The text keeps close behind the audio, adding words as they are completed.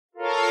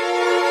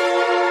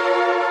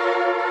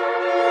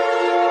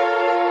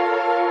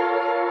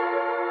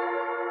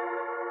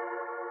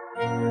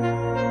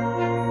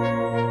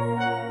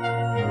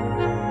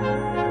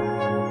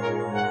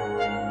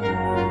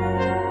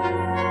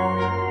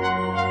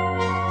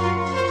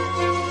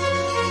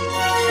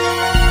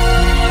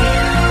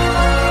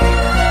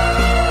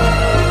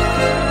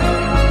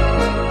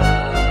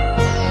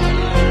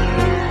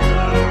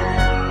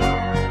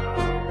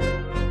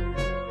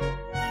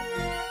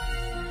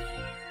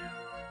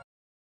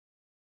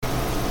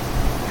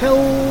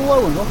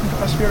Hello and welcome to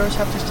Us Weirdos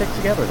Have to Stick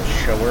Together, the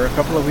show where a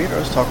couple of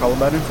weirdos talk all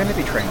about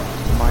Infinity Train.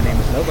 My name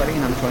is Nobody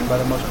and I'm joined by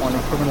the most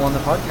wanted criminal on the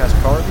podcast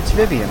card. It's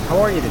Vivian. How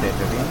are you today,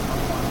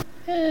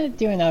 Vivian?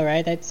 Doing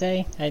alright, I'd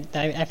say.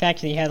 I've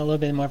actually had a little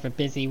bit more of a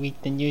busy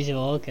week than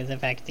usual, because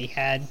I've actually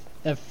had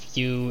a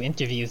few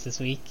interviews this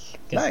week.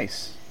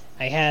 Nice.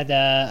 I had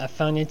a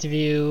phone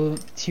interview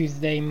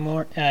Tuesday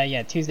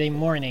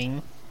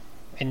morning,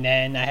 and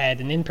then I had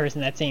an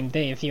in-person that same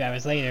day, a few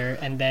hours later,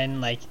 and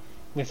then,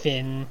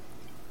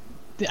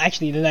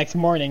 actually the next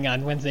morning,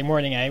 on Wednesday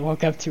morning, I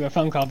woke up to a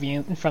phone call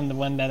from the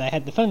one that I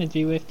had the phone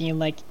interview with, being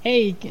like,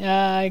 hey,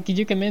 could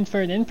you come in for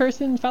an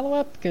in-person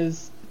follow-up?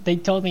 Because they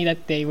told me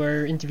that they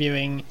were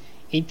interviewing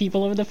 8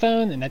 people over the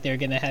phone, and that they were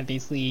going to have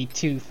basically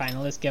 2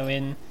 finalists go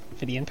in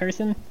for the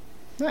in-person.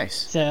 Nice.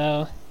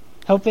 So,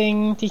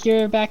 hoping to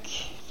hear back,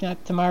 if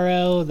not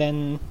tomorrow,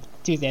 then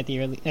Tuesday at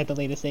the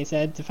latest, they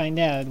said, to find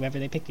out whether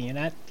they picked me or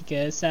not,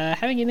 because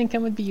having an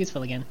income would be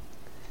useful again.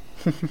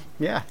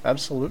 Yeah,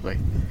 absolutely.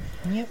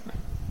 Yep.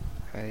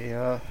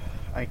 I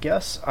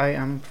guess I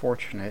am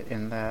fortunate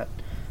in that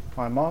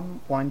my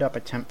mom lined up a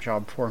temp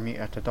job for me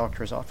at the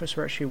doctor's office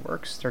where she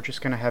works. They're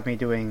just going to have me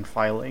doing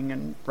filing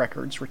and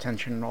records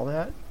retention and all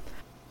that.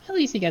 At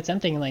least you got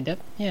something lined up,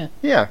 yeah.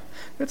 Yeah,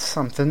 it's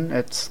something.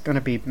 It's going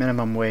to be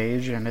minimum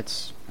wage, and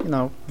it's,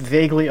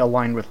 vaguely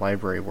aligned with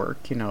library work.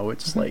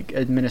 It's like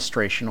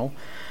administrational.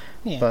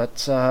 Yeah.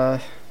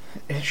 But,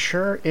 it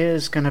sure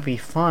is going to be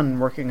fun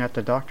working at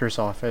the doctor's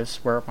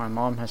office where my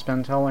mom has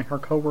been telling her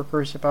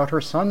coworkers about her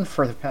son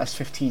for the past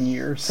 15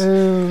 years.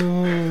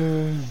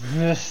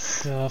 This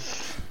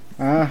stuff.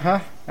 Hopefully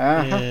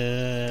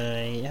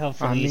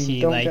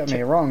don't get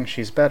me wrong,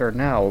 she's better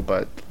now,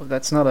 but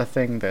that's not a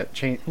thing that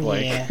changed,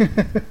 Yeah.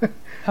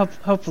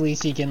 Hopefully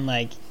she can,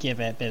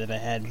 give a bit of a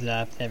heads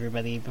up to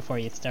everybody before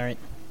you start.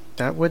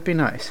 That would be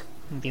nice.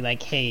 And be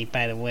like, hey,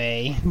 by the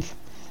way,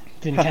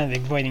 been kind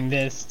of avoiding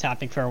this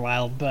topic for a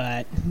while,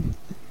 but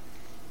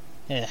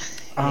yeah,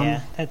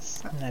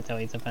 that's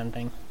always a fun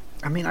thing.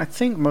 I mean, I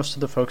think most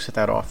of the folks at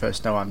that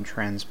office know I'm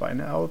trans by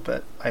now,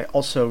 but I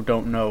also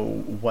don't know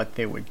what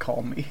they would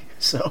call me,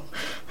 so...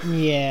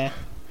 Yeah.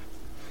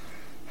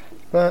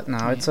 But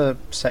no, it's a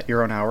set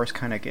your own hours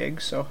kind of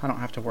gig, so I don't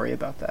have to worry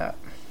about that.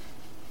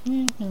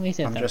 Yeah, at least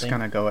it's I'm just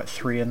gonna go at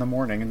 3 in the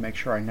morning and make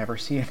sure I never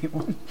see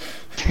anyone.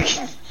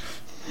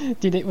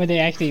 Would they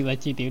actually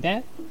let you do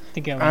that?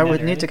 To go in I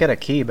would that need early? to get a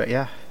key, but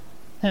yeah.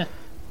 Huh.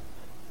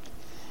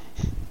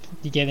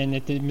 You get in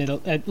at the middle,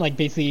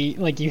 basically,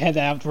 you head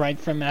out right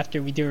from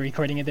after we do a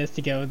recording of this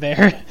to go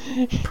there.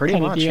 Pretty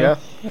much, yeah.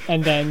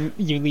 And then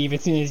you leave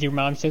as soon as your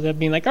mom shows up,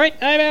 being like, alright,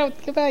 I'm out,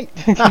 goodbye.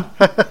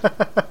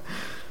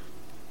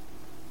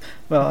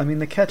 Well, I mean,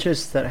 the catch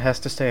is that it has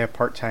to stay a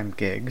part-time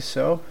gig,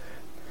 so...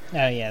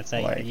 Oh, yeah, so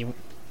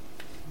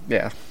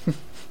Yeah.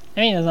 I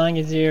mean, as long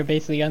as you're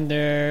basically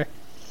under...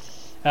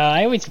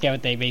 I always forget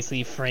what they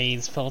basically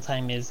phrase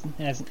full-time is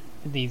as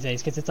these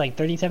days, because it's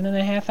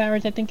 37.5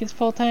 hours, I think, is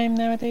full-time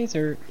nowadays,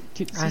 or...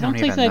 I don't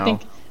even know.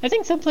 I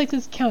think some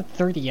places count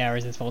 30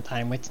 hours as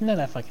full-time, which no,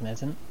 that fucking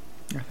isn't.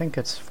 I think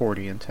it's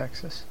 40 in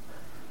Texas.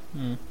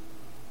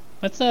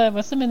 What's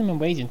the minimum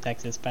wage in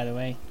Texas, by the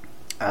way?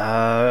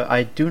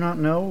 I do not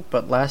know,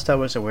 but last I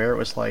was aware it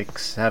was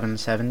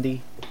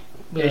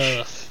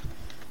 $7.70-ish.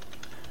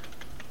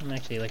 I'm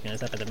actually looking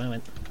this up at the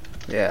moment.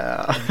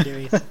 Yeah. I'm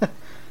curious.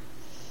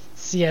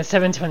 So yeah,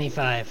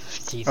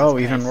 $7.25. Jesus oh,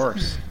 Christ. even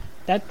worse.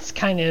 That's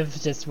kind of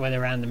just what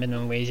around the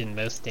minimum wage in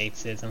most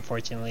states is,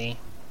 unfortunately,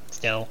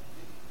 still.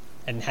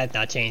 And had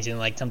not changed in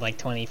something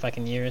 20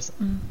 fucking years.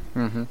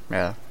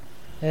 Yeah.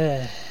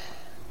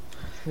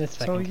 This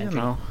fucking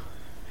country.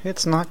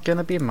 It's not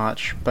gonna be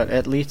much, but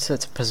at least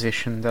it's a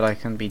position that I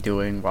can be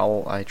doing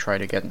while I try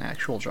to get an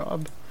actual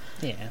job.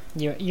 Yeah,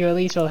 you at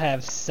least will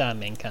have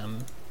some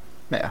income.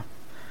 Yeah.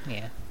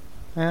 Yeah.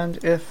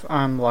 And if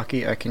I'm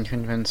lucky, I can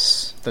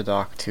convince the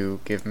doc to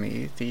give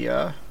me the,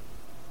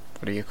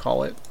 what do you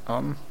call it?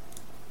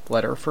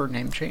 Letter for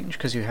name change,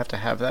 because you have to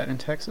have that in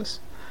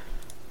Texas.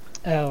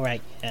 Oh,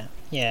 right, yeah.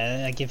 Yeah,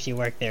 that gives you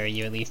work there.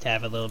 You at least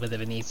have a little bit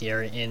of an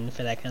easier in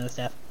for that kind of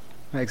stuff.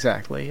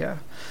 Exactly, yeah.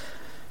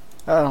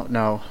 I don't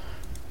know.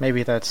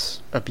 Maybe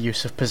that's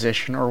abusive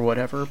position or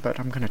whatever, but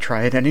I'm gonna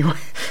try it anyway.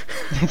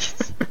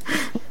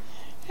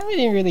 I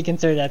wouldn't really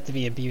consider that to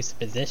be abusive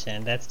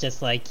position. That's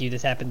just you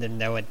just happen to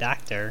know a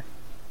doctor.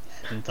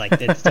 And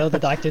it's still the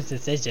doctor's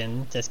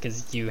decision, just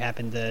because you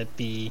happen to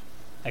be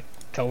a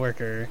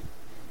coworker.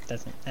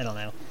 I don't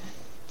know.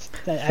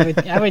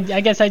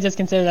 I guess I just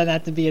consider that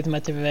not to be as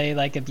much of a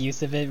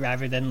abuse of it,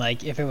 rather than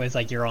if it was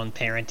your own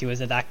parent who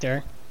was a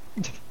doctor.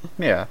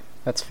 Yeah,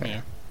 that's fair.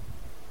 Yeah.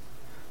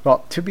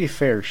 Well, to be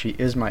fair, she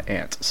is my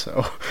aunt,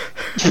 so...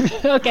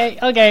 Okay.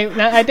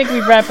 Now I think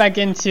we wrap back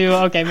into,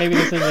 maybe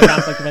this is a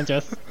conflict of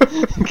interest.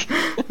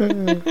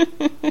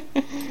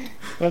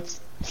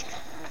 Whoops.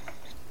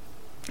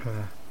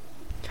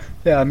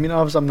 Yeah, I mean,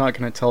 obviously I'm not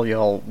going to tell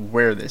y'all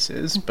where this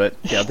is, but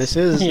yeah, this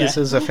is this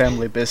is a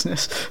family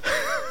business.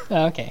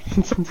 Oh, okay.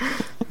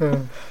 A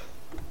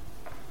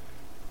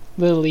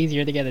little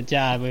easier to get a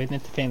job when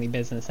it's a family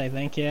business, I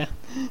think, yeah.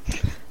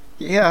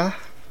 Yeah,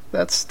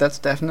 that's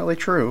definitely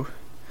true.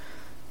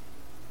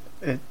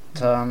 It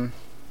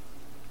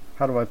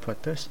how do I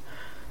put this?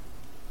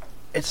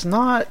 It's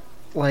not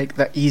like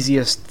the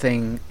easiest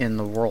thing in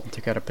the world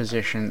to get a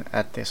position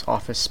at this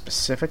office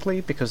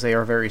specifically because they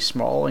are very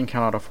small and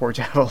cannot afford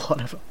to have a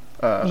lot of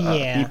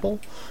Yeah. people.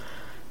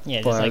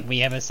 Yeah, just But like we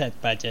have a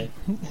set budget.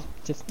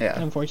 Just yeah,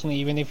 unfortunately,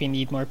 even if we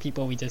need more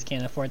people, we just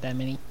can't afford that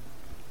many.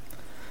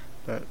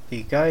 but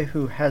the guy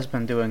who has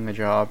been doing the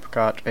job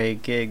got a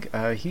gig.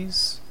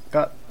 He's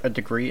got a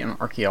degree in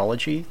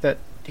archaeology that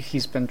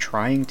he's been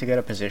trying to get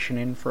a position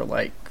in for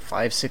like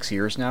 5, 6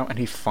 years now, and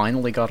he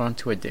finally got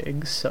onto a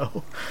dig.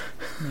 So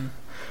Hmm.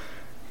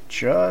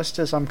 just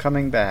as I'm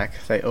coming back,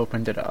 they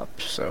opened it up.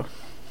 So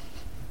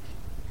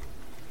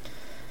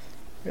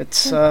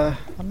it's, I'm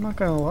not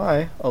gonna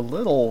lie, a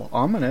little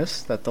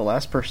ominous that the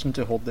last person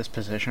to hold this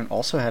position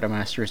also had a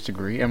master's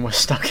degree and was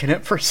stuck in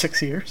it for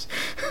 6 years.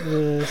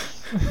 Uh,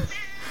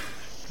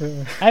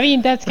 I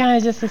mean, that's kind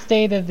of just the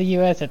state of the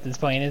U.S. at this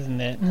point,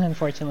 isn't it?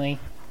 Unfortunately,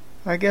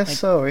 I guess like,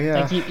 so,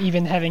 yeah.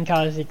 even having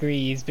college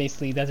degrees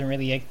basically doesn't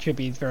really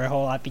attribute for a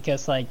whole lot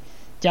because like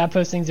job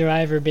postings are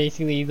either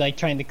basically like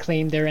trying to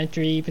claim their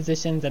entry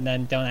positions and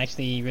then don't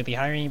actually really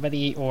hire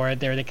anybody, or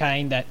they're the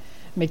kind that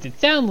makes it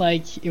sound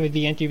like it would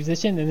be entry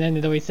position and then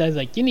it always says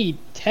like you need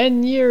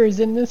 10 years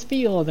in this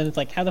field, and it's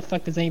like how the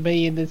fuck does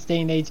anybody in this day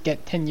and age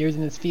get 10 years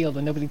in this field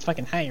when nobody's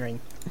fucking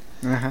hiring?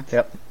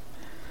 Yep.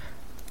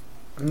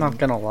 I'm not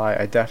gonna lie,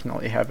 I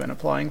definitely have been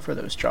applying for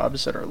those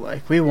jobs that are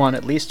like, we want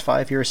at least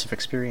 5 years of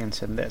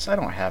experience in this. I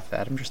don't have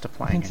that, I'm just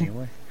applying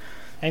anyway.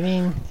 I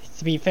mean,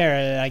 to be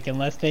fair, like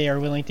unless they are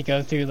willing to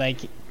go through like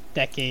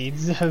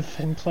decades of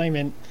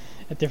employment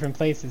at different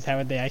places, how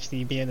would they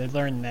actually be able to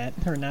learn that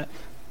or not?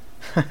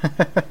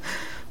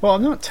 Well,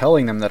 I'm not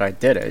telling them that I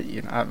did it.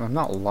 You know, I'm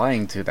not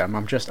lying to them.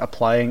 I'm just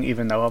applying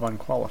even though I'm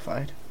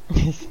unqualified.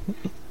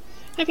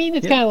 I mean,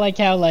 it's Yeah. kind of like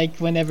how, like,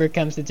 whenever it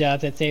comes to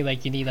jobs that say,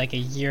 like, you need, like, a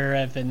year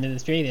of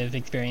administrative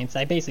experience,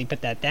 I basically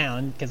put that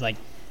down, because, like,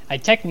 I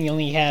technically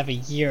only have a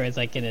year as,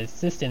 like, an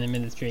assistant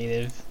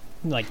administrative,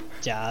 like,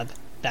 job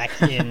back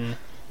in,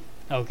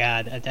 oh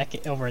god,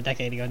 over a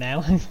decade ago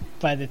now.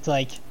 But it's,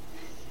 like,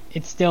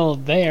 it's still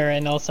there,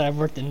 and also I've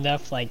worked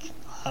enough, like,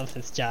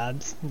 office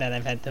jobs that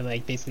I've had to,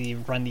 like, basically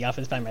run the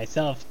office by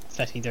myself,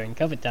 especially during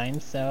COVID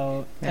times,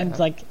 so, and it's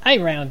Yeah. like, I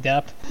round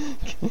up.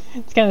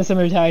 It's kind of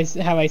similar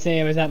to how I say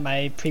I was at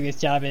my previous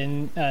job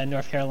in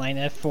North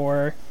Carolina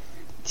for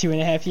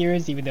 2.5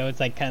 years, even though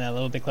it's, like, kind of a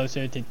little bit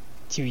closer to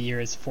 2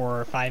 years,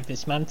 4 or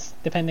 5-ish months,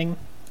 depending.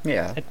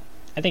 Yeah.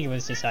 I think it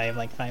was just shy of,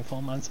 like, 5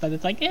 full months, but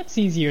it's, like, it's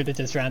easier to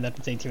just round up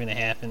and say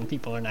 2.5, and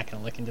people are not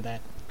going to look into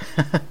that.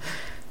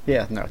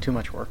 Yeah, no, too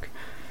much work.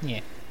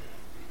 Yeah.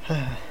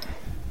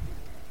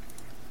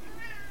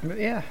 But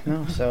yeah,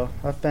 no, so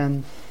I've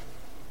been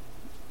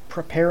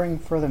preparing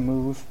for the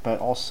move, but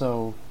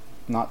also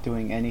not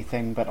doing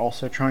anything, but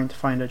also trying to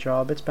find a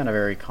job. It's been a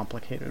very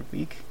complicated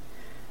week.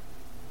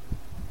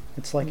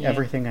 It's like Yeah.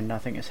 everything and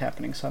nothing is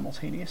happening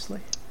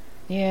simultaneously.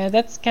 Yeah,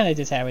 that's kind of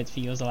just how it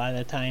feels a lot of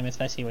the time,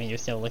 especially when you're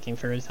still looking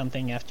for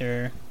something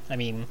after, I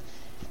mean,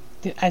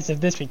 as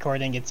of this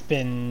recording, it's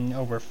been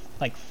over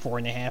like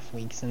 4.5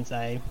 weeks since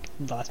I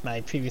lost my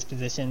previous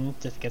position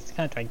just because the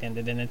contract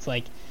ended, and it's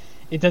like,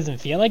 it doesn't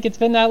feel like it's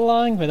been that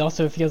long, but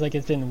also it feels like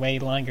it's been way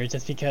longer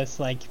just because,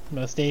 like,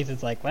 most days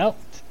it's like, well,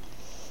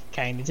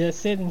 kind of just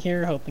sitting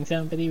here hoping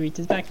somebody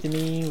reaches back to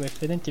me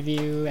with an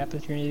interview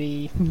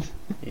opportunity.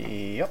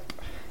 Yep.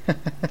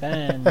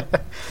 Fun.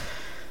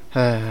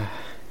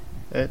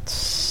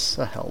 It's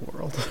a hell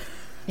world.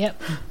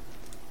 Yep.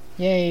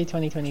 Yay,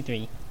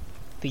 2023.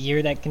 The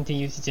year that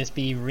continues to just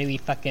be really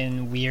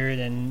fucking weird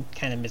and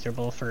kind of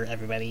miserable for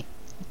everybody,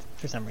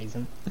 for some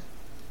reason.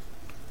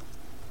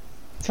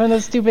 It's one of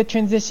those stupid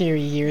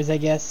transitionary years, I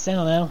guess. I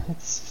don't know.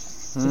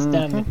 It's just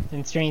dumb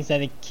and strange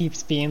that it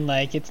keeps being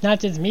like, it's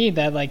not just me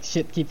that, like,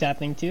 shit keeps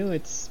happening to.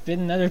 It's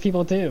been other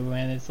people too,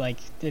 and it's like,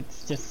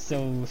 it's just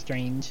so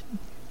strange.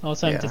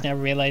 Also, I'm just now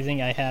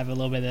realizing I have a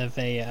little bit of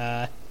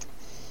a,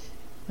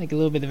 like a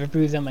little bit of a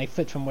bruise on my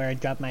foot from where I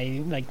dropped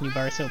my, like, new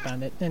bar of soap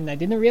on it, and I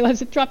didn't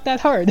realize it dropped that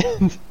hard.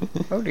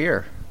 Oh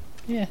dear.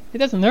 Yeah, it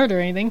doesn't hurt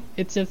or anything.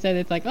 It's just that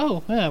it's like,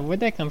 oh,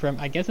 where'd that come from?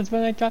 I guess it's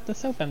when I dropped the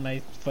soap on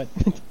my foot.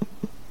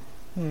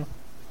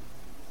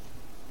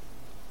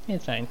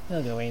 It's fine.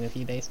 It'll go away in a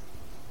few days.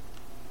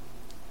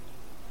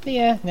 But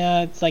yeah,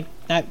 no, it's like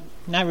not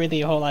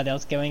really a whole lot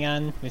else going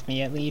on with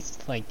me, at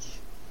least. Like,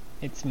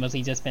 it's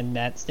mostly just been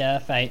that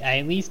stuff. I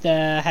at least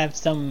have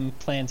some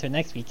plans for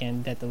next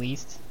weekend at the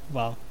least.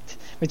 Well,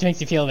 which makes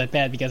you feel a bit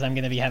bad because I'm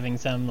gonna be having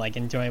some, like,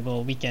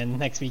 enjoyable weekend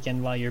next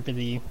weekend while you're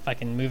busy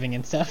fucking moving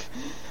and stuff.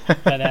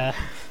 But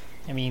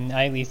I mean,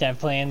 I at least have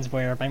plans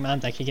where my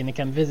mom's actually going to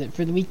come visit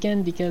for the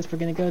weekend because we're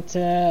going to go to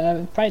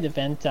a Pride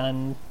event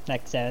on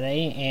next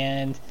Saturday,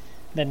 and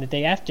then the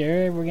day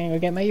after, we're going to go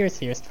get my ears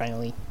pierced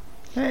finally.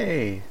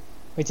 Hey.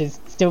 which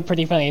is still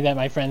pretty funny that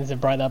my friends have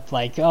brought up,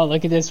 like, oh,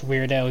 look at this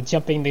weirdo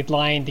jumping the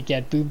line to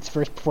get boobs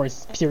for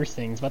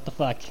piercings. What the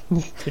fuck?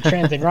 You're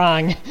trans and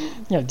wrong.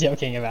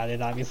 Joking about it,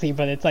 obviously,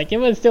 but it's like, it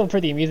was still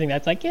pretty amusing.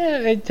 That's like,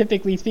 yeah,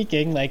 typically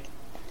speaking, like,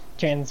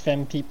 trans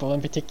femme people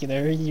in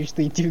particular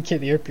usually do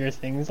get ear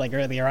piercings, like,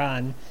 earlier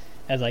on,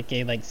 as, like,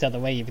 a, like,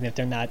 subtle way, even if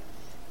they're not,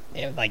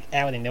 like,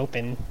 out and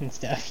open and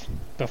stuff,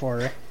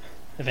 before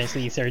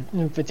eventually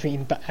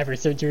between either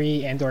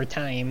surgery and or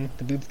time,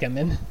 the boobs come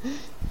in.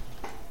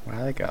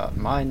 Well, I got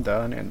mine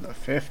done in the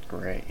 5th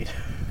grade.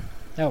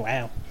 Oh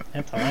wow,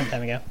 that's a long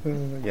time ago.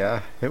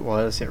 Yeah, it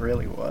was. It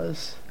really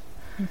was.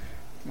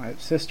 My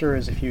sister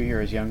is a few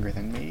years younger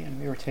than me,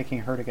 and we were taking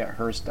her to get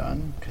hers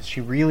done because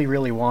she really,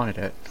 really wanted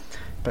it,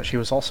 but she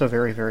was also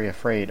very, very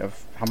afraid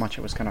of how much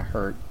it was going to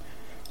hurt.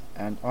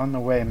 And on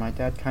the way, my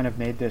dad kind of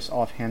made this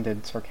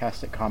offhanded,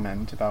 sarcastic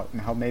comment about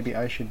how maybe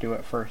I should do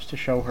it first to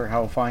show her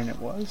how fine it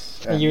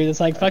was. And you were just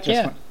like, fuck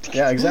yeah.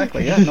 Yeah,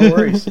 exactly. Yeah, no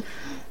worries.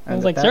 And I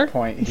was at like, that sure.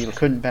 point, he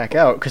couldn't back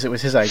out because it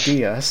was his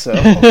idea, so...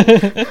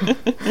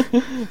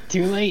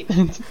 Too late.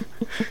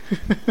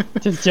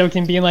 Just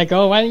joking, being like,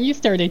 oh, why don't you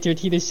start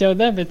HRT to show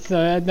them it's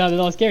not at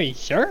all scary?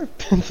 Sure.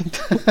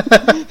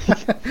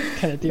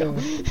 Kind of deal.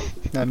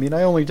 I mean,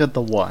 I only did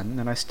the one,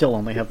 and I still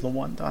only have the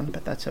one done,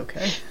 but that's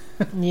okay.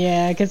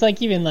 Yeah, because,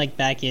 like, even, like,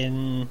 back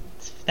in...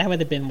 That would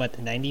have been, what,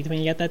 the 90s when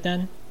you got that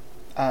done?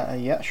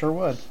 Yeah, sure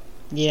would.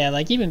 Yeah,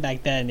 like, even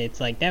back then,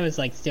 it's like, that was,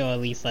 like, still at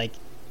least, like,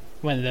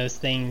 one of those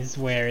things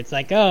where it's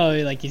like,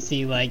 oh, like, you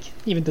see, like,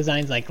 even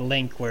designs like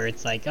Link, where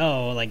it's like,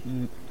 oh, like,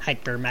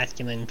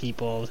 hyper-masculine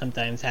people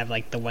sometimes have,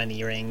 like, the one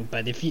earring,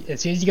 but if you,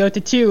 as soon as you go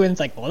to 2, and it's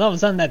like, well, all of a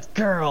sudden, that's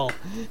girl!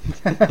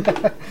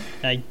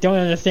 I don't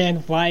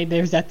understand why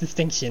there's that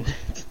distinction.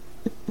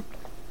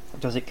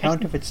 Does it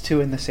count if it's 2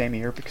 in the same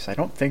ear? Because I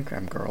don't think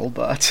I'm girl,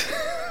 but...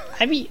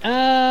 I mean,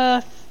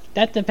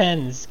 that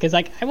depends, because,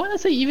 like, I want to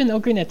say even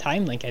Ocarina of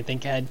Time Link, I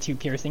think, had 2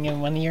 piercing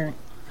in one ear.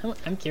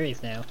 I'm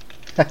curious now.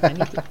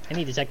 I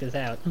need to check this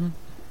out.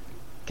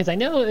 Because I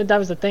know that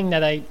was a thing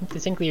that I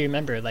distinctly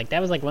remember. Like, that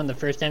was, like, one of the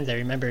first times I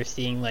remember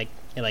seeing, like,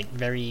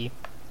 very...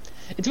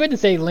 It's weird to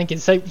say Link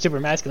is super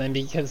masculine,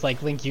 because,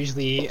 like, Link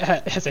usually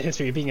has a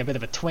history of being a bit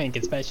of a twink,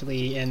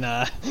 especially in,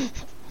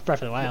 Breath of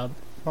the Wild.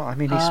 Well, I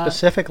mean, he's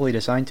specifically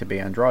designed to be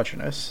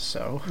androgynous,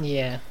 so...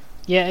 Yeah.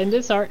 Yeah, in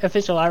this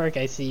official artwork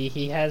I see,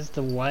 he has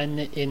the one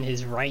in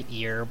his right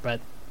ear,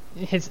 but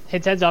his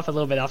head's off a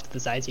little bit off to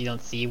the side, so you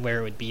don't see where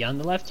it would be on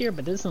the left ear,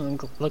 but it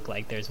doesn't look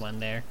like there's one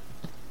there.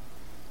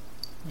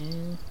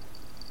 Yeah.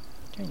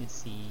 Trying to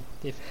see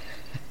if...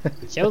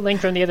 Show Link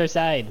from the other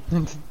side!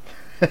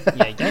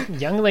 Yeah,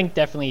 young Link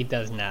definitely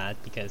does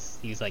not, because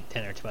he's like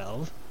 10 or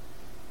 12.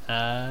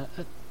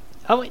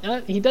 Oh wait,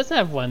 he does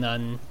have one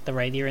on the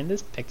right ear in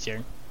this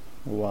picture.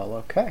 Well,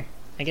 okay.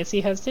 I guess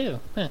he has 2.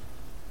 Huh.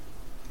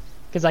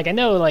 Because, like, I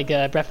know, like,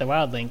 Breath of the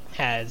Wild Link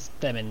has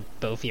them in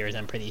both ears,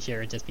 I'm pretty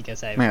sure, just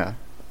because I've,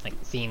 like,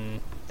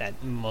 seen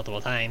that multiple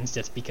times,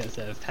 just because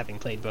of having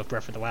played both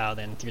Breath of the Wild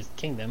and Tears of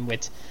the Kingdom,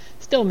 which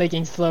still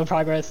making slow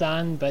progress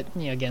on, but,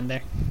 you know, getting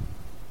there.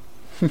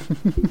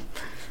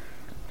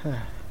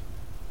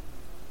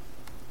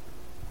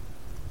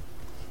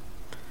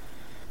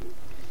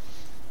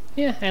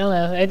 Yeah, I don't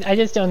know. I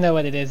just don't know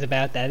what it is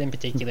about that in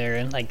particular,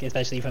 and, like,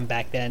 especially from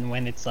back then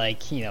when it's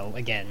like, you know,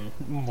 again,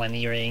 one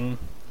earring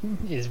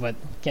is what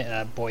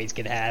boys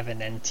could have,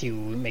 and then 2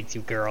 makes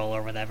you girl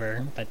or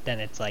whatever. But then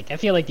it's like, I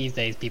feel like these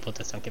days people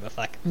just don't give a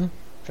fuck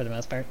for the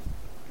most part.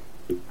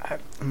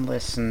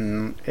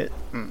 Listen,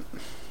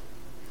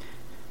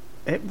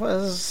 it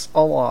was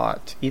a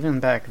lot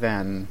even back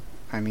then.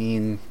 I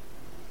mean,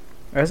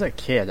 as a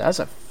kid, as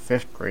a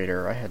 5th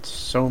grader, I had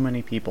so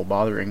many people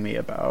bothering me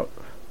about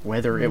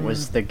whether it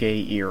was the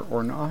gay ear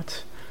or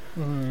not.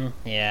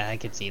 Yeah, I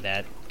could see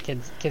that.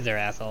 Kids are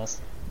assholes.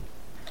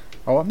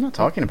 Oh, I'm not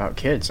talking about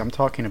kids. I'm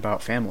talking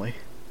about family.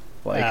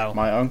 Like,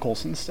 my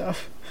uncles and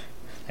stuff.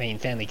 I mean,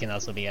 family can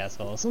also be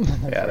assholes.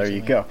 Yeah, there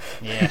you go.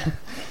 Yeah.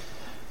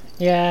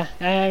 Yeah,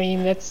 I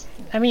mean, it's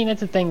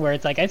a thing where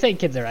it's like, I say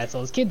kids are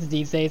assholes. Kids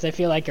these days, I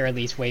feel like, are at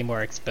least way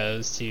more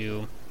exposed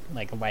to,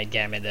 like, a wide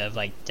gamut of,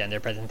 like, gender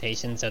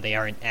presentation, so they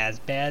aren't as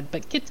bad,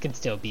 but kids can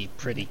still be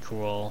pretty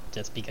cruel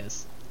just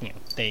because, you know,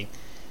 they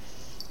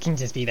can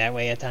just be that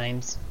way at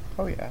times.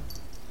 Oh, yeah.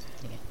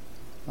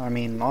 I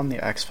mean, on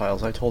the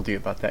X-Files, I told you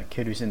about that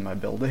kid who's in my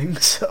building,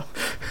 so...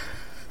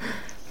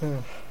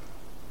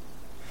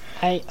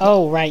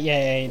 Oh, right,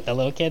 yeah, the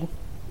little kid?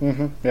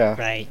 Yeah.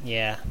 Right,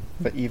 yeah.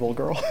 The evil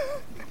girl.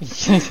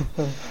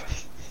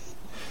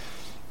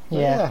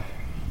 Yeah.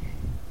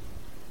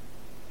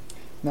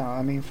 No,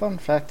 I mean, fun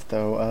fact,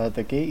 though,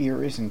 the gay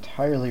ear is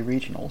entirely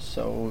regional,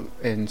 so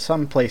in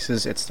some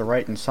places it's the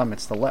right and some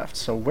it's the left.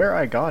 So where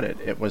I got it,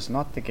 it was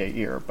not the gay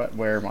ear, but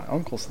where my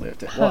uncles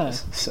lived, it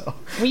was, so...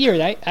 Weird,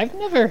 I've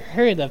never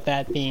heard of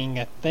that being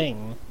a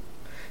thing.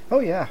 Oh,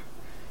 yeah.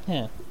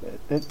 Yeah.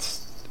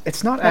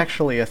 It's not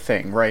actually a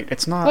thing, right?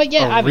 It's not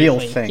a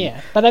real thing.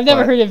 Yeah, but I've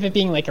never heard of it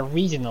being, like, a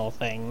regional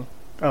thing.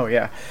 Oh,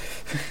 yeah.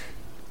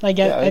 Like,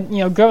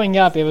 Yeah, growing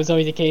up, it was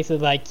always a case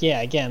of, like,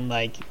 yeah, again,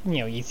 like,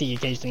 you see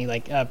occasionally,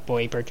 like, a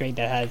boy portrayed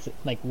that has,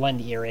 like,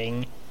 one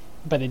earring,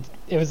 but it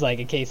was, like,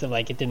 a case of,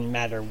 like, it didn't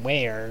matter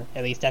where.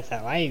 At least that's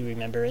how I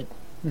remember it.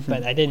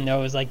 But I didn't know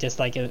it was, like, just,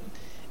 like,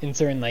 in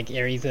certain, like,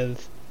 areas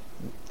of,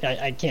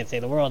 I can't say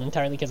the world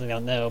entirely because I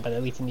don't know, but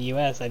at least in the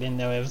U.S., I didn't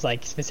know it was,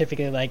 like,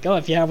 specifically, like, oh,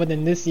 if you have one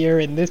in this ear,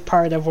 in this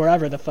part of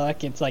wherever the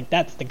fuck, it's, like,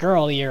 that's the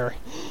girl ear.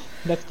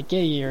 That's the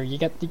gay ear. You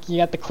got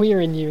the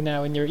queer in you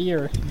now in your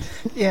ear.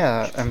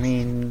 yeah. I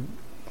mean,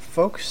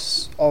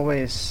 folks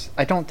always.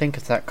 I don't think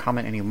it's that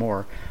common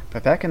anymore.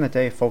 But back in the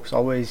day, folks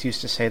always used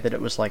to say that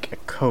it was like a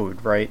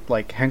code, right?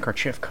 Like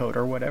handkerchief code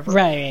or whatever.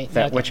 Right.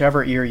 That Okay.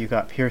 whichever ear you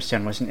got pierced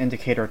in was an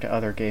indicator to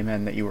other gay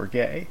men that you were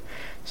gay.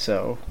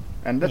 So,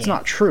 and that's Yeah.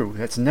 not true.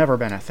 That's never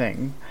been a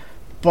thing.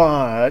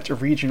 But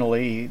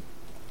regionally,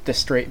 the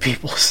straight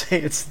people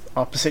say it's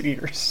opposite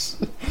ears.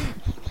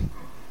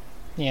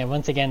 Yeah,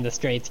 once again, the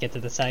straights get to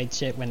decide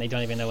shit when they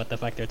don't even know what the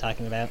fuck they're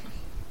talking about.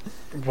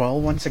 Well,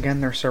 once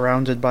again, they're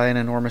surrounded by an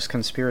enormous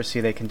conspiracy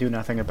they can do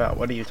nothing about.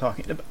 What are you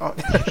talking about?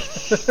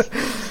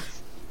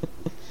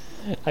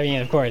 I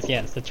mean, of course,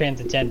 yes, the trans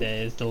agenda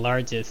is the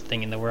largest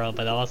thing in the world,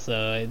 but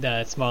also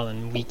small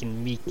and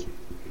weak.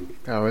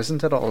 Oh,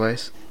 isn't it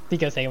always?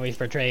 Because they always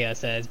portray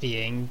us as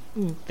being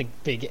the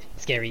big,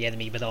 scary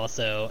enemy, but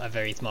also a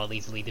very small,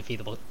 easily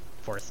defeatable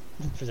force,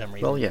 for some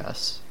reason. Well,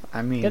 yes.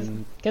 I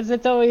mean... Because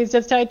it's always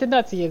just tied to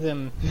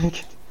Nazism.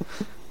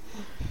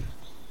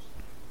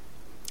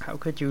 How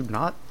could you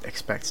not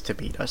expect to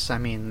beat us? I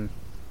mean,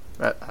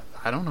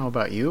 I don't know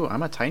about you.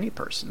 I'm a tiny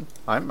person.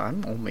 I'm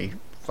only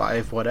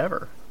 5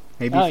 whatever.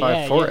 Maybe Oh,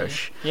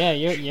 5'4"-ish. Yeah,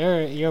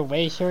 you're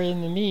way shorter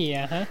than me,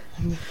 uh-huh.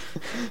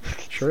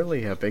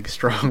 Surely a big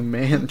strong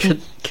man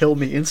could kill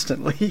me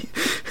instantly.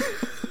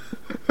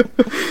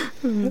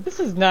 This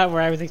is not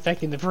where I was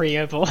expecting the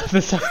preamble of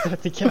the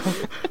stuff to go.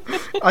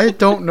 I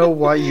don't know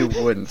why you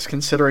wouldn't,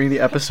 considering the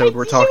episode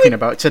we're talking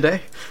about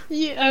today.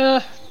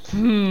 Yeah,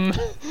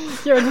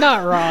 you're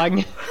not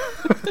wrong.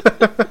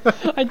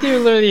 I do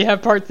literally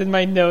have parts in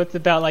my notes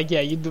about, like,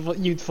 yeah,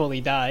 you'd fully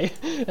die.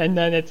 And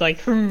then it's like,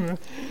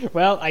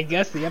 well, I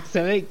guess the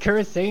episode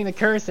ain't saying a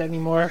curse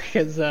anymore,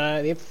 because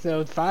the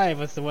episode 5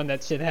 was the one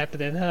that shit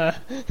happened in, huh?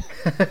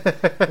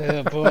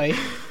 Oh, boy.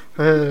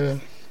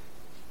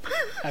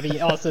 I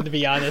mean, also, to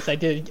be honest,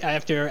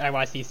 after I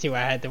watched these two, I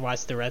had to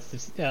watch the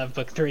rest of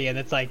book 3, and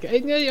it's like,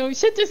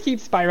 shit just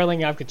keeps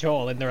spiraling out of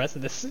control in the rest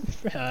of this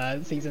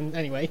season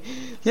anyway.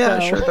 Yeah,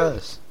 So, it sure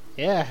does.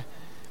 Yeah.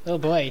 Oh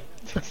boy.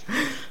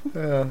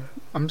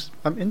 I'm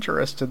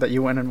interested that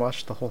you went and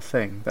watched the whole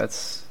thing. I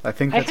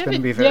think that's going to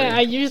be very... Yeah,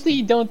 I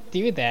usually don't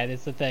do that,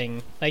 is the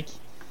thing. Like,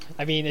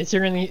 I mean, it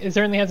certainly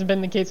hasn't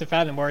been the case with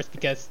Animorphs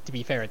because, to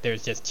be fair,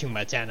 there's just too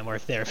much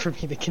Animorph there for me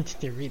to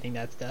continue reading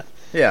that stuff.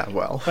 Yeah,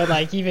 well. But,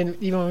 like, even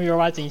when we were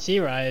watching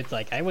She-Ra, it's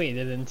like, I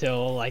waited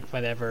until, like,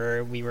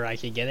 whenever we were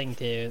actually getting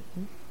to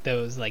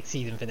those, like,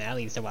 season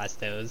finales to watch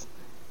those,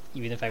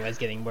 even if I was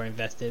getting more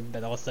invested.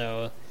 But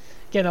also,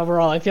 again,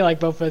 overall, I feel like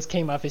both of us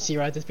came off of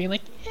She-Ra just being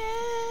like,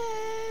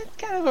 it's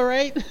kind of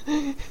alright.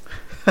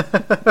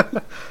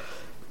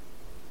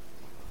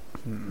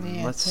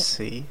 Let's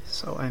see.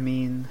 So, I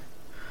mean...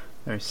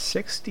 There's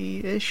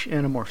 60-ish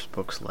Animorphs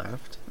books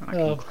left.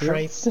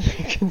 Christ.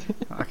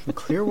 I can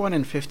clear one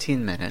in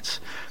 15 minutes.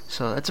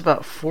 So that's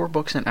about 4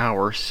 books an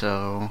hour,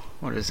 so...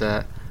 What is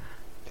that?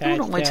 It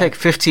would only take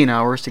 15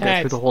 hours to get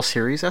through the whole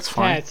series. That's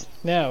fine.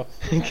 No.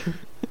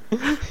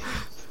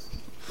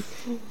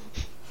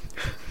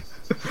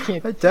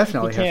 I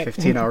definitely have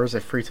 15 hours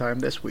of free time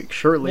this week.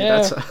 Surely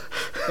that's a...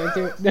 Don't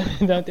do it.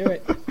 Don't do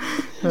it.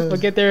 We'll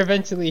get there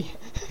eventually.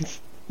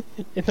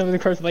 It's over the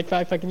course of like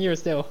 5 fucking years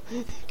still.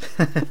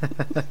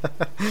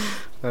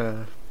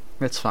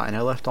 It's fine.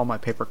 I left all my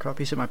paper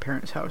copies at my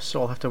parents' house,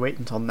 so I'll have to wait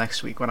until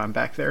next week when I'm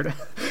back there to...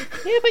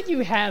 Yeah, but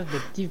you've had the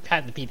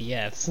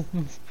PDFs.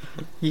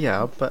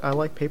 Yeah, but I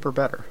like paper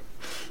better.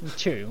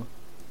 True.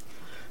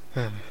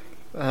 Yeah,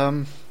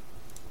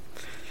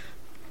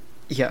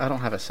 I don't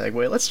have a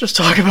segue. Let's just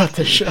talk about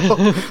this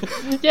show.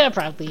 Yeah,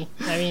 probably.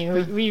 I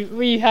mean,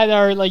 we had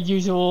our like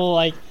usual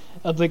like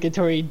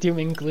obligatory doom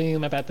and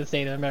gloom about the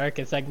state of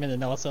America segment,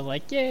 and also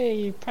like,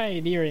 yay,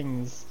 pride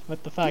earrings.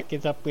 What the fuck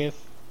is up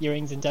with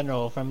earrings in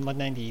general from the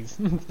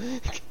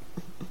 90s?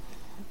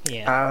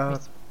 Yeah.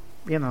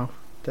 You know,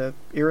 the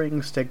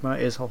earring stigma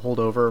is a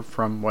holdover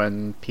from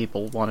when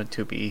people wanted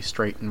to be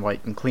straight and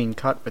white and clean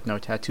cut with no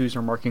tattoos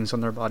or markings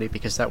on their body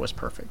because that was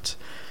perfect.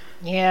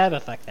 Yeah,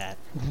 but fuck that.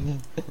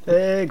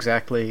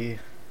 Exactly.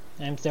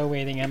 I'm still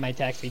waiting on my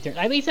tax return.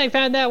 At least I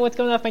found out what's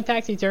going on with my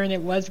tax return.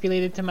 It was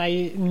related to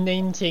my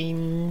name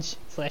change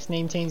 /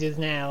 name changes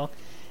now.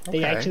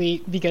 They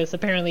actually, because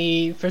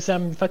apparently for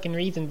some fucking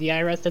reason the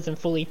IRS doesn't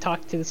fully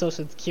talk to the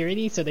Social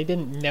Security, so they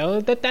didn't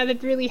know that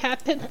had really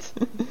happened.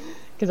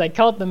 Because I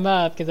called them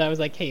up because I was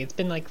like, hey, it's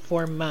been like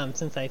 4 months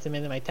since I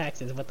submitted my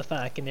taxes, what the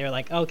fuck? And they were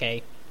like,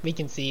 okay, we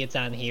can see it's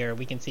on here,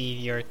 we can see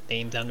your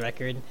name's on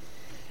record.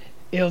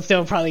 It'll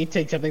still probably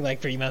take something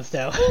like 3 months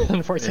though,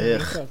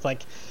 unfortunately. So it's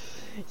like,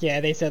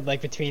 yeah, they said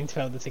like between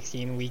 12 to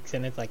 16 weeks,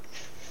 and it's like,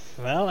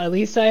 Well, at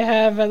least I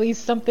have at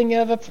least something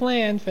of a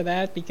plan for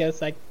that,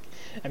 because I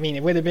mean,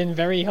 it would have been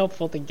very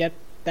helpful to get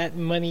that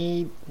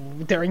money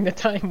during the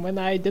time when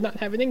I did not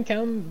have an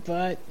income,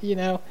 but, you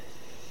know,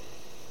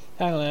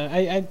 I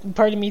don't know.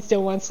 Part of me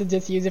still wants to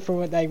just use it for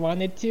what I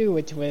wanted to,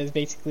 which was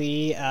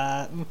basically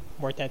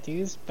more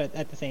tattoos. But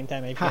at the same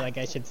time, I feel like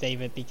I should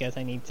save it because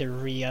I need to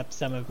re-up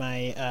some of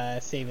my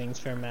savings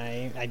for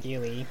my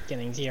ideally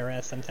getting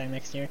GRS sometime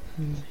next year.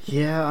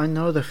 Yeah, I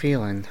know the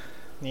feeling.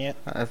 Yeah,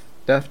 I've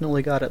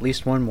definitely got at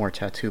least one more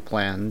tattoo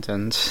planned,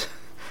 and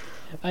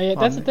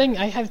that's the thing.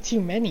 I have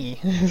too many.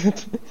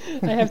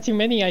 I have too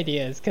many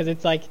ideas because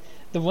it's like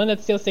the one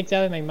that still sticks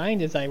out in my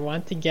mind is I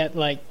want to get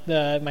like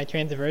my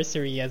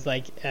transversary as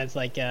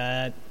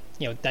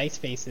you know, dice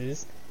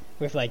faces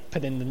with like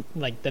put in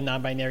the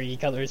non-binary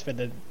colors for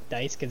the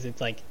dice, because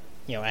it's like,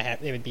 you know,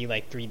 it would be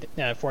like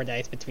 4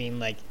 dice between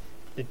like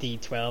the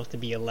D12 to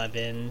be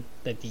 11,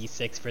 the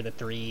D6 for the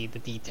 3, the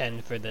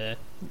D10 for the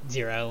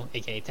 0,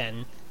 aka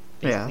 10,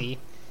 basically. Yeah.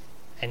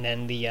 And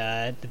then the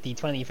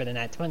D20 for the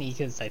nat 20,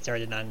 because I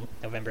started on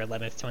November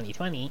 11th,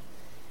 2020.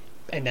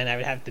 And then I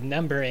would have the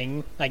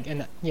numbering,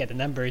 the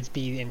numbers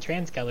be in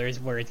trans colors,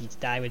 whereas each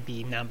die would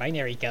be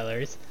non-binary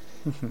colors.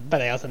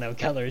 But I also know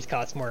colors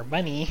cost more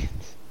money.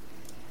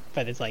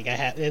 But it's like I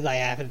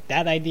have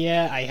that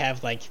idea. I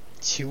have like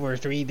 2 or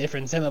 3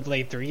 different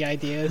Xenoblade 3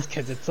 ideas,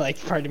 because it's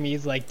like part of me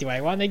is like, do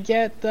I want to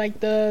get like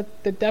the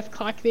death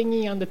clock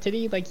thingy on the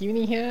titty like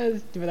Uni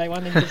has? Do I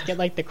want to just get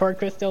like the core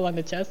crystal on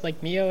the chest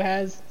like Mio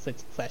has,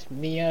 /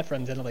 Mia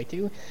from Xenoblade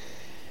 2?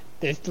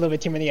 There's a little bit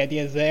too many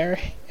ideas there.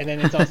 And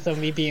then it's also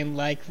me being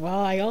like,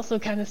 well, I also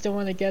kind of still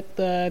want to get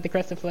the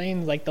Crest of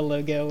Flames, like the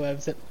logo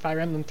of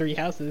Fire Emblem 3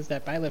 Houses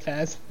that Byleth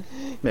has.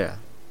 Yeah.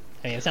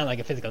 I mean, it's not like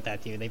a physical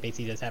tattoo. They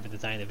basically just have a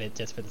design of it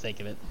just for the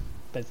sake of it.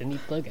 But it's a neat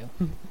logo.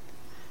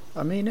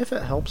 I mean, if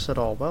it helps at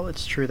all, well,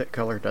 it's true that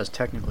color does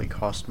technically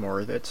cost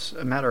more. It's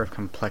a matter of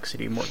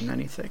complexity more than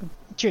anything.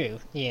 True,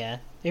 yeah.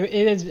 It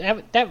is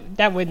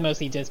that would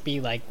mostly just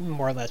be like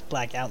more or less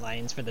black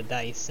outlines for the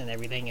dice and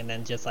everything, and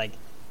then just like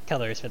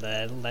colors for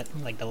the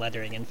the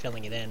lettering and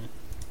filling it in.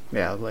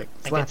 Yeah, like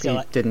Flappy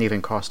didn't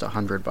even cost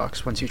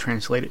 $100 once you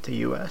translate it to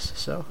US.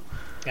 So.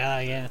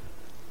 Yeah,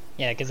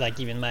 because like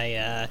even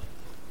my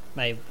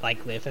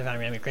like glyph, if I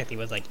remember correctly,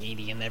 was like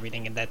 80 and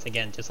everything, and that's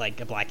again just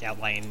like a black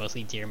outline,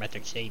 mostly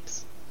geometric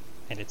shapes,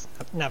 and it's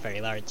not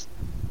very large.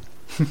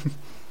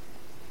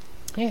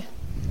 Yeah.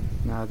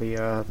 Now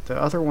the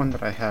other one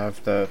that I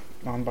have, the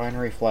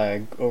non-binary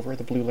flag over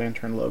the Blue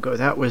Lantern logo,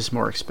 that was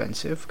more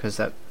expensive because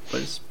that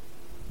was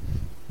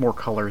more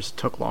colors,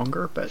 took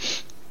longer,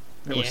 but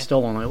it was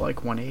still only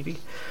like 180.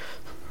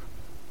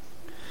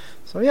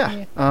 So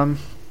yeah.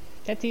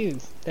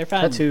 Tattoos, they're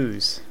fun.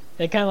 Tattoos.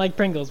 They're kind of like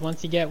Pringles.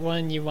 Once you get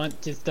one, you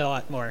want just a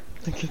lot more.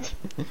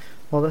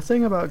 Well, the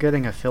thing about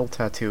getting a fill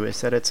tattoo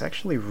is that it's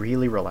actually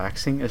really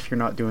relaxing if you're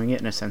not doing it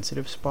in a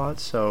sensitive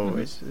spot, so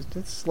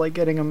it's like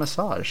getting a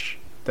massage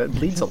that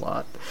bleeds a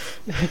lot.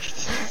 I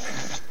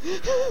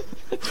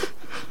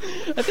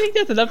think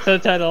that's an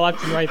episode title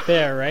option right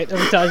there, right? A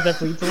massage that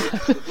bleeds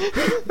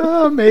a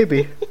lot.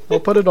 Maybe. I'll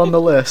put it on the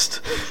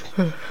list.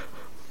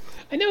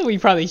 I know we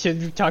probably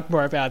should talk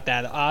more about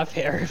that off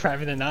air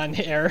rather than on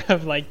air,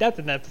 of like, that's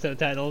an episode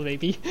title,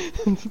 maybe.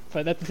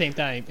 But at the same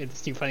time, it's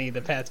too funny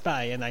to pass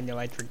by, and I know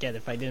I'd forget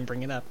if I didn't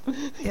bring it up.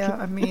 Yeah,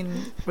 I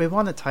mean, we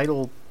want to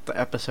title the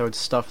episode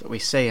stuff that we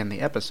say in the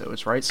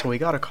episodes, right? So we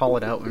gotta call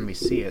it out when we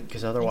see it,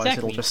 because otherwise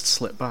it'll just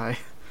slip by.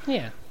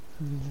 Yeah.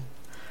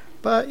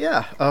 But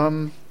yeah,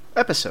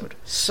 episode.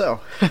 So.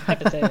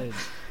 Episode.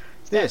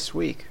 This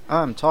week,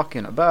 I'm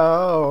talking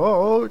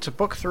about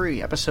Book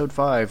 3, Episode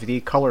 5, The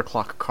Color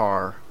Clock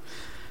Car.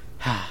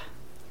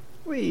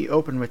 We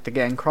open with the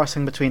gang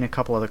crossing between a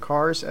couple of the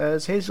cars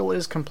as Hazel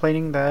is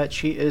complaining that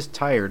she is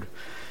tired.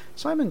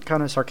 Simon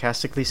kind of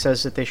sarcastically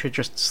says that they should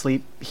just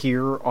sleep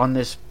here on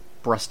this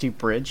rusty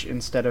bridge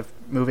instead of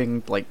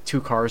moving like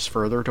 2 cars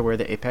further to where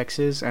the apex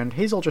is, and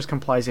Hazel just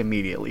complies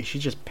immediately. She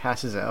just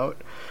passes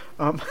out.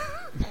 Also,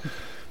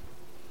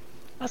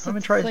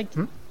 it's like...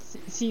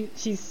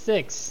 She's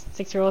 6.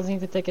 6-year-olds need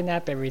to take a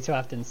nap every so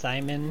often,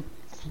 Simon.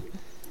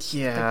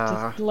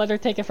 Yeah. Just let her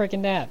take a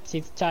freaking nap.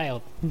 She's a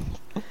child.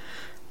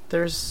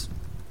 There's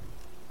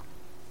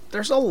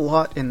a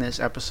lot in this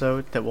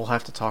episode that we'll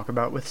have to talk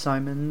about with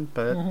Simon,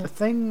 but the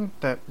thing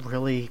that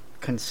really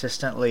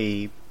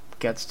consistently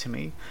gets to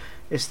me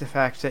is the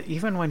fact that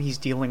even when he's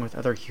dealing with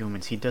other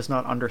humans, he does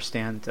not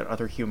understand that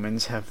other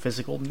humans have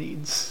physical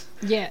needs.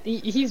 Yeah,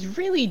 he's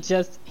really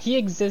just... He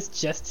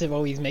exists just to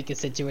always make a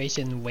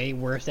situation way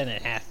worse than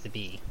it has to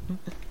be.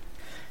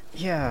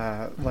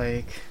 Yeah,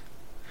 like...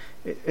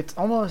 It's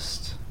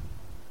almost...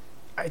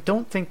 I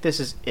don't think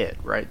this is it,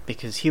 right?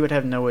 Because he would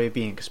have no way of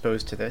being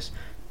exposed to this.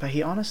 But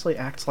he honestly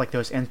acts like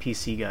those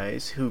NPC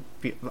guys who...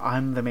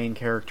 I'm the main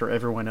character,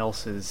 everyone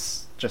else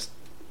is just...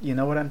 You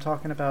know what I'm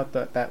talking about?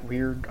 That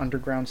weird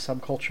underground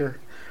subculture?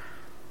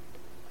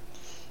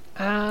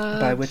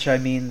 By which I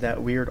mean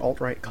that weird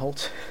alt-right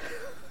cult.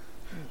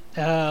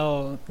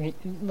 Oh,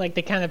 like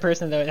the kind of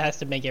person that has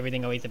to make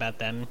everything always about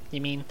them,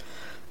 you mean?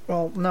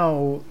 Well,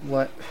 no,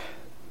 what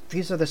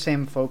these are the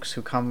same folks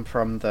who come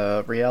from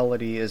the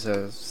reality is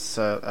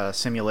a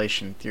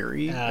simulation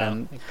theory, Oh,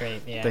 and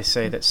great, yeah. they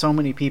say that so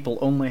many people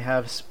only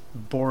have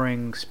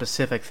boring,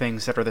 specific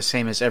things that are the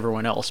same as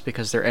everyone else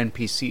because they're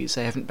NPCs.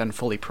 They haven't been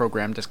fully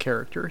programmed as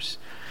characters.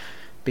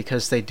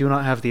 Because they do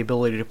not have the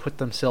ability to put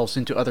themselves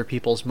into other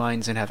people's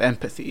minds and have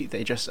empathy.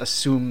 They just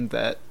assume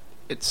that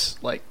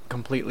it's, like,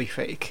 completely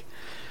fake.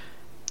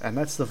 And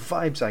that's the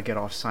vibes I get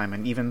off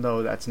Simon, even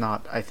though that's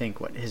not, I think,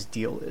 what his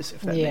deal is,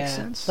 if that makes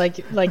sense. Like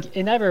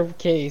in every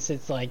case,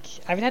 it's like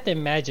I would have to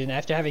imagine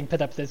after having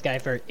put up with this guy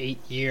for 8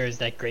 years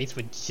that Grace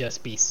would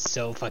just be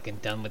so fucking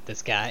done with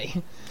this guy,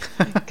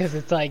 because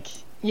it's like,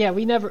 yeah,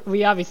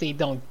 we obviously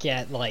don't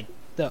get like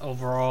the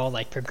overall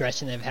like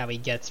progression of how he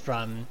gets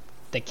from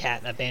the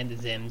cat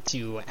abandons him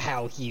to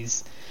how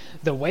he's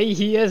the way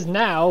he is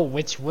now,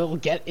 which we'll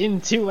get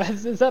into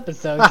as this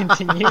episode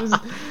continues.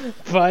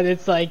 But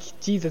it's like,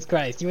 Jesus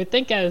Christ, you would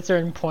think at a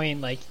certain point,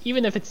 like,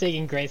 even if it's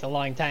taking Grace a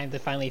long time to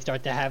finally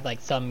start to have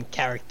like some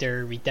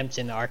character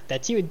redemption arc,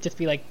 that she would just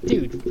be like,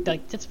 dude,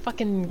 like, just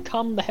fucking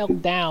calm the hell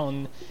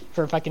down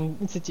for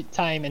fucking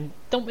time and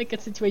don't make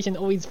a situation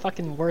always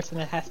fucking worse than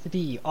it has to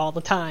be all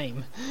the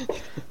time.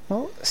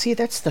 Well, see,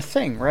 that's the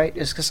thing, right?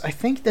 Is because I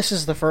think this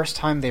is the first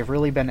time they've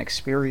really been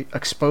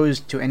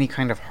exposed to any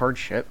kind of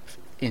hardship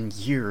in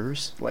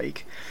years.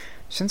 Like,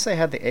 since they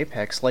had the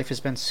Apex, life has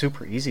been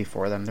super easy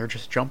for them. They're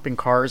just jumping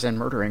cars and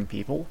murdering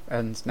people,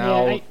 and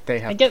now they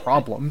have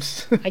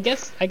problems. I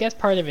guess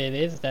part of it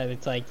is that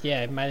it's like,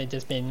 yeah, it might have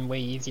just been way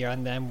easier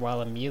on them while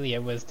Amelia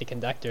was the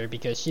conductor,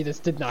 because she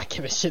just did not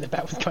give a shit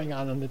about what's going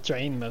on the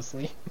train,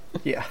 mostly.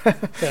 Yeah.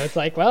 So it's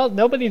like, well,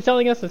 nobody's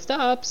telling us to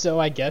stop, so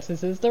I guess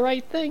this is the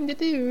right thing to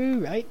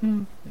do, right?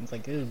 And it's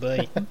like, oh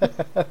boy.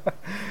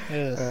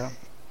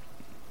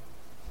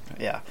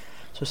 Yeah.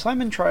 So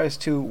Simon tries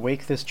to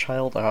wake this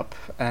child up,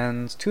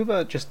 and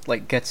Tuba just,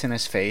 like, gets in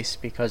his face,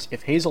 because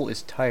if Hazel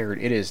is tired,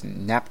 it is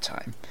nap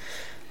time.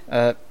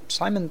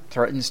 Simon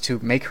threatens to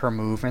make her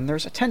move, and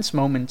there's a tense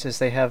moment as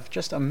they have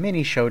just a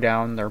mini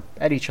showdown. They're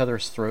at each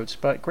other's throats,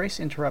 but Grace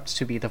interrupts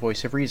to be the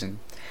voice of reason.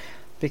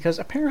 Because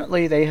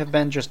apparently they have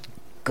been just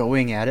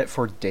going at it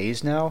for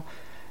days now,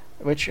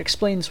 which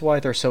explains why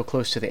they're so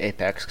close to the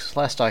apex, because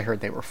last I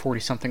heard they were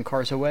 40-something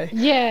cars away.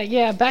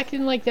 Yeah, back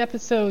in, like, the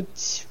episode,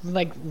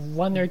 like,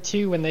 1 or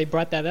 2, when they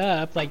brought that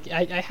up, like,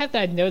 I had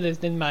that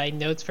noticed in my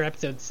notes for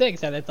episode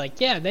 6, that it's like,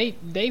 yeah,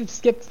 they've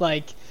skipped,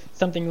 like,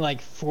 something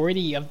like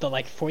 40 of the,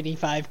 like,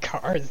 45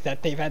 cars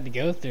that they've had to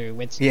go through,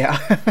 which... Yeah.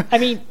 I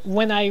mean,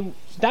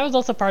 that was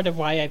also part of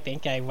why I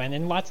think I went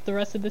and watched the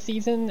rest of the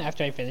season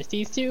after I finished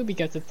these two,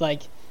 because it's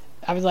like...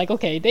 I was like,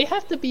 okay, they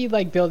have to be,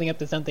 like, building up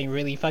to something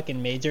really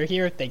fucking major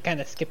here. They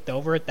kind of skipped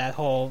over that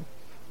whole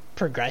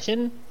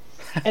progression.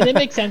 And it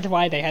makes sense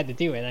why they had to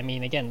do it. I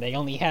mean, again, they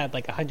only had,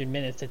 like, 100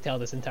 minutes to tell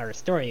this entire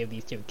story of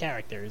these two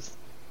characters.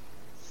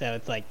 So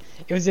it's like,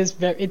 it was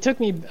just it took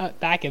me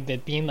back a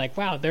bit, being like,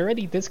 wow, they're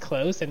already this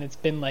close, and it's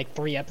been like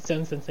 3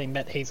 episodes since they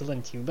met Hazel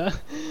and Tuba.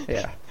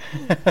 Yeah.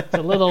 It's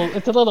a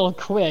little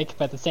quick,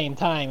 but at the same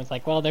time, it's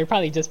like, well, they've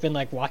probably just been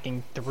like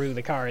walking through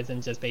the cars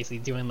and just basically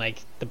doing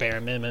like the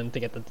bare minimum to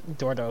get the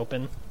door to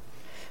open.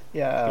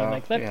 Yeah. Being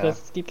like,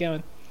 let's keep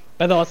going.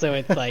 But also,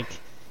 it's like,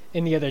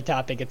 in the other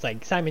topic, it's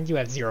like, Simon, you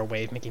have zero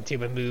way of making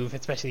Tuba move,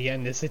 especially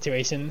in this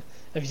situation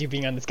of you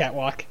being on this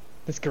catwalk.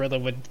 This gorilla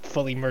would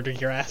fully murder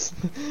your ass.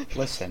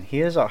 Listen,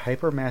 he is a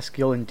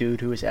hyper-masculine dude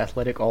who is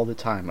athletic all the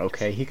time,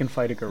 okay? He can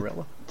fight a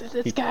gorilla.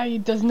 This guy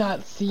does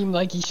not seem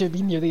like he should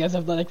be nearly as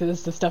athletic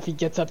as the stuff he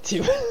gets up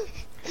to.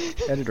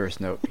 Editor's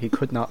note, he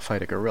could not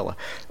fight a gorilla.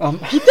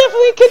 He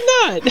definitely could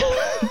not!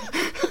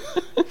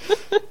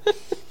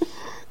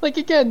 Like,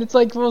 again, it's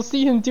like, we'll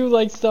see him do,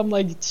 like, some,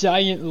 like,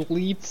 giant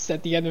leaps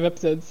at the end of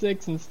episode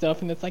 6 and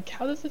stuff, and it's like,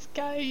 how does this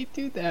guy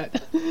do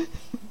that?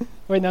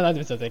 Wait, no, not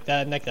episode 6,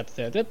 next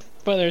episode. Oops,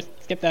 spoilers,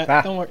 skip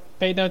that, Don't worry,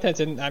 pay no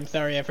attention, I'm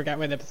sorry, I forgot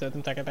what episode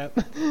I'm talking about.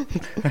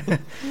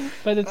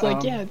 But it's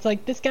like, yeah, it's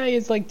like, this guy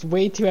is, like,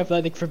 way too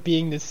athletic for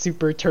being the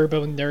super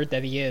turbo nerd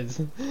that he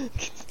is.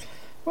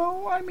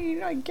 Well, I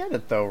mean, I get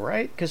it, though,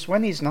 right? Because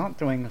when he's not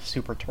doing the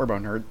super turbo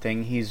nerd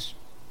thing, he's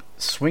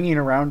swinging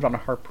around on a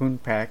harpoon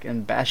pack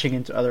and bashing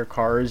into other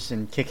cars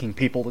and kicking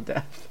people to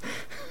death.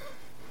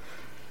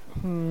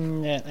 I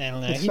don't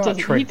know. It's not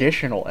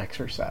traditional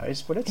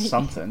exercise, but it's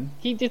something.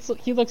 He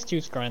looks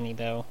too scrawny,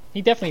 though.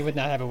 He definitely would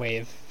not have a way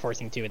of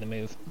forcing Tua to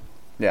move.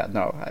 Yeah,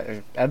 no,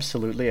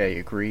 absolutely, I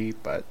agree.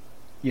 But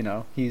you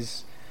know,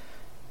 he's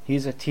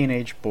a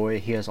teenage boy.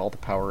 He has all the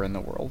power in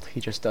the world. He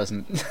just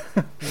doesn't.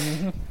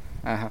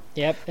 Mm-hmm.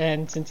 Yep,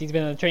 and since he's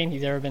been on the train,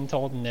 he's never been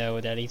told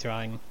no that he's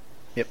wrong.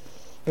 Yep.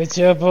 It's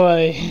your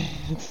boy.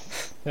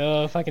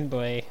 Oh, fucking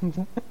boy.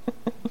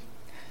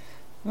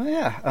 Well,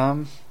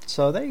 yeah,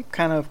 so they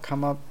kind of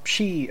come up,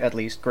 at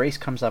least, Grace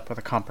comes up with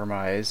a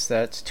compromise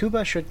that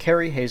Tuba should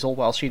carry Hazel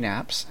while she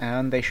naps,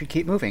 and they should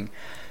keep moving.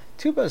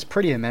 Tuba is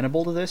pretty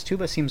amenable to this.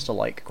 Tuba seems to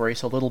like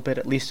Grace a little bit,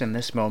 at least in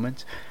this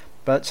moment,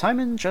 But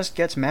Simon just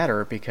gets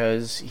madder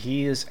because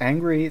he is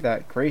angry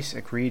that Grace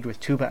agreed with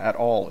Tuba at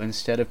all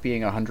instead of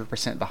being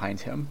 100%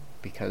 behind him,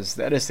 because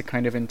that is the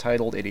kind of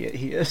entitled idiot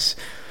he is.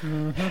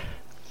 Mm-hmm.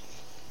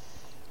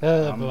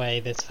 Oh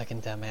boy, this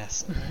fucking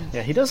dumbass.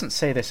 Yeah, he doesn't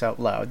say this out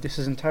loud. This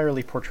is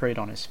entirely portrayed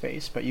on his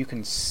face, but you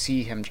can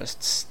see him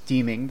just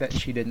steaming that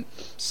she didn't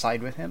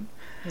side with him.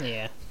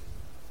 Yeah.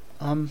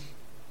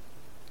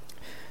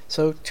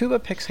 So Tuba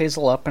picks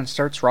Hazel up and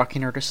starts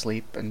rocking her to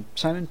sleep, and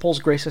Simon pulls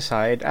Grace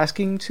aside,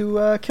 asking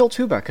to kill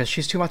Tuba because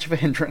she's too much of a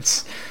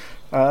hindrance.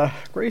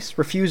 Grace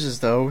refuses,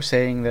 though,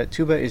 saying that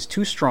Tuba is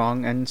too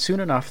strong, and soon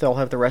enough they'll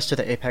have the rest of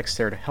the Apex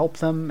there to help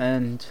them,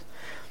 and...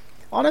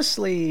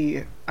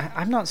 Honestly,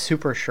 I'm not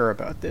super sure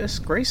about this.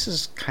 Grace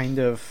is kind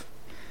of...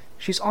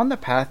 She's on the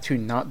path to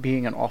not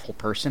being an awful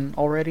person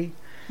already,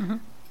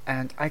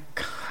 and I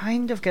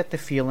kind of get the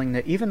feeling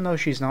that even though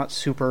she's not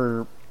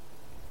super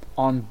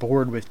on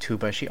board with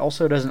Tuba, she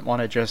also doesn't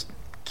want to just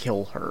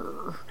kill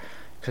her.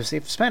 Because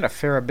they've spent a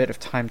fair bit of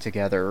time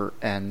together,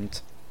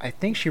 and I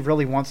think she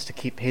really wants to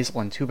keep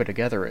Hazel and Tuba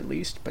together at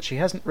least, but she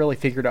hasn't really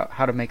figured out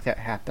how to make that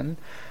happen.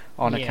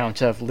 On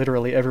account of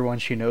literally everyone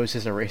she knows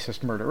is a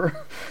racist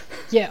murderer.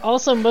 Yeah,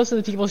 also most of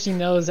the people she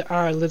knows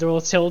are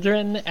literal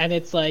children, and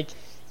it's like,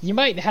 you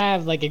might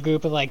have like a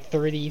group of like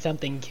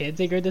 30-something kids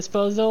at your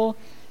disposal.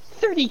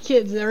 30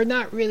 kids are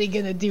not really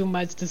gonna do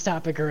much to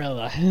stop a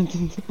gorilla.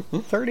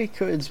 30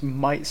 kids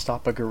might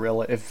stop a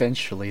gorilla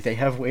eventually. They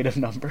have weight of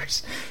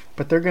numbers.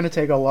 But they're gonna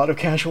take a lot of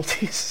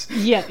casualties.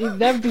 Yeah,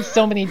 that would be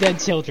so many dead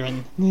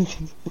children.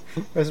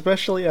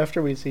 Especially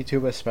after we see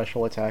Tuba's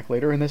special attack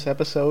later in this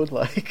episode,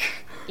 like...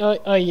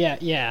 Oh yeah.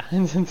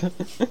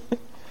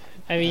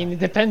 I mean, it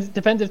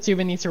depends if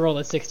Tuba needs to roll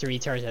a 6 to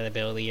recharge that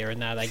ability or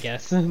not, I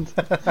guess. I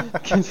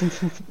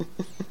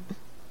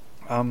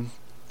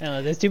don't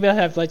know, does Tuba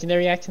have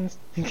legendary actions?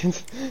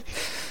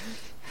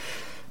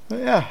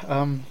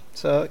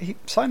 So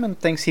Simon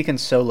thinks he can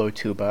solo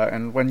Tuba,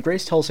 and when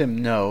Grace tells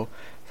him no,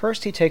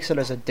 first he takes it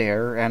as a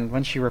dare, and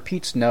when she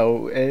repeats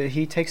no,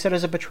 he takes it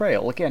as a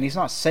betrayal. Again, he's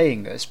not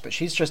saying this, but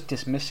she's just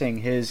dismissing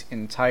his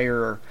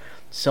entire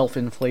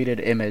self-inflated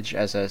image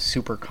as a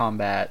super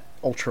combat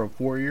ultra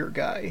warrior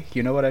guy.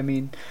 You know what I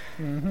mean?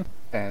 Mm-hmm.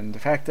 And the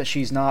fact that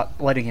she's not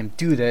letting him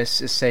do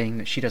this is saying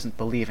that she doesn't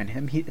believe in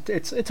him.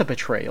 It's a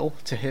betrayal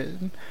to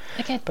him.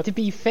 Okay, but to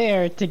be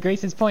fair, to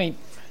Grace's point,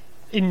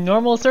 in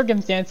normal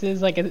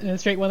circumstances, like in a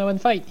straight 1-on-1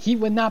 fight, he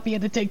would not be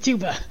able to take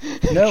Tuba.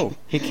 No,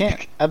 he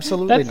can't.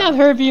 Absolutely That's not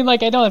her being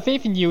like, I don't have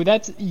faith in you.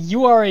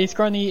 You are a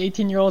scrawny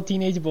 18-year-old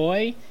teenage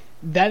boy.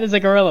 That is a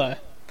gorilla.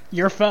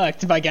 You're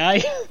fucked, my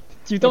guy.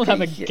 You don't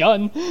have a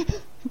gun.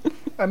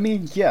 I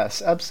mean,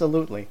 yes,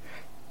 absolutely.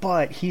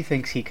 But he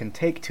thinks he can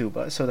take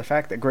Tuba, so the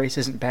fact that Grace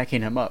isn't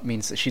backing him up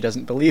means that she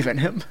doesn't believe in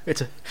him.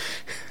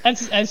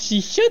 As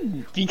she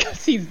shouldn't,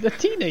 because he's a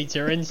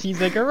teenager and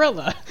she's a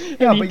gorilla.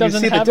 Yeah, but you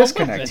see the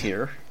disconnect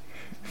here.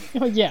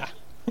 Oh, yeah.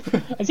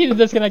 I see the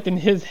disconnect in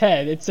his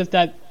head. It's just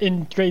that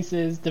in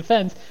Grace's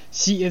defense,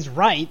 she is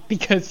right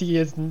because he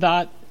is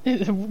not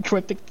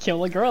equipped to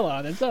kill a gorilla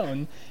on his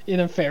own in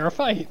a fair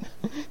fight.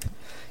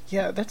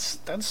 Yeah, that's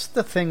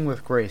the thing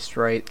with Grace,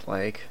 right?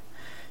 Like,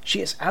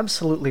 she is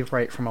absolutely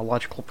right from a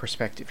logical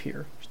perspective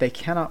here. They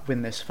cannot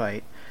win this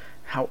fight.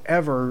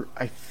 However,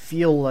 I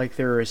feel like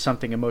there is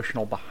something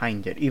emotional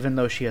behind it, even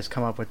though she has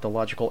come up with the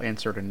logical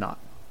answer to not.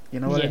 You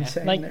know what I'm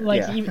saying?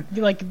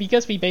 Like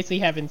because we basically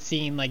haven't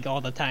seen like all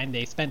the time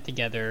they spent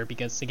together.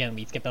 Because again,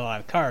 we skipped a lot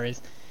of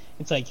cars.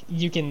 It's like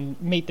you can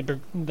make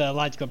the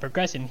logical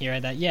progression here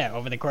that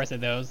over the course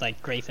of those,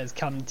 like Grace has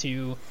come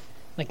to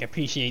like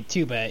appreciate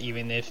Tuba,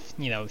 even if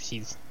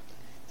she's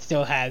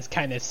still has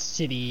kind of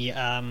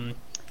shitty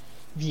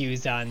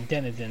views on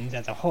denizens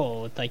as a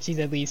whole. It's like she's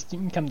at least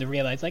come to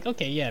realize like,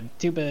 okay, yeah,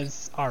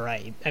 Tuba's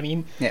alright. I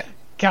mean,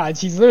 God,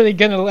 she's literally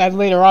gonna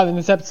later on in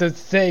this episode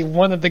say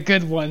one of the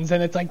good ones,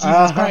 and it's like,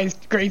 Jesus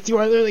Christ, Grace, you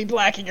are literally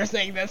black and you're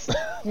saying this.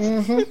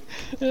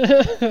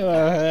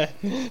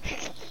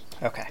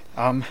 Okay.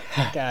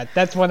 God,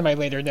 that's one of my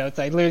later notes.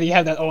 I literally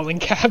have that all in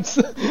caps.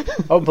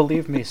 Oh,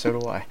 believe me, so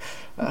do I.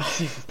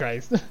 Jesus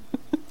Christ.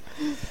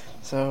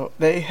 So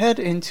they head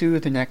into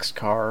the next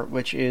car,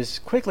 which is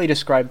quickly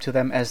described to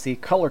them as the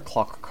color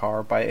clock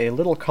car by a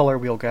little color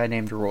wheel guy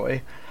named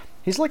Roy.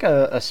 He's like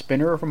a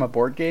spinner from a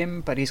board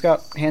game, but he's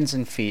got hands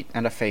and feet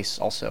and a face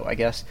also, I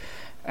guess.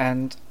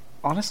 And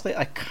honestly,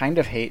 I kind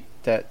of hate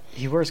that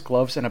he wears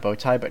gloves and a bow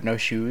tie but no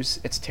shoes.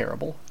 It's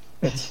terrible.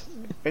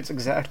 It's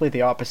exactly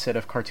the opposite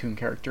of cartoon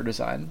character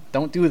design.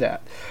 Don't do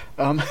that.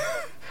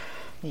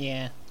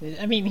 Yeah,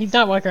 I mean, he's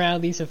not walking around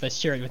at least with a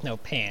shirt with no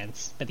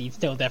pants, but he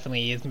still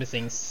definitely is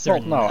missing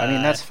certain... Well, no, I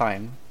mean, that's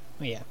fine.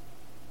 Yeah,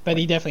 but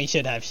he definitely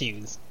should have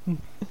shoes.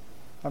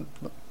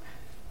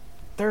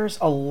 There's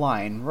a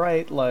line,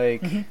 right?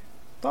 Like,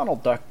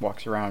 Donald Duck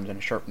walks around in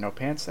a shirt with no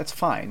pants. That's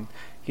fine.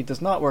 He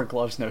does not wear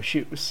gloves, no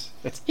shoes.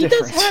 It's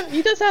different.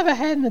 He does have a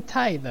hat and a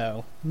tie,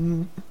 though.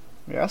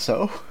 Yeah,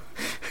 so...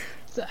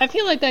 So I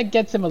feel like that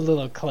gets him a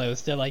little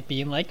close to, like,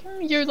 being like,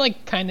 you're,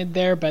 like, kind of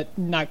there, but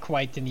not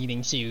quite to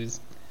needing shoes.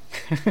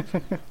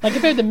 Like,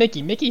 compared to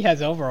Mickey. Mickey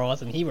has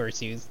overalls and he wears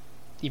shoes.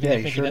 even Yeah,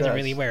 if he he sure doesn't does.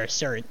 really wear a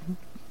shirt.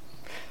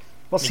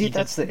 Well, see, he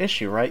that's just- the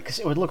issue, right? Because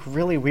it would look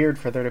really weird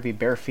for there to be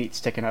bare feet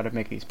sticking out of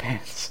Mickey's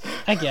pants.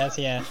 I guess,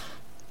 yeah.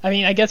 I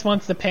mean, I guess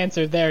once the pants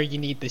are there, you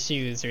need the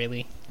shoes,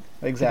 really.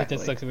 Because it just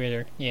Exactly. looks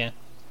weirder, yeah.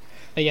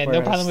 But yeah, no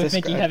Whereas problem with this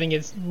Mickey guy- having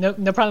his no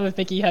problem with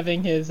Mickey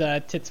having his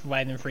tits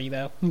wide and free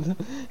though.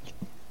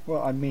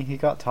 Well, I mean, he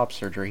got top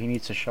surgery. He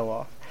needs to show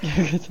off.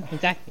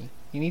 Exactly.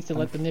 He needs to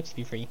let the nips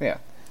be free. Yeah.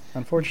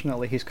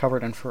 Unfortunately, he's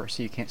covered in fur,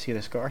 so you can't see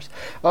the scars.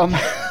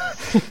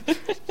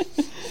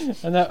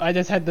 And I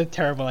just had the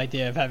terrible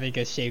idea of having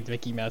a shaved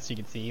Mickey Mouse. You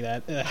could see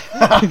that.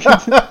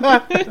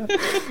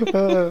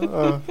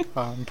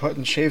 I'm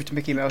putting shaved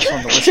Mickey Mouse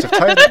on the list of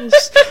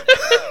titles.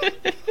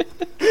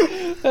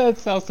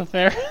 That's also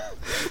fair.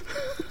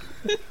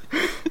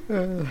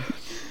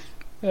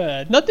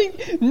 Nothing.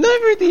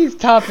 None of these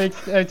topics,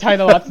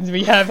 title options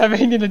we have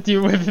anything to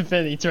do with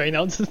Infinity Train.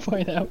 I'll just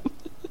point out.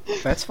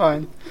 That's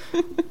fine.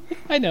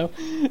 I know.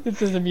 It's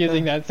just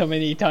amusing that so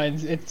many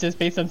times it's just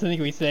based on something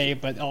we say,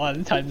 but a lot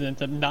of the times it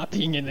ends up not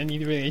being in any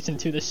relation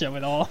to the show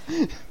at all.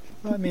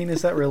 I mean,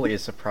 is that really a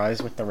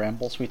surprise with the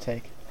rambles we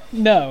take?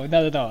 No,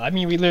 not at all. I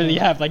mean, we literally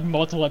have like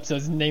multiple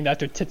episodes named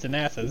after tits and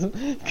asses.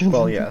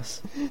 Well,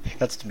 yes.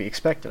 That's to be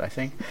expected, I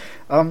think.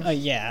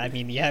 Yeah, I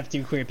mean, you have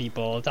two queer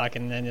people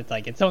talking, and it's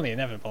like, it's only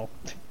inevitable.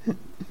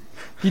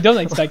 You don't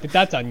expect that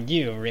that's on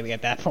you, really,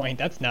 at that point.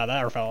 That's not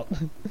our fault.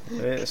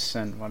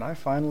 Listen, when I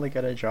finally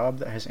get a job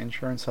that has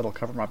insurance that'll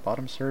cover my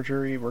bottom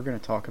surgery, we're going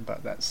to talk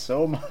about that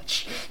so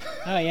much.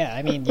 Oh, yeah,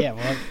 I mean,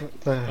 yeah,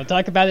 we'll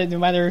talk about it no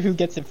matter who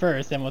gets it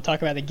first, and we'll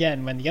talk about it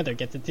again when the other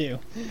gets it too.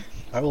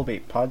 I will be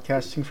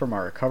podcasting from my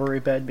recovery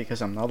bed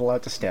because I'm not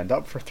allowed to stand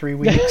up for 3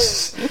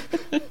 weeks.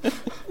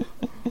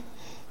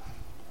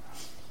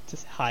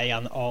 Just high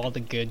on all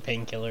the good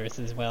painkillers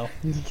as well.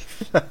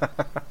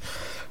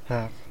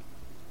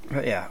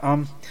 But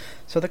yeah,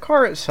 so the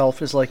car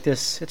itself is like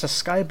this, it's a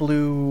sky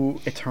blue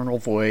eternal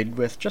void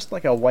with just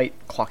like a white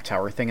clock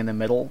tower thing in the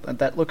middle, and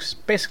that looks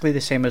basically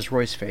the same as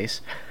Roy's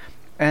face.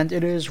 And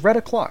it is red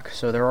o'clock,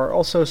 so there are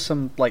also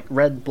some like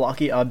red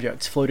blocky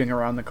objects floating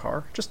around the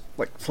car, just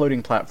like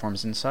floating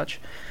platforms and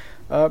such.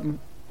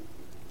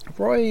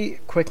 Roy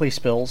quickly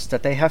spills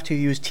that they have to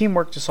use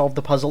teamwork to solve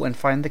the puzzle and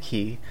find the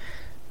key,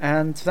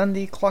 and then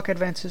the clock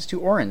advances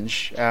to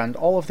orange, and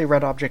all of the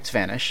red objects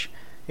vanish,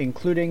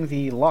 including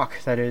the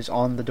lock that is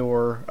on the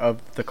door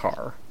of the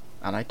car.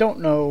 And I don't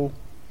know...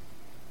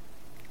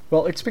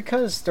 Well, it's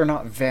because they're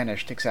not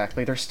vanished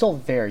exactly. They're still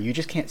there. You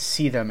just can't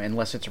see them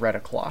unless it's red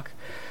o'clock.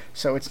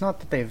 So it's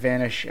not that they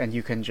vanish and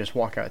you can just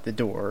walk out the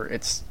door.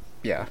 It's...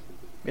 yeah.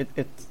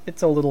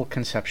 It's a little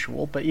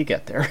conceptual, but you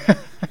get there.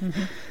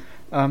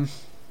 But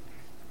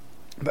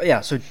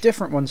yeah, so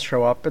different ones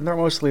show up, and they're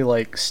mostly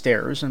like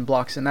stairs and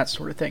blocks and that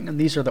sort of thing, and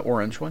these are the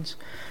orange ones.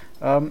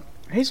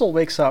 Hazel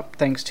wakes up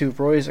thanks to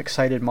Roy's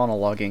excited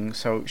monologuing,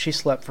 so she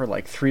slept for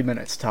like 3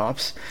 minutes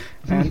tops.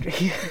 And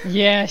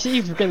Yeah, she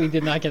really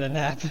did not get a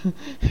nap.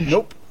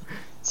 Nope.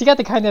 She got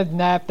the kind of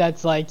nap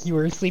that's like you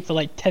were asleep for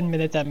like 10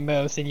 minutes at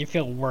most and you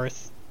feel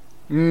worse.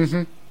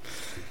 Mm-hmm.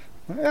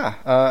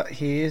 Yeah,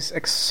 he's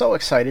so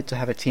excited to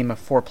have a team of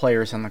 4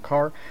 players in the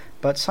car,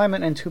 but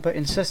Simon and Tuba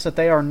insist that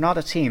they are not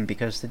a team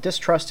because the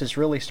distrust is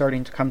really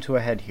starting to come to a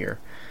head here.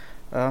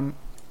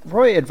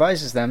 Roy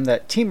advises them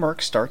that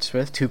teamwork starts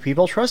with 2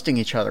 people trusting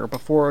each other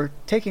before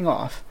taking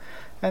off,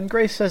 and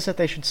Grace says that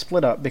they should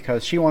split up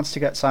because she wants to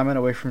get Simon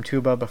away from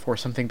Tuba before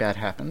something bad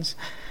happens.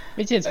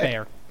 Which is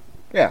fair.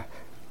 Yeah,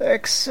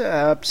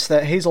 except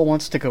that Hazel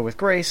wants to go with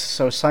Grace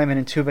so Simon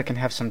and Tuba can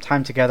have some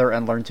time together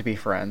and learn to be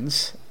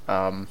friends.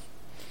 Poor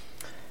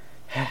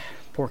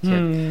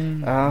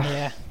kid.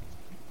 Yeah.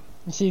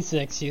 She's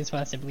sick. She just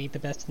wants to believe the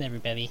best in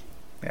everybody.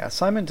 Yeah,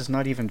 Simon does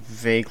not even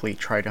vaguely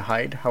try to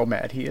hide how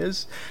mad he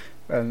is.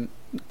 And,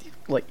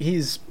 like,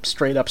 he's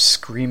straight up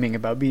screaming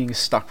about being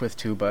stuck with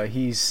Tuba.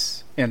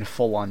 He's in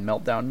full-on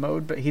meltdown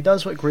mode, but he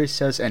does what Grace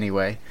says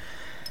anyway.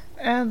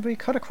 And we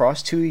cut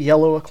across to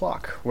Yellow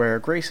O'Clock, where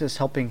Grace is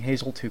helping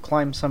Hazel to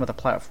climb some of the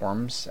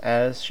platforms,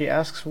 as she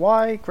asks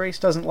why Grace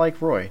doesn't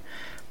like Roy.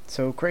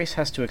 So Grace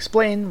has to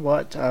explain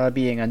what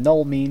being a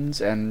null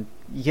means, and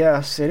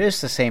yes, it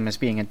is the same as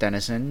being a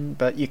denizen,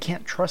 but you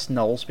can't trust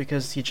nulls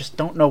because you just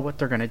don't know what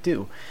they're gonna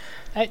do.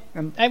 I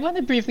want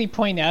to briefly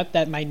point out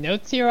that my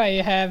notes here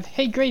I have,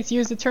 hey Grace,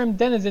 use the term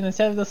denizen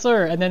instead of the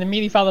slur, and then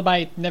immediately followed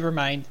by, never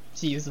mind,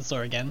 she used the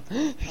slur again.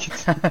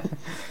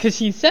 Because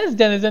she says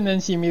denizen,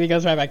 and she immediately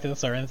goes right back to the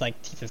slur, and it's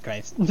like, Jesus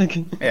Christ.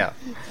 Yeah.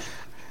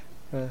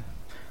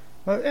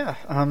 Well, yeah,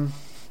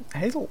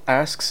 Hazel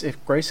asks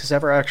if Grace has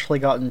ever actually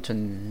gotten to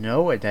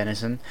know a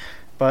denizen,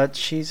 but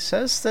she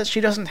says that she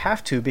doesn't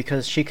have to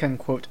because she can,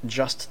 quote,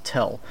 just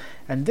tell.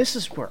 And this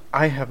is where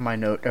I have my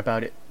note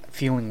about it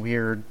feeling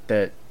weird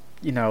that,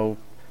 you know,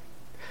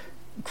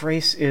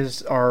 Grace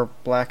is our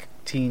black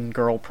teen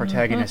girl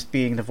protagonist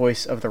being the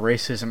voice of the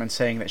racism and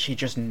saying that she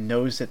just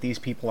knows that these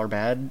people are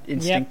bad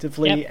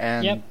instinctively,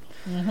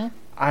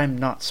 I'm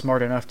not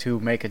smart enough to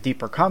make a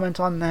deeper comment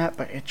on that,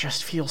 but it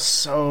just feels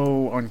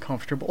so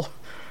uncomfortable.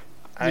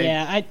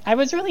 I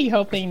was really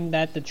hoping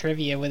that the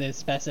trivia would have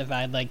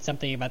specified like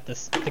something about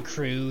the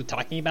crew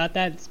talking about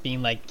that. It's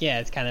being like, yeah,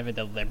 it's kind of a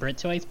deliberate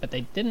choice, but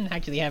they didn't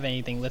actually have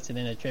anything listed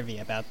in the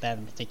trivia about that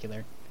in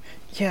particular.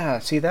 Yeah,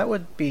 see, that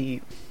would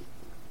be...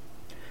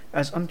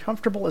 As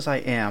uncomfortable as I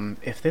am,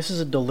 if this is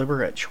a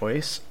deliberate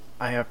choice,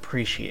 I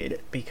appreciate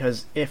it,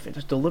 because if it's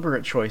a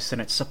deliberate choice, then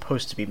it's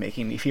supposed to be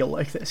making me feel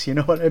like this, you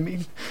know what I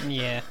mean?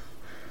 Yeah.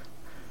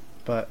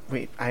 But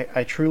wait,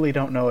 I truly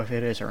don't know if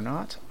it is or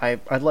not.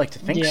 I'd like to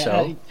think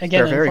so.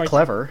 Again, they're very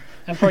clever.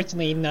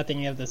 Unfortunately,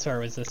 nothing of the sort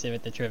was listed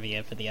with the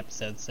trivia for the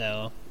episode,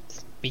 so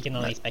we can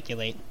only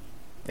speculate.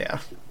 Yeah.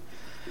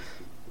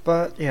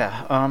 But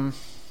yeah,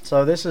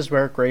 so this is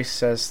where Grace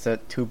says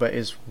that Tuba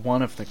is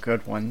one of the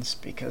good ones,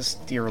 because,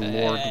 dear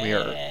lord, we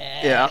are...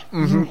 Yeah.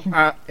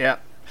 Yeah.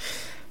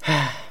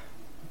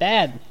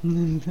 Bad.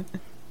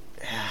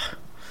 Yeah.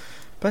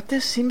 But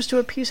this seems to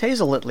appease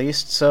Hazel at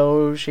least,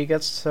 so she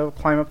gets to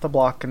climb up the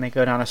block and they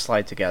go down a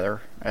slide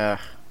together.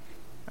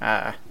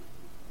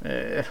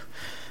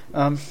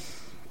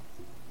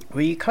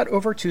 We cut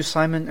over to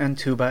Simon and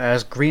Tuba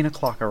as Green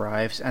O'Clock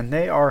arrives, and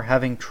they are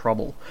having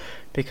trouble.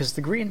 Because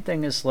the green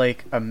thing is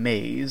like a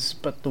maze,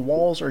 but the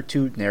walls are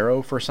too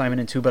narrow for Simon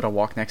and Tuba to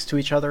walk next to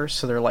each other,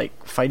 so they're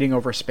like fighting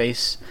over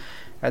space.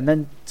 And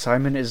then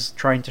Simon is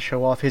trying to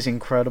show off his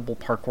incredible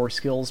parkour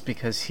skills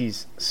because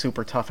he's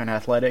super tough and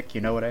athletic,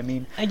 you know what I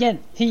mean? Again,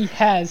 he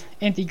has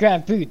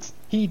anti-grav boots.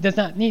 He does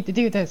not need to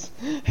do this.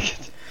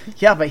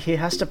 Yeah, but he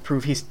has to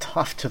prove he's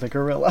tough to the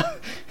gorilla.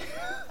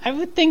 I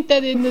would think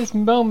that in this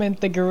moment,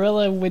 the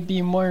gorilla would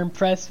be more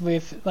impressed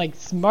with, like,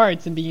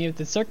 smarts and being able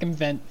to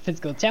circumvent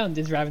physical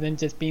challenges rather than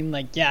just being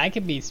like, yeah, I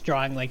can be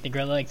strong like the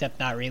gorilla, except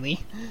not really.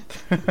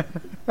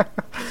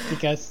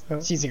 Because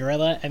she's a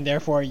gorilla, and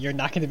therefore you're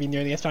not going to be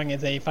nearly as strong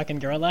as a fucking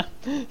gorilla.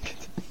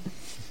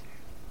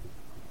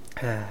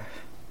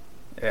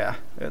 Yeah,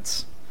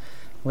 it's...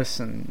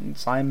 Listen,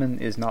 Simon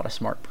is not a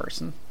smart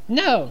person.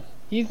 No,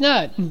 he's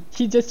not.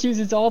 He just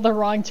chooses all the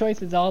wrong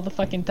choices all the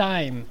fucking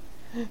time.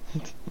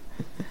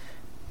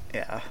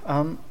 Yeah,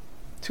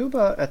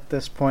 Tuba at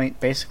this point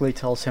basically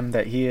tells him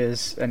that he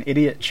is an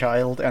idiot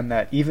child and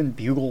that even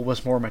Bugle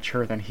was more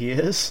mature than he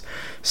is,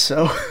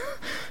 so...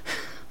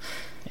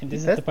 And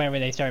this is the point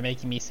where they start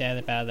making me sad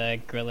about a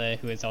gorilla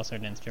who is also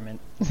an instrument.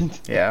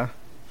 Yeah.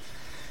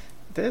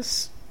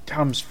 This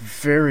comes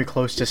very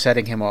close to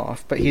setting him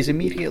off, but he's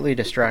immediately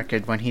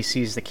distracted when he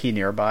sees the key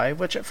nearby,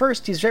 which at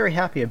first he's very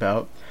happy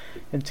about,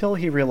 until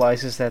he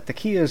realizes that the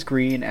key is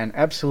green and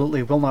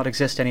absolutely will not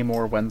exist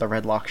anymore when the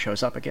red lock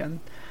shows up again.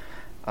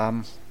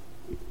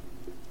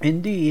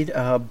 Indeed,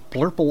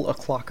 Blurple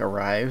O'Clock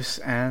arrives,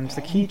 and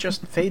the key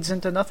just fades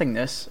into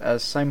nothingness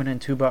as Simon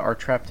and Tuba are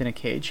trapped in a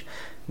cage.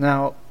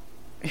 Now,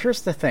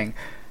 here's the thing.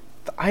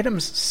 The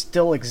items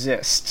still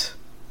exist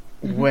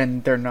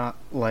when they're not,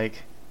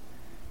 like...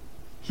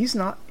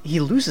 He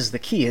loses the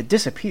key, it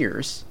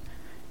disappears.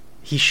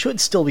 He should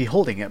still be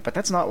holding it, but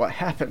that's not what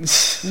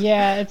happens.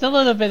 Yeah, it's a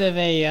little bit of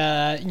a,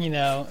 a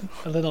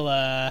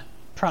little,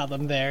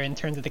 problem there in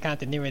terms of the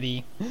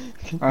continuity.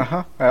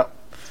 Well...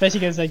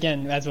 Especially because,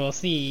 again, as we'll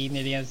see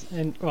near the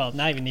end, well,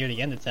 not even near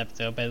the end of this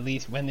episode, but at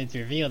least when it's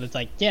revealed, it's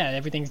like, yeah,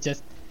 everything's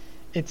just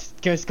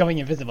going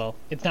invisible.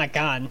 It's not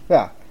gone.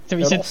 Yeah. So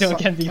we should still,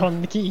 again, be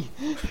holding the key.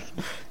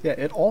 Yeah,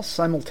 it all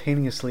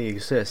simultaneously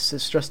exists.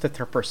 It's just that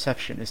their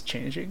perception is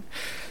changing.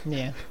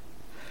 Yeah.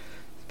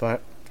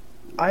 But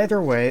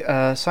either way,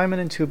 Simon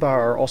and Tuba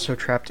are also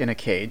trapped in a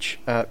cage.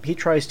 He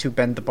tries to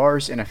bend the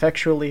bars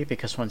ineffectually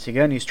because, once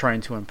again, he's trying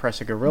to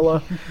impress a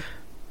gorilla.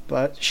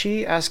 But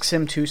she asks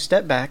him to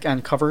step back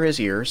and cover his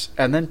ears,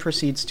 and then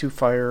proceeds to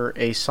fire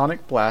a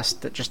sonic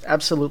blast that just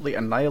absolutely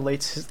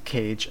annihilates his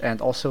cage and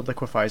also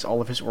liquefies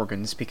all of his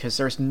organs, because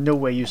there's no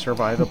way you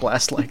survive a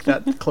blast like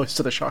that close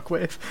to the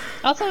shockwave.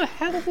 Also,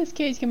 how did this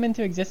cage come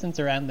into existence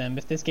around them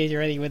if this cage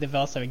already would have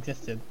also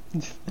existed?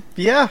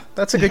 Yeah,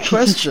 that's a good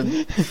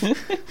question.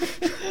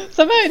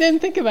 Somehow I didn't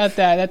think about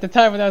that at the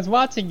time when I was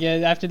watching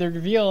it after the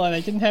reveal, and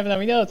I didn't have it on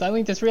my notes. I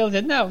only just realized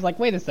it now. I was like,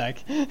 wait a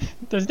sec.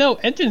 There's no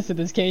entrance to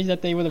this cage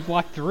that they would have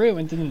walked through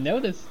and didn't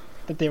notice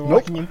that they were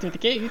walking into the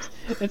cage.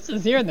 It's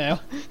just here now.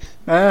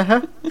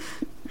 But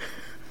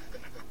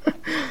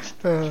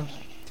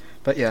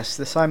yes,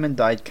 the Simon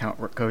died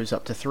count goes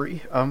up to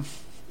 3.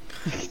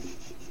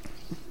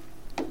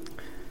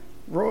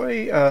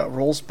 Roy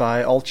rolls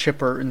by all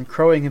chipper and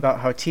crowing about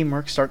how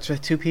teamwork starts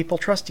with 2 people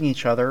trusting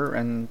each other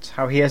and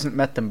how he hasn't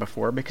met them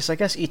before, because I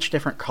guess each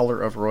different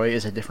color of Roy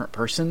is a different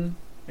person.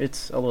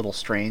 It's a little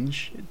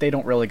strange. They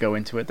don't really go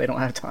into it. They don't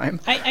have time.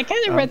 I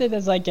kind of read it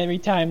as like every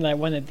time that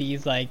one of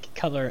these like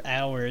color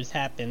hours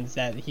happens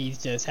that he's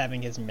just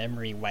having his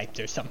memory wiped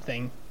or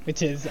something,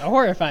 which is a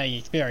horrifying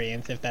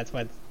experience if that's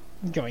what's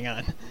going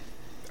on.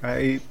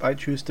 I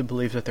choose to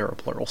believe that they're a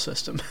plural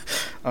system.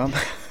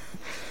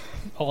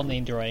 All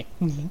named Roy.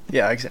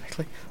 Yeah,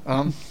 exactly.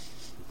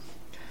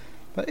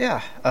 But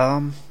yeah,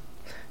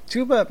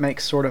 Tuba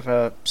makes sort of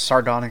a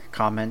sardonic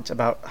comment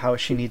about how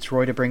she needs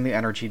Roy to bring the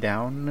energy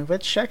down,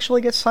 which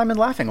actually gets Simon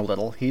laughing a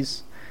little.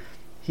 He's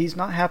He's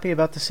not happy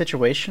about the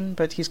situation,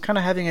 but he's kind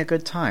of having a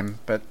good time.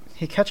 But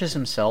he catches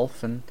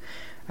himself and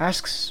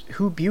asks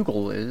who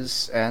Bugle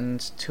is, and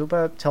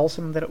Tuba tells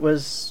him that it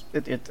was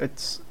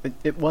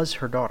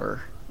her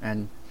daughter,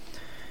 and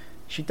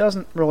she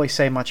doesn't really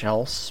say much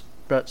else,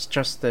 but it's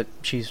just that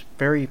she's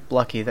very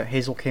lucky that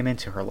Hazel came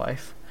into her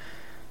life.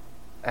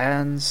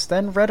 And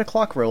then Red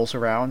O'Clock rolls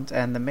around,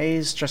 and the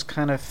maze just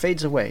kind of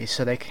fades away,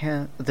 so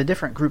the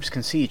different groups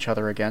can see each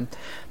other again.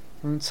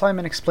 And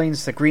Simon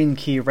explains the green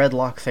key red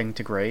lock thing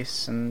to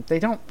Grace, and they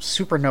don't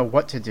super know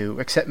what to do,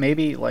 except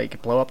maybe,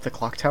 like, blow up the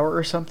clock tower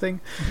or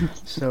something.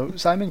 So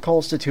Simon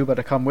calls to Tuba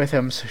to come with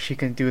him so she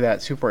can do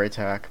that super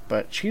attack,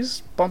 but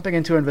she's bumping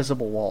into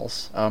invisible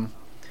walls.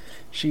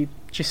 She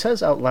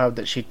says out loud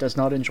that she does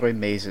not enjoy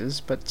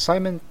mazes, but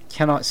Simon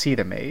cannot see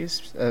the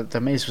maze. The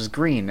maze was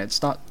green,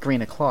 it's not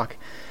green o'clock.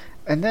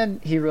 And then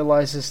he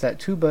realizes that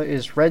Tuba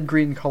is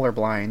red-green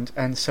colorblind,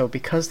 and so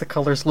because the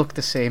colors look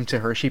the same to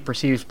her, she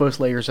perceives both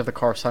layers of the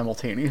car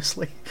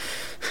simultaneously.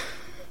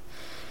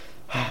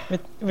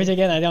 Which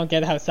again, I don't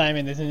get how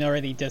Simon isn't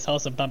already just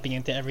also bumping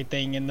into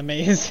everything in the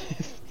maze.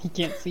 He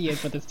can't see it,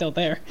 but it's still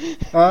there.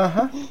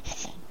 Uh-huh.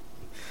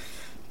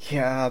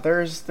 Yeah,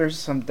 there's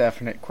some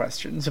definite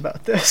questions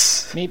about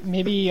this.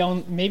 Maybe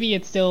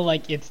it's still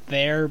like it's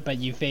there, but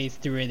you phase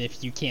through it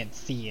if you can't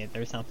see it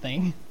or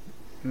something.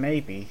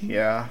 Maybe,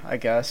 yeah, I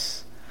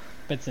guess.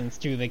 But since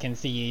Tuba can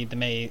see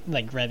the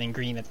like red and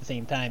green at the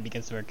same time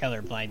because of her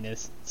color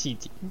blindness, she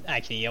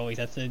actually always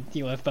has to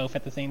deal with both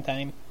at the same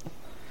time.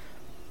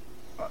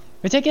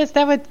 Which I guess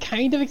that would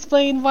kind of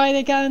explain why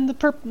they got in the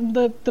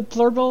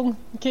blurble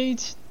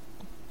cage,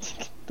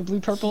 the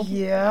blue-purple.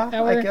 Yeah,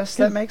 hour. I guess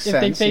that makes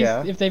sense.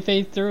 If they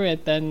phase through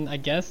it, then I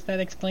guess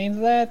that explains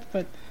that.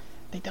 But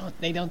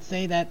they don't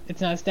say that. It's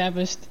not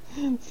established.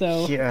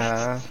 So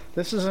yeah,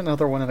 this is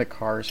another one of the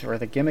cars where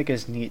the gimmick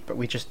is neat, but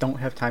we just don't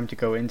have time to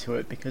go into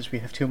it because we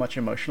have too much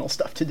emotional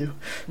stuff to do.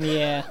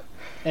 Yeah,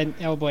 and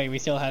oh boy, we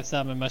still have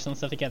some emotional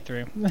stuff to get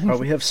through. Oh,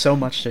 we have so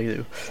much to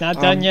do. It's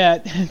not done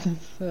yet.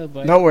 Oh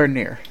boy. Nowhere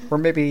near. We're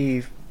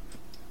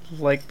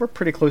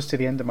pretty close to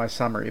the end of my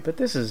summary, but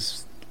this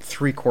is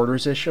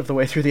 3/4-ish of the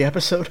way through the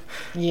episode.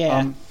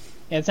 Yeah.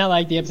 It's not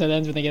like the episode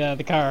ends when they get out of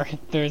the car.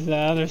 There's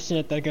other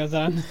shit that goes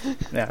on.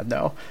 Yeah,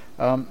 no.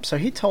 So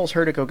he tells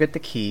her to go get the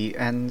key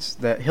and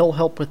that he'll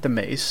help with the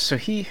maze. So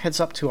he heads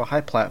up to a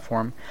high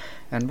platform,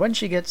 and when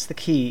she gets the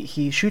key,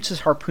 he shoots his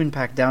harpoon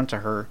pack down to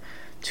her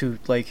to,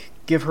 like,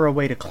 give her a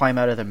way to climb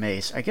out of the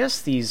maze. I guess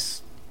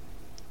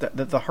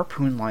the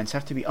harpoon lines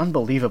have to be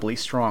unbelievably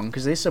strong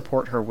because they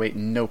support her weight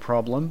no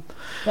problem.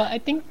 Well, I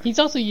think he's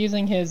also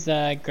using his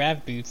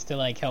grav boots to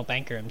like help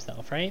anchor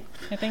himself, right?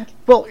 I think.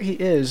 Well, he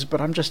is,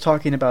 but I'm just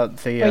talking about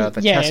the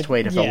test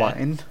weight of the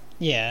line.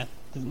 Yeah,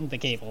 the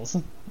cables.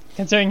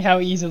 Considering how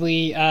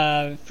easily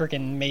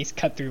frickin' Mace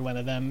cut through one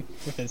of them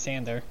with his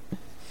sander.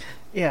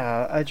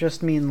 Yeah, I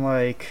just mean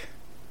like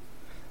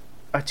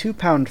a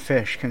 2-pound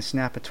fish can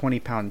snap a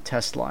 20-pound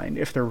test line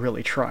if they're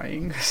really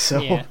trying. So.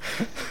 Yeah.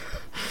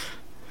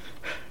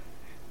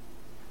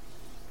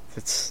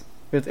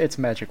 It's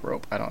magic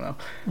rope. I don't know.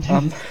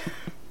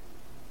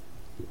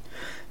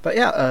 But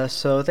yeah,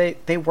 so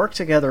they work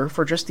together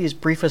for just these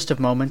briefest of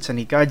moments, and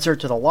he guides her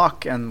to the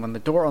lock, and when the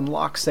door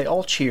unlocks, they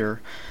all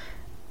cheer.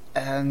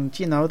 And,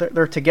 you know,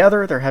 they're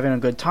together, they're having a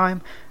good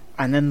time,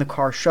 and then the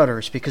car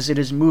shudders because it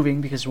is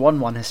moving because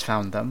 1-1 has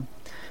found them.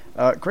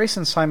 Grace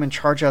and Simon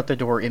charge out the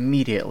door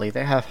immediately.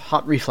 They have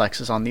hot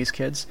reflexes on these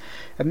kids,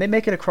 and they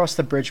make it across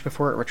the bridge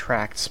before it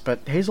retracts,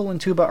 but Hazel and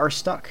Tuba are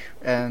stuck,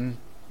 and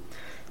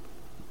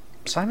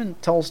Simon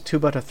tells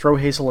Tuba to throw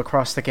Hazel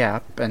across the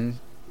gap, and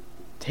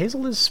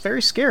Hazel is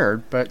very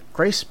scared, but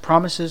Grace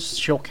promises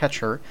she'll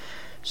catch her.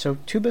 So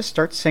Tuba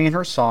starts singing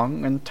her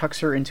song and tucks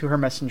her into her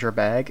messenger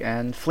bag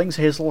and flings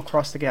Hazel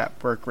across the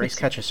gap where Grace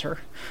catches her.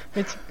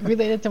 It's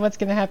related to what's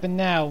going to happen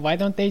now. Why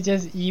don't they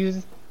just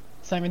use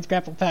Simon's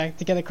grapple pack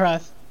to get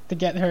across, to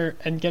get her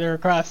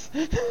across?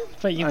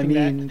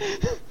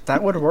 That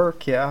would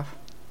work, yeah.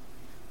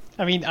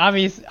 I mean,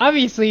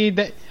 obviously,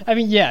 the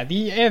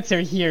answer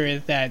here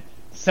is that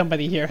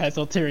somebody here has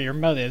ulterior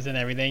motives and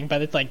everything,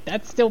 but it's like,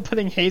 that's still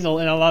putting Hazel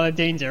in a lot of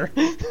danger.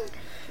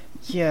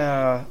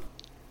 Yeah.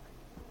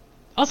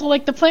 Also,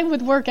 like, the plan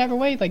would work either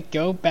way. Like,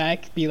 go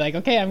back, be like,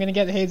 okay, I'm gonna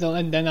get Hazel,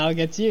 and then I'll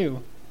get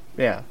you.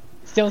 Yeah.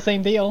 Still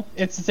same deal.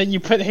 It's just that you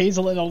put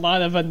Hazel in a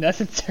lot of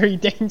unnecessary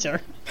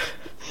danger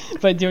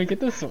by doing it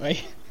this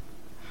way.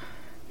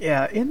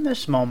 Yeah, in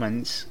this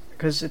moment,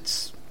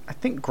 because I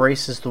think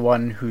Grace is the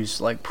one who's,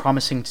 like,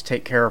 promising to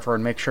take care of her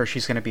and make sure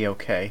she's gonna be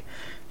okay.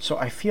 So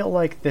I feel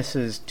like this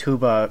is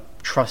Tuba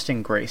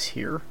trusting Grace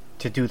here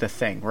to do the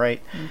thing,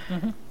 right?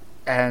 Mm-hmm.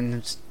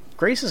 And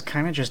Grace is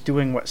kind of just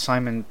doing what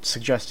Simon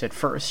suggested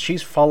first.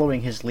 She's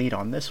following his lead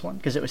on this one,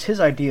 because it was his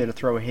idea to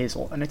throw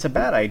Hazel, and it's a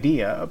bad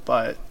idea,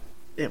 but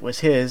it was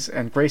his,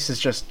 and Grace is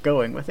just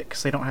going with it,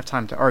 because they don't have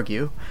time to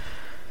argue.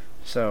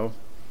 So...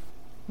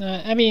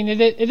 I mean,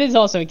 it is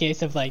also a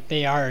case of, like,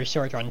 they are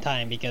short on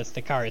time, because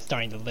the car is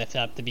starting to lift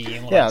up to be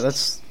launched. Yeah,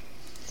 that's...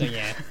 So,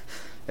 yeah.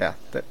 Yeah,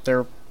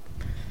 they're...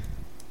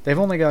 They've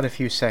only got a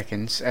few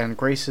seconds, and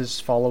Grace is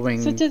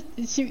following So just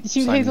shoot Simon's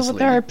Hazel with the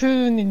lead.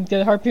 harpoon, and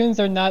the harpoons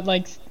are not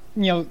like,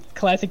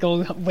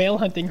 classical whale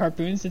hunting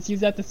harpoons. Just use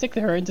that to stick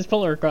to her and just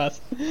pull her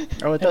across. Oh,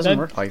 it And doesn't then-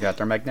 work like that.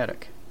 They're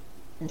magnetic.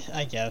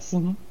 I guess.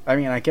 I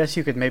mean, I guess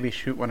you could maybe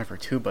shoot one of her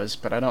tubas,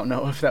 but I don't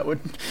know if that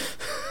would.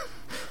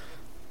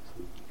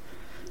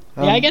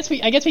 Yeah, I guess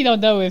we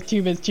don't know if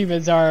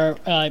tubas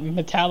are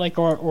metallic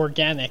or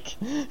organic.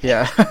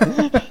 Yeah.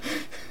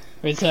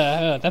 Which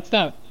that's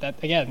not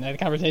that again a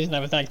conversation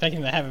I was not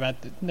expecting to have about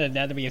the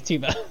anatomy of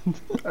tuba.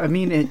 I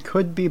mean, it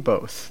could be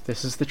both.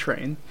 This is the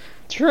train.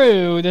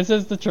 True, this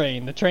is the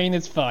train. The train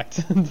is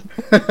fucked.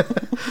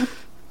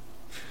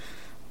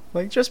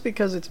 Like, just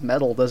because it's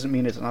metal doesn't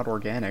mean it's not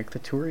organic. The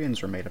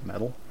Turians are made of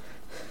metal.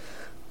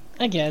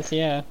 I guess,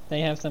 yeah, they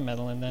have some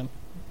metal in them.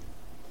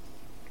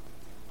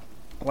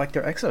 Like,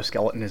 their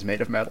exoskeleton is made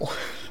of metal.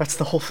 That's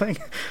the whole thing.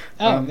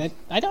 Oh,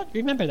 I don't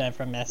remember that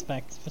from Mass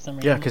Effect for some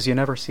reason. Yeah, because you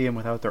never see them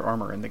without their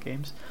armor in the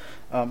games.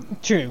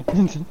 True.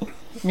 I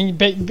mean,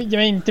 but I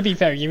mean, to be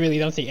fair, you really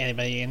don't see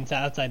anybody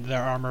outside of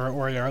their armor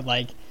or their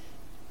like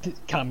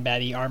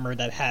combat-y armor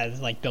that has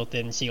like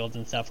built-in shields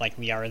and stuff like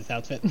Liara's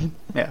outfit.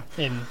 Yeah.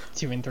 In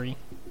 2 and 3.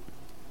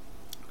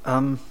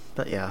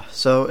 But yeah,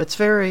 so it's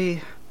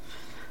very...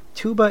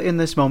 Tuba in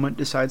this moment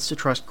decides to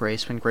trust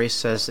Grace when Grace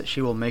says that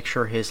she will make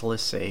sure Hazel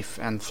is safe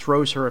and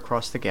throws her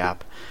across the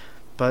gap.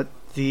 But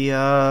the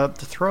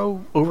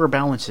throw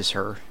overbalances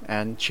her,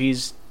 and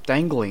she's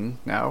dangling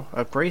now.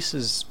 Grace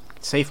is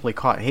safely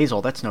caught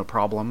Hazel, that's no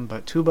problem,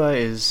 but Tuba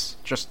is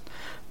just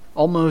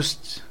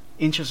almost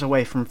inches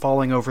away from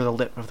falling over the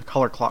lip of the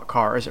color clock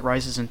car as it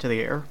rises into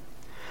the air.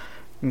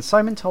 And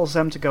Simon tells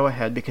them to go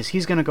ahead because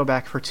he's going to go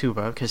back for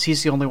Tuba, because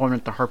he's the only one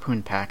with the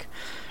harpoon pack.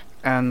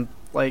 And,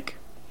 like,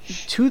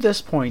 to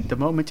this point, the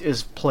moment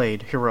is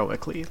played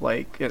heroically.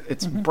 Like,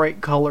 it's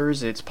bright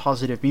colors, it's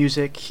positive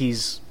music,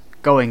 he's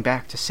going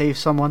back to save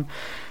someone.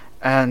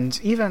 And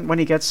even when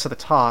he gets to the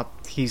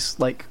top, he's,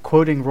 like,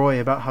 quoting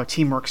Roy about how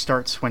teamwork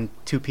starts when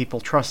two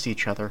people trust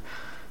each other.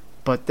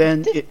 But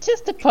then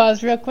Just to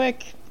pause real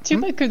quick.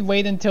 Tuba could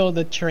wait until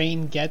the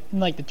train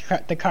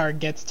the car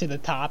gets to the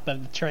top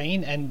of the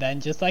train and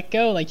then just let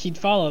go. Like, she'd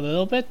fall a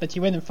little bit, but she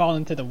wouldn't fall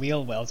into the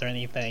wheel wells or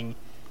anything.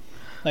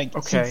 Like,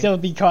 Okay, she'd still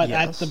be caught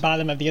yes. at the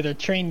bottom of the other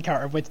train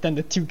car, which then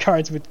the two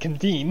cars would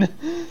convene.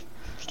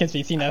 Because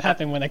we've seen that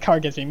happen when a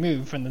car gets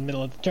removed from the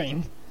middle of the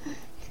train.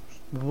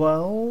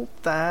 Well,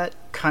 that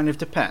kind of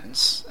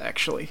depends,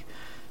 actually.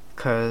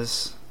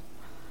 Because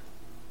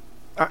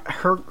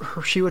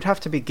she would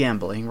have to be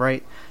gambling,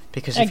 right?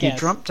 Because I if you guess.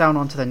 jump down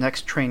onto the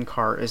next train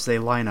car as they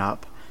line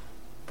up,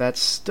 that's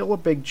still a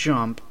big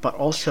jump, but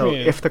also True.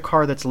 if the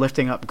car that's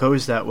lifting up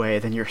goes that way,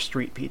 then you're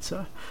street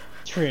pizza.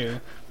 True.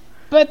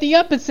 But the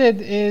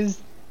opposite is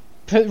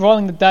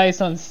rolling the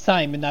dice on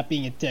Simon not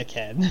being a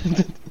dickhead.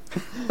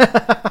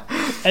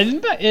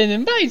 And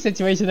in my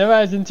situation, if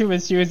I was in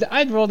Tuba's shoes,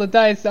 I'd roll the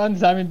dice on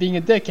Simon being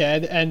a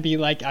dickhead and be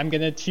like, I'm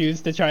gonna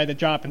choose to try the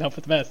drop and hope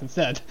for the best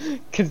instead.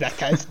 Because that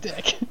guy's a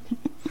dick.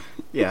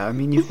 Yeah, I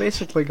mean, you've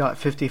basically got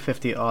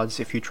 50-50 odds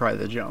if you try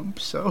the jump,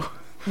 so...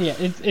 Yeah,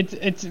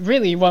 it's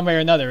really one way or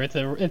another. It's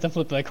a flip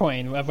of the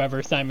coin of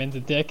whether Simon's a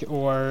dick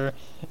or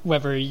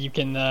whether you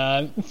can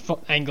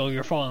angle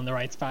your fall in the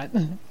right spot.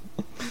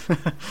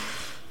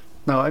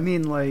 No, I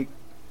mean, like,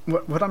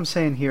 what I'm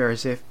saying here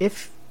is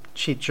if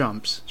she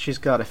jumps, she's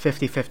got a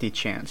 50-50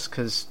 chance,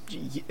 because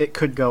it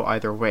could go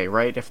either way,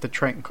 right? If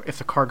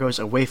the car goes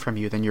away from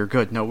you, then you're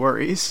good, no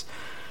worries.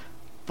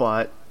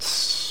 But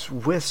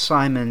with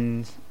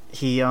Simon,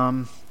 he's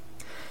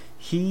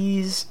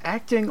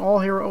acting all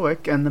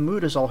heroic, and the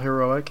mood is all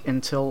heroic,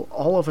 until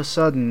all of a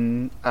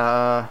sudden,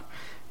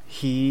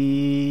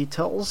 he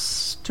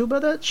tells Tuba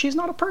that she's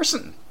not a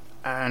person.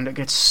 And it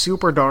gets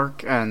super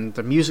dark, and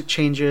the music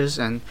changes,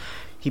 and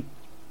he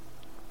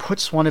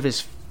puts one of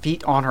his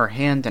feet on her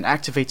hand and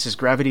activates his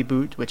gravity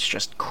boot, which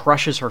just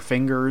crushes her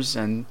fingers,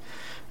 and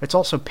it's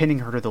also pinning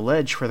her to the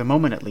ledge for the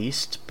moment at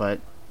least,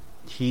 but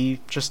he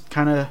just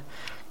kind of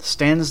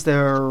stands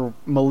there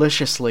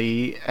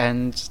maliciously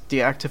and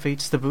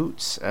deactivates the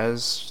boots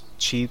as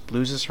she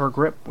loses her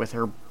grip with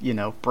her,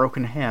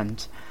 broken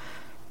hand.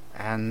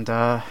 And,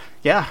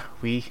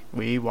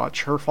 we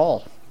watch her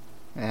fall.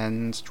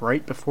 And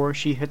right before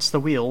she hits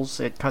the wheels,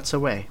 it cuts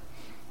away.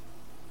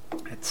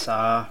 It's,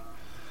 I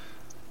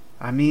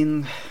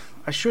mean,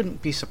 I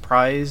shouldn't be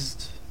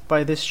surprised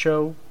by this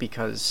show,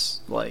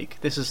 because, like,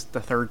 this is the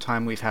third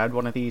time we've had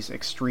one of these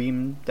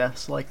extreme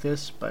deaths like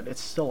this, but it's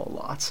still a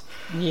lot.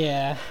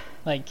 Yeah,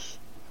 like,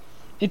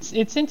 it's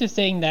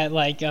interesting that,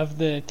 like, of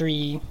the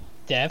 3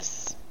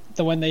 deaths,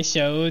 the one they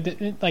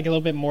showed, like, a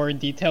little bit more in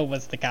detail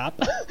was the cop.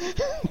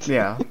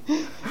 Yeah.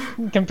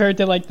 Compared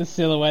to, like, the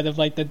silhouette of,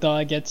 like, the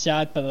dog gets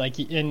shot, but, like,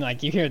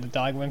 you hear the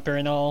dog whimper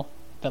and all,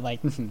 but, like,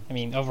 I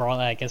mean, overall,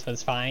 I guess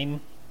was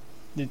fine.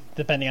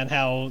 Depending on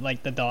how,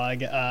 like, the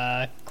dog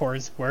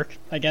cores work,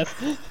 I guess.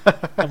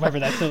 Or whether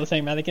that's still the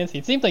same Atticus.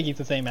 It seems like he's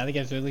the same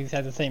Atticus, or at least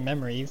has the same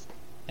memories.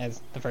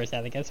 as the first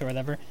Atticus or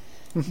whatever.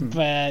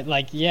 But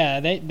like, yeah,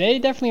 they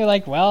definitely were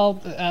like, well,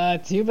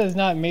 Tuba's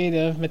not made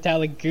of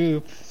metallic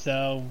goop,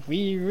 so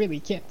we really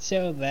can't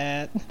show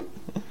that.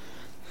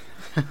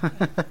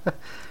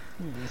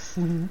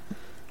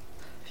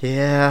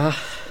 Yeah,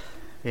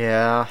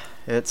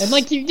 it's... And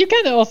like, you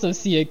kind of also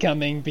see it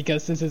coming,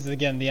 because this is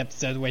again the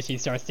episode where she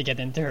starts to get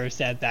into her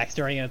sad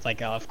backstory, and it's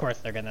like, oh, of course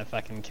they're gonna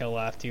fucking kill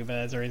off Tuba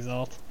as a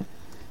result.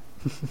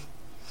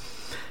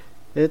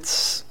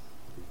 It's...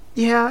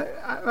 Yeah,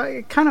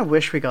 I kind of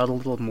wish we got a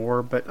little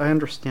more, but I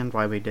understand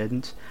why we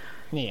didn't.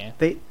 Yeah.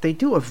 They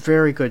do a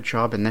very good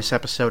job in this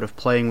episode of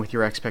playing with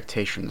your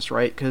expectations,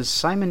 right? Because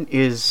Simon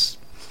is...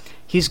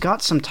 He's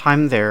got some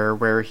time there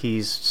where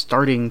he's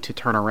starting to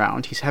turn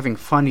around. He's having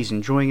fun, he's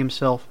enjoying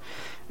himself,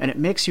 and it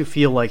makes you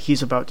feel like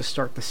he's about to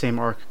start the same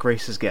arc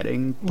Grace is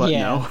getting, but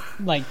yeah, no.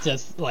 Like,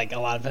 just, like, a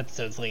lot of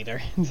episodes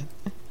later.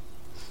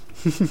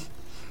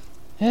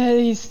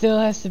 He still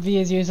has to be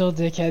his usual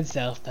dickhead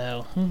self,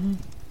 though.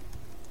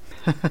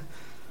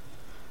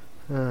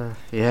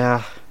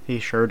 Yeah, he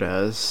sure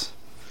does.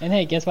 And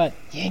hey, guess what?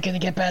 He ain't gonna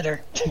get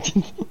better.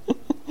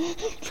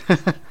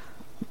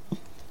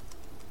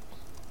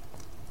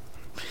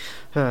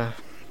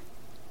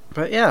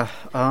 But yeah,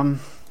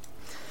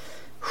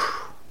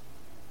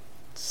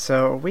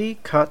 so we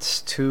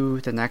cut to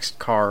the next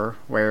car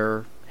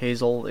where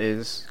Hazel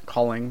is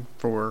calling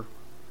for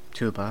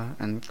Tuba,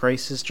 and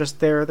Grace is just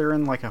there. They're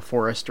in like a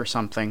forest or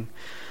something.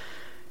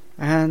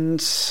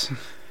 And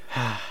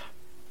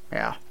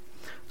yeah,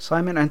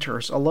 Simon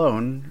enters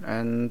alone,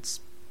 and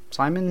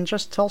Simon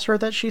just tells her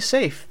that she's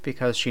safe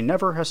because she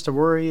never has to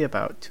worry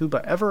about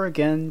Tuba ever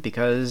again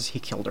because he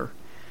killed her.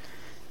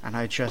 And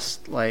I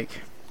just,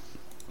 like...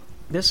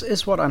 This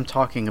is what I'm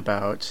talking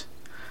about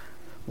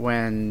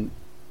when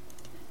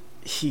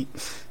he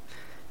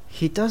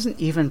doesn't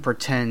even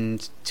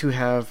pretend to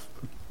have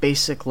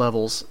basic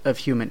levels of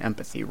human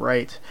empathy,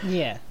 right?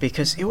 Yeah.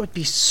 Because it would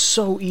be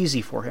so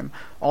easy for him.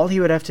 All he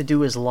would have to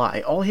do is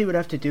lie. All he would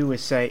have to do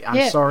is say,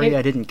 I'm sorry,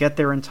 I didn't get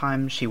there in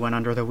time, she went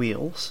under the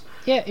wheels.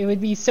 Yeah, it would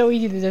be so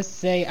easy to just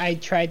say, I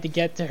tried to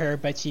get to her,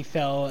 but she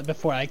fell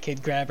before I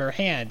could grab her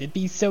hand. It'd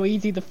be so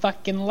easy to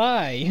fucking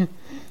lie.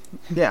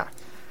 Yeah.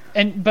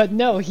 But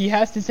no, he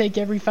has to take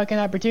every fucking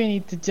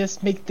opportunity to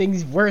just make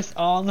things worse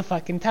all the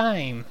fucking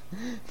time.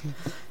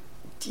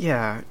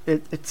 Yeah,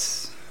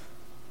 it's...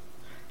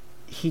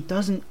 He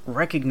doesn't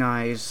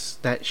recognize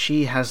that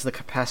she has the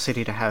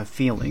capacity to have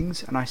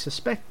feelings, and I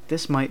suspect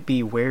this might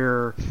be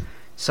where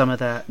some of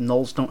that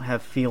nulls don't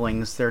have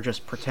feelings, they're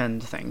just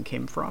pretend thing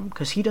came from,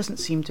 because he doesn't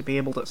seem to be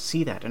able to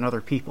see that in other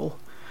people.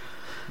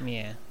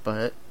 Yeah.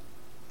 But,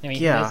 I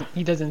mean, yeah.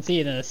 He doesn't see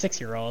it in a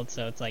 6-year-old,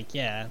 so it's like,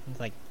 yeah, it's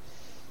like...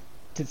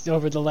 It's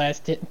over the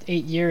last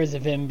 8 years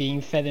of him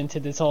being fed into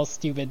this whole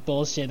stupid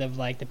bullshit of,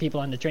 like, the people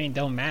on the train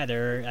don't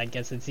matter. I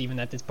guess it's even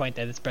at this point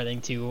that it's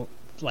spreading to,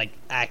 like,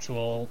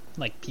 actual,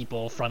 like,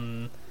 people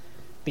from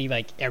the,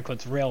 like, air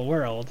quotes, real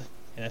world,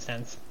 in a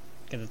sense.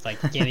 Because it's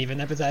like, you can't even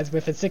empathize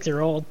with a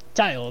 6-year-old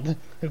child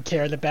who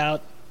cared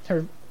about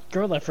her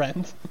gorilla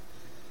friend.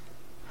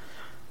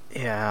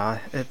 Yeah,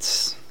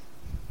 it's...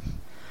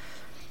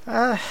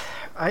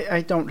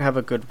 I don't have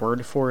a good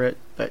word for it,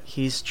 but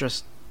he's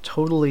just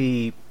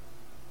totally...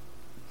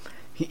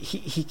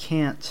 He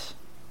can't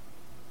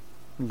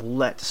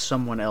let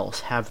someone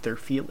else have their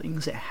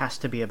feelings. It has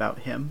to be about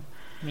him.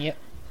 Yep.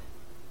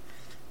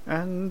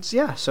 And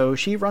yeah, so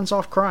she runs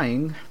off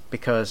crying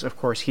because, of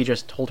course, he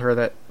just told her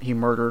that he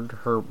murdered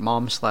her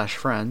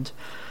mom/friend.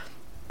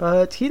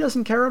 But he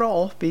doesn't care at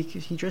all.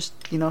 He just,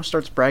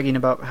 starts bragging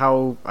about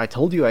how I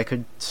told you I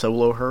could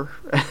solo her.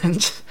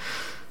 And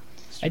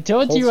I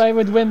told you I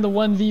would win the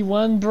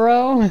 1v1,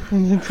 bro.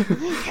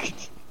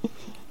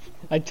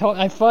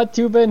 I fought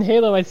Tuba in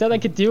Halo. I said I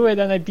could do it,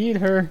 and I beat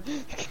her.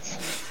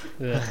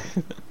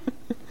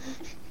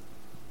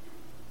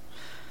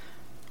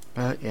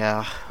 But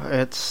yeah,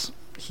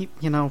 he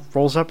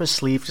rolls up his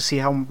sleeve to see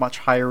how much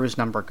higher his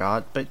number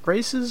got, but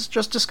Grace is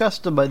just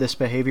disgusted by this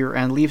behavior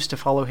and leaves to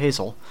follow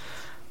Hazel.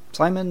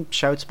 Simon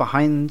shouts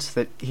behind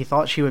that he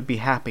thought she would be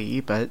happy,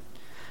 but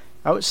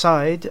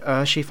outside,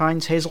 she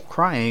finds Hazel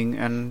crying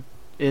and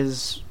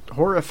is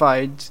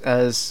horrified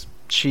as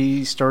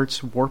she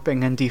starts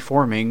warping and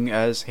deforming.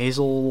 As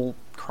Hazel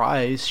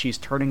cries, she's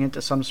turning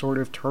into some sort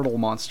of turtle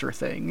monster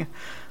thing.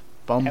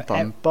 Bum,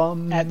 bum,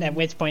 bum. At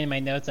which point in my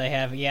notes I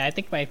have, yeah, I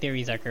think my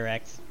theories are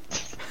correct.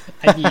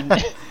 I mean,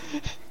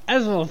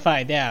 as we'll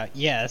find out,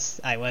 yes,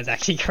 I was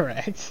actually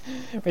correct.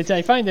 Which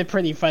I find it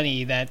pretty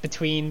funny that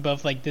between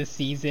both, like, this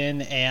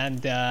season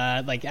and,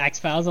 like,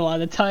 X-Files a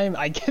lot of the time,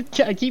 I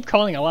keep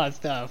calling a lot of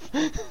stuff.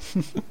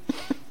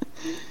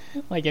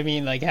 Like, I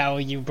mean, like, how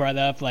you brought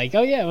up, like,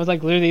 oh yeah, it was,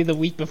 like, literally the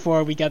week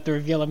before we got the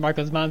reveal of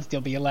Marco's mom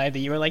still be alive, that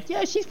you were like,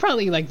 yeah, she's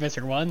probably, like,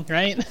 Visser 1,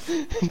 right?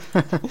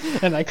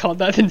 And I called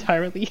that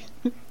entirely.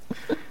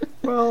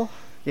 Well,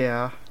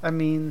 yeah, I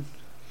mean,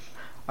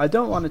 I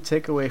don't want to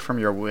take away from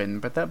your win,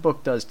 but that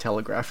book does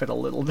telegraph it a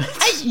little bit.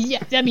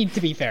 Yeah, I mean,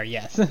 to be fair,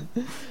 yes.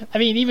 I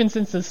mean, even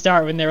since the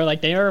start, when they were like,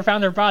 they never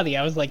found her body,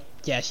 I was like,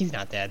 yeah, she's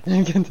not dead.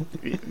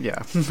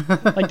 Yeah.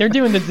 Like, they're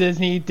doing the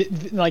Disney,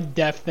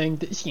 death thing.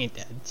 She ain't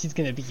dead. She's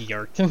gonna be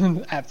yerked.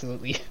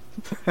 Absolutely.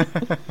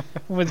 It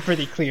was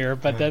pretty clear,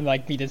 but then,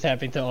 like, me just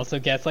having to also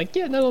guess, like,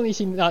 yeah, not only is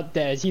she not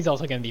dead, she's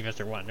also gonna be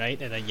Mr. One,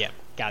 right? And then, yeah,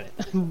 got it.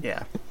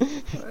 Yeah.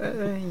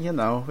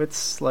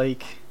 It's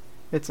like...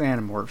 It's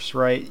Animorphs,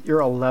 right?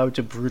 You're allowed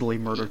to brutally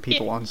murder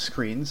people on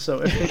screen,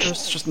 so if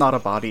there's just not a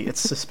body, it's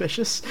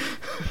suspicious.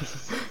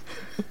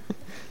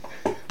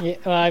 Yeah,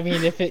 well, I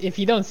mean, if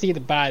you don't see the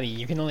body,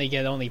 you can only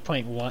get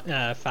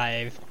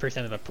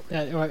 5% of or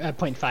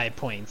 0.5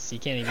 points. You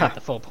can't even get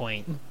the full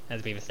point,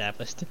 as we've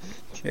established.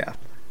 Yeah.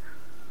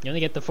 You only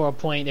get the full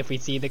point if we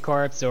see the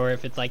corpse, or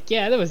if it's like,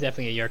 yeah, there was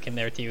definitely a York in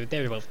there too.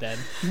 They were both dead.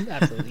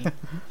 Absolutely.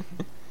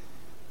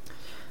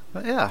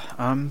 But yeah,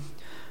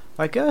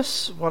 I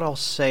guess what I'll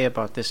say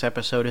about this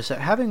episode is that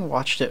having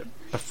watched it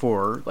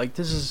before, like,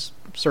 this is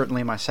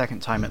certainly my second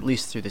time at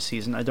least through the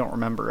season. I don't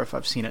remember if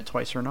I've seen it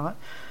twice or not.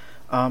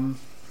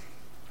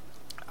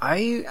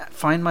 I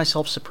find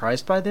myself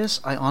surprised by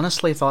this. I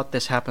honestly thought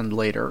this happened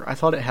later. I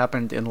thought it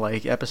happened in,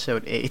 like,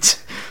 episode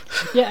 8.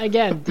 Yeah,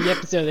 again, the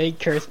episode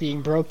 8 curse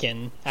being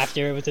broken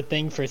after it was a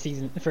thing for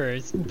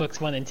books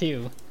 1 and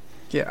 2.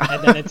 Yeah.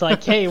 And then it's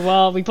like, hey,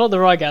 well, we pulled the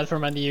rug out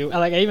from under you.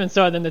 Like, I even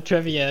saw it in the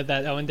trivia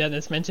that Owen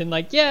Dennis mentioned,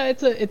 like, yeah,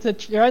 it's a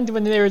trend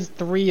when there's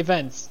 3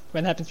 events.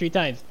 When it happens 3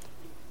 times.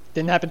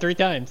 Didn't happen 3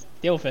 times.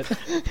 Deal with it.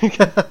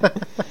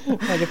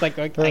 Like, it's like,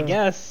 I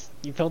guess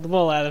you pulled the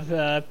wool out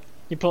of,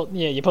 you pulled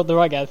the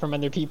rug out from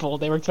under people.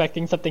 They were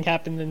expecting something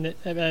happened in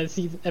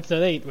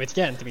episode 8, which,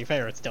 again, to be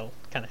fair, it still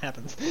kind of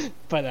happens.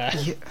 But,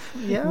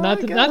 yeah,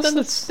 not on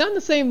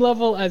the same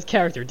level as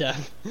character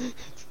death.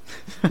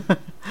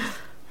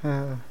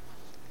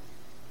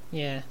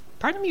 Yeah.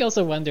 Part of me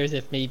also wonders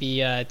if maybe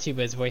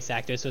Tuba's voice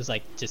actress was,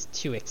 like, just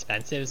too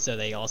expensive, so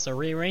they also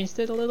rearranged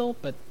it a little.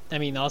 But, I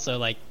mean, also,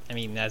 like,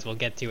 as we'll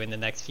get to in the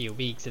next few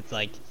weeks, it's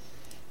like,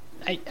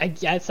 I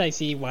guess I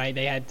see why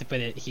they had to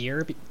put it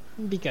here,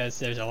 because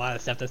there's a lot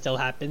of stuff that still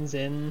happens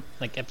in,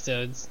 like,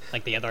 episodes,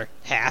 like, the other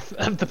half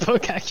of the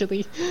book,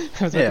 actually.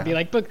 I was about to be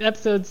like, book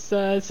episodes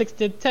 6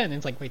 to 10, and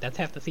it's like, wait, that's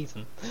half the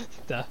season.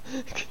 Duh.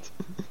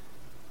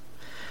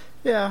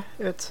 Yeah,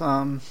 it's,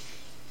 how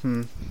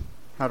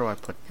do I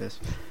put this?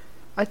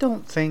 I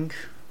don't think,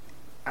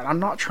 and I'm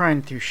not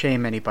trying to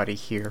shame anybody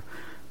here,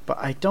 but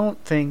I don't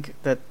think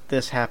that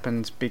this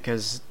happens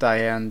because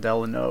Diane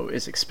Delano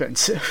is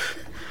expensive.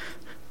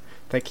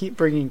 They keep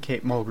bringing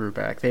Kate Mulgrew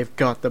back. They've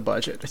got the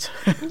budget.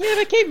 Yeah,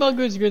 but Kate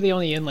Mulgrew's really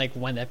only in, like,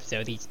 1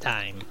 episode each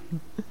time.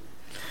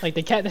 Like,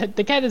 the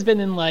cat has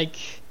been in, like,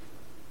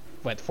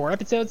 what, 4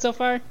 episodes so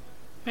far?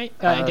 Right?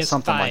 I guess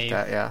something 5. like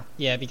that, yeah.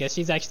 Yeah, because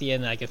she's actually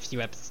in, like, a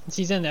few episodes.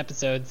 She's in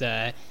episodes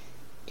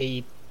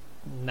 8,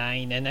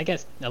 9, and I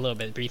guess a little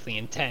bit briefly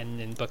in 10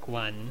 in book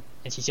 1,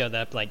 and she showed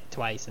up, like,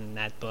 twice in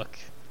that book.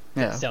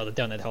 Yeah. Sell the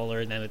donut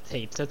holder and then with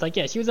tape. So it's like,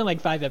 yeah, she was in, like,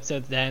 5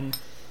 episodes then,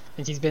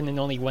 and she's been in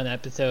only 1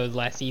 episode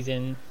last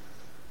season.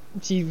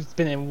 She's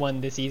been in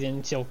 1 this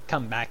season. She'll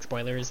come back,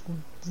 spoilers,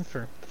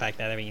 for the fact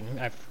that,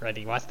 I've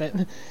already watched it.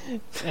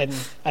 And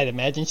I'd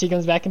imagine she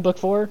comes back in book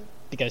 4,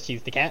 because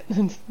she's the cat.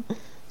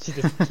 She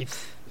just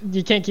keeps...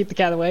 You can't keep the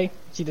cat away.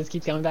 She just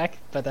keeps coming back.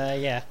 But,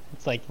 yeah,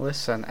 it's like...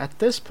 Listen, at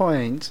this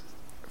point,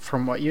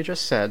 from what you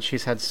just said,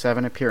 she's had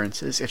 7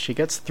 appearances. If she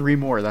gets 3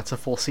 more, that's a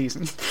full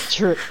season.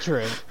 True.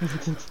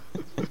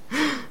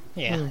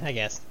 Yeah, I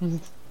guess.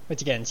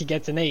 Which, again, she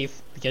gets an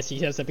 8th, because she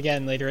shows up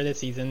again later this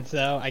season.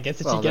 So, I guess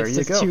if she gets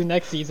just 2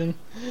 next season...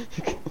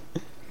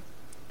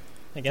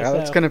 I guess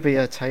that's going to be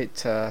a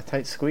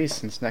tight squeeze,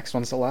 since next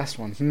one's the last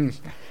one.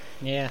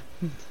 Yeah.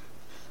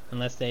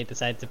 Unless they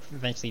decide to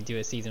eventually do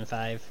a season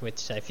 5,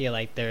 which I feel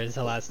like there's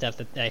a lot of stuff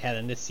that I had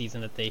in this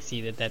season that they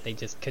seeded that they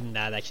just could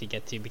not actually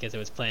get to because it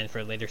was planned for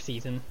a later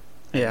season.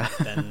 Yeah.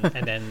 And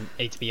then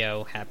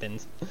HBO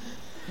happened.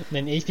 And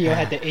then HBO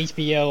had the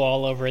HBO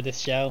all over this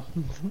show.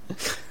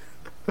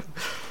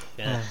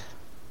 Yeah.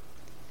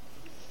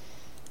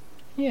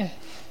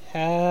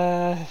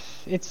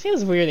 It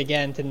feels weird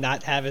again to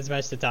not have as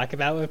much to talk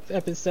about with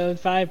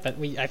episode 5, but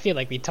I feel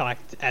like we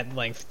talked at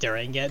length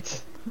during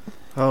it.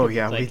 Oh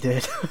yeah, like, we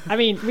did.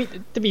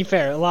 To be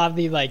fair, a lot of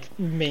the, like,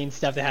 main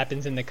stuff that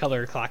happens in the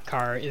color clock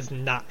car is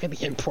not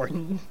really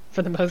important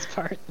for the most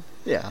part.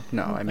 Yeah,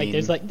 no, I mean,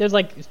 there's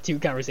 2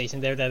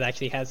 conversations there that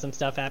actually has some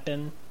stuff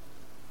happen.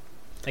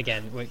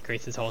 Again, with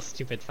Grace's whole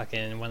stupid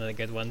fucking one of the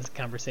good ones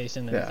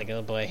conversation, and it's like,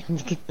 oh boy.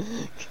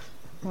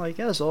 Like,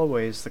 as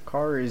always, the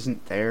car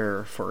isn't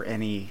there for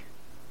any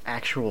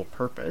actual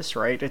purpose,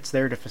 right? It's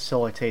there to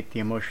facilitate the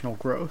emotional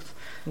growth.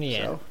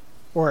 Yeah. So.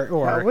 Or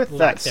now, with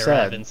that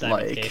said,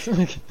 like,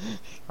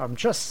 I'm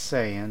just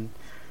saying,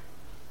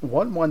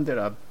 1-1 did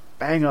a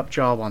bang-up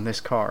job on this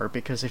car,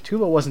 because if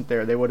Tula wasn't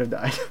there, they would have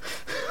died.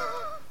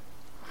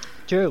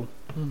 True.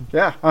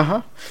 Yeah,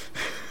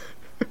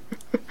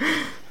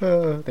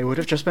 they would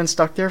have just been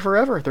stuck there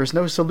forever. There's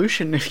no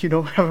solution if you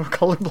don't have a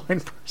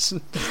colorblind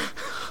person.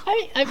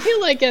 I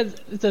feel like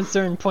at a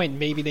certain point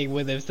maybe they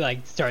would have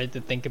like started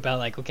to think about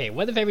like, okay,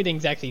 what if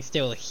everything's actually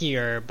still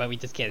here but we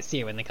just can't see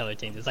it when the color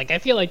changes? Like I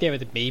feel like they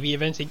would maybe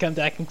eventually come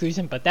to that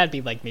conclusion, but that'd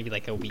be like maybe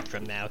like a week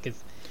from now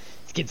because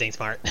kids ain't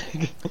smart.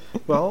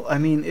 Well, I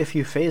mean, if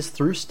you phase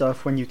through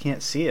stuff when you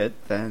can't see it,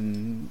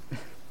 then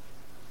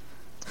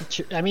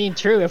I mean,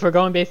 true. If we're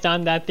going based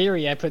on that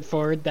theory I put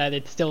forward that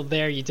it's still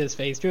there, you just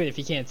phase through it. If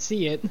you can't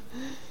see it,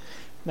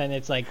 then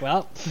it's like,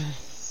 well,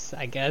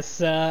 I guess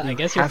you're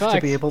fucked. You have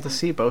to be able to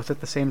see both at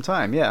the same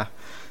time. Yeah.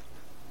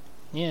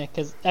 Yeah,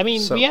 because I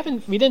mean,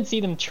 we didn't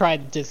see them try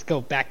to just go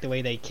back the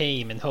way they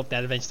came and hope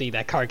that eventually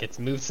that car gets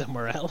moved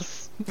somewhere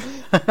else.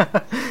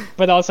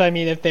 But also, I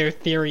mean, if their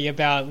theory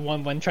about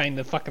one trying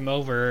to fuck them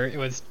over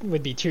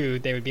would be true,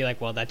 they would be like,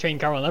 well, that train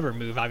car will never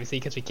move, obviously,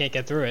 because we can't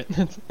get through it.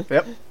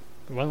 Yep.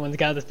 One's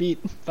got his feet.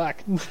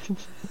 Fuck.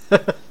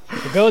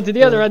 We'll go to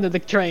the other end of the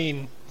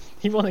train.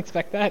 He won't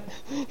expect that.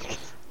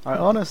 I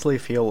honestly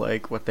feel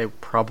like what they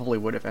probably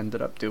would have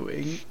ended up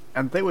doing,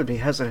 and they would be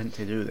hesitant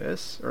to do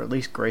this, or at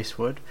least Grace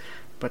would,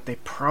 but they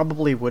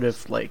probably would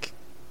have, like,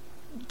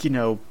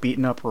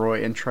 beaten up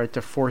Roy and tried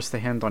to force the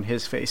hand on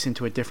his face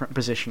into a different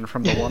position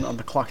from the one on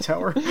the clock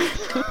tower.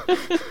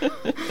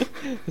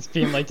 Just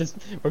being like,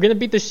 we're gonna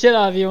beat the shit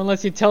out of you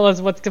unless you tell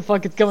us what the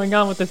fuck is going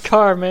on with this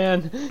car,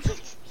 man.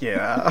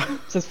 Yeah.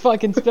 Just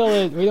fucking spill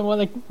it. We don't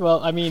want to.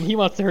 Well, I mean, he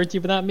wants to hurt you,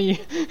 but not me.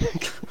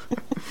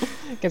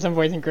 Guess I'm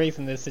voicing Grace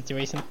in this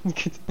situation.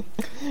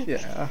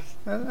 Yeah,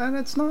 and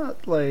it's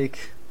not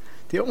like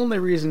the only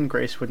reason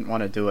Grace wouldn't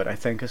want to do it, I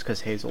think, is because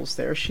Hazel's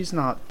there. She's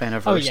not been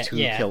averse to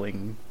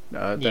killing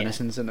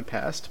denizens in the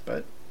past,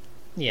 but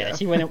yeah,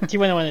 she wouldn't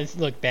want to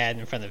look bad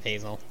in front of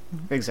Hazel.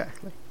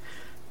 Exactly.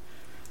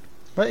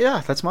 But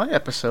yeah, that's my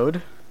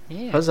episode.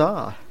 Yeah.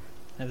 Huzzah!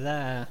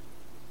 Huzzah!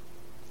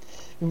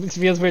 It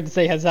feels weird to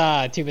say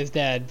huzzah, Tuba's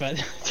dead,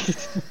 but...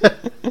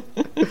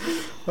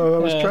 Oh, I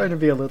was trying to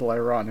be a little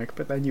ironic,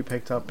 but then you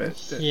picked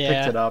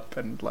it up,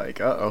 and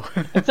like, uh-oh.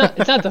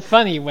 It's not the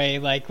funny way,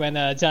 like when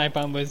Giant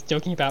Bomb was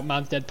joking about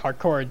Mom's Dead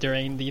parkour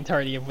during the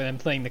entirety of them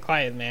playing The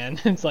Quiet Man.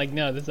 It's like,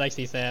 no, this is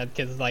actually sad,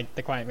 because like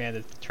The Quiet Man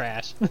is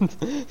trash.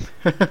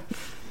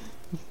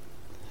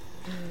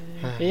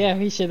 Yeah,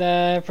 we should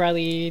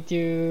probably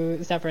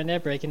stop for a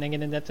net break and then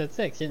get into episode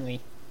 6, shouldn't we?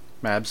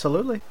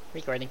 Absolutely.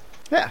 Recording.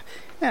 Yeah,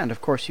 and of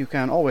course you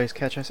can always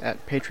catch us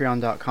at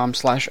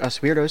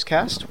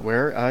patreon.com/usweirdoscast,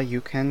 where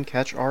you can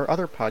catch our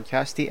other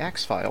podcast, The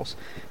X-Files.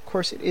 Of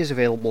course, it is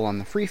available on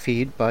the free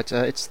feed, but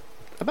it's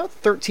about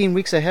 13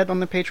 weeks ahead on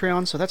the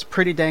Patreon, so that's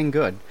pretty dang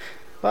good.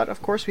 But,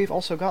 of course, we've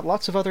also got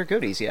lots of other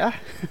goodies, yeah?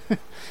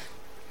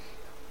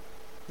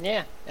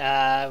 Yeah,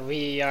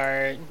 we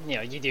are,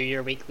 you do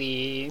your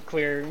weekly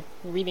queer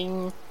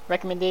reading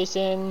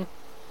recommendation.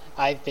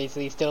 I've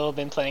basically still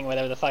been playing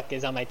whatever the fuck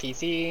is on my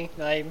PC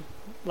that I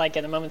like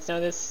at a moment's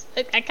notice.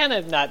 I kind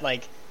of not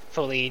like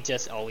fully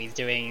just always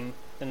doing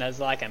the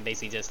Nuzlocke. I'm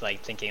basically just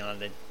like thinking on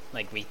the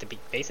like week to week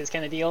basis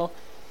kind of deal.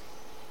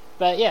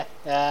 But yeah,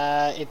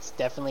 it's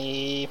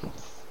definitely.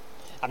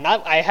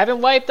 I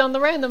haven't wiped on the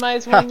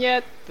randomized one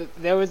yet.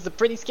 There was a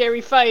pretty scary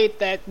fight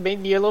that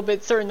made me a little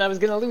bit certain I was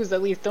gonna lose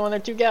at least one or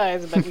two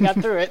guys, but we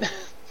got through it.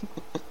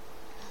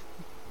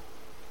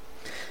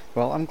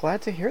 Well, I'm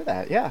glad to hear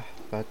that. Yeah,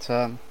 but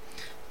of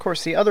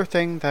course, the other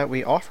thing that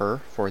we offer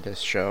for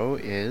this show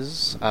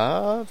is,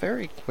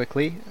 very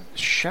quickly,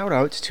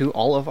 shout-outs to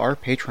all of our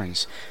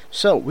patrons.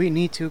 So, we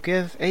need to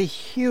give a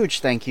huge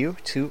thank you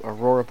to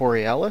Aurora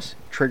Borealis,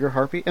 Trigger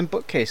Harpy, and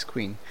Bookcase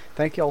Queen.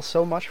 Thank you all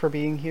so much for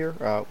being here.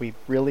 We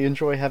really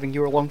enjoy having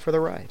you along for the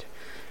ride.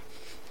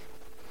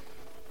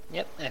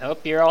 Yep, I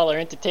hope you all are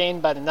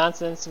entertained by the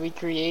nonsense we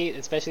create,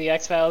 especially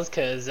X-Files,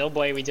 because, oh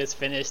boy, we just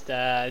finished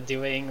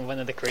doing one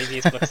of the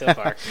craziest books so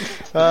far.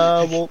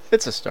 Well,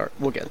 it's a start.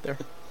 We'll get there.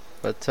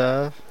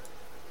 But,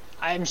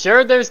 I'm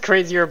sure there's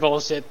crazier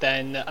bullshit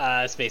than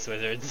Space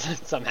Wizards,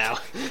 somehow.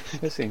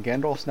 Listen,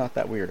 Gandalf's not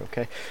that weird,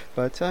 okay?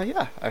 But,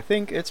 yeah, I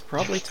think it's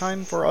probably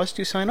time for us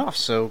to sign off,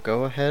 so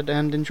go ahead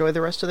and enjoy the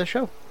rest of the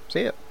show.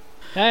 See ya.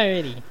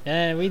 Alrighty,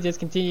 we just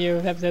continue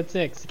with episode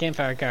 6, the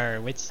Campfire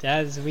Car, which,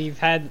 as we've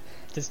had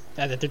just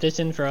as a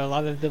tradition for a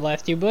lot of the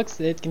last two books,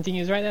 it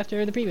continues right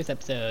after the previous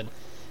episode.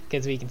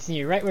 Because we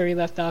continue right where we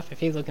left off, with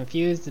Hazel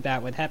confused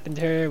about what happened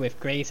to her, with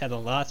Grace at a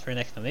loss for an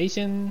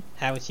explanation.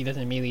 How she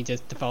doesn't immediately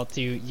just default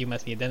to, you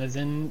must be a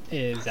denizen,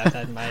 is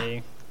outside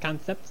my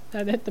concept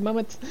at the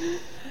moment.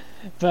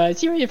 But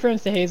she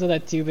reaffirms to Hazel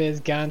that Tuba is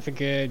gone for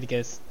good,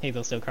 because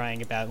Hazel's still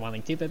crying about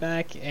wanting Tuba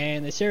back,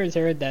 and assures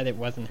her that it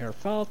wasn't her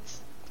fault.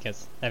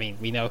 Because, I mean,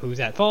 we know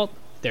who's at fault.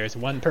 There's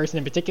one person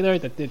in particular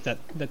that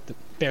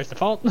bears the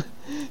fault.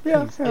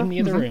 Who's in the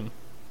other room.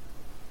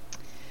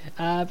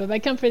 But by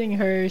comforting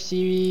her,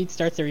 she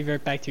starts to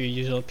revert back to her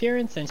usual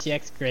appearance, and she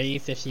asks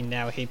Grace if she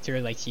now hates her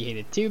like she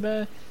hated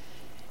Tuba.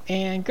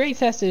 And Grace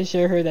has to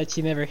assure her that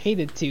she never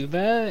hated Tuba,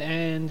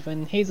 and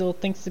when Hazel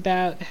thinks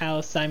about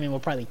how Simon will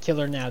probably kill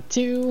her now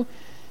too,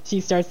 she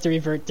starts to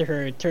revert to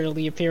her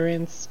turtley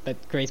appearance, but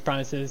Grace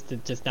promises to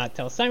just not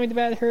tell Simon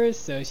about her,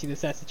 so she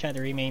decides to try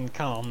to remain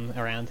calm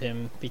around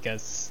him,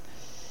 because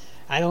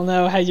I don't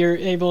know how you're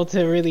able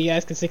to really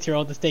ask a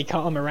 6-year-old to stay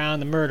calm around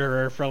the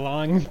murderer for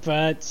long,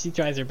 but she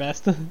tries her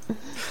best.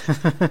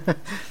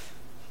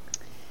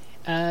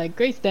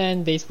 Grace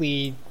then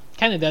basically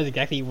kind of does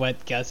exactly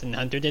what Gus and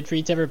Hunter did for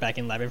each other back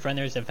in Labyrinth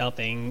Runners, of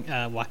helping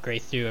walk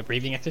Grace through a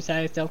breathing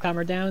exercise to help calm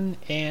her down,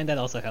 and that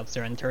also helps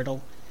her unturtle.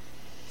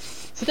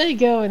 So they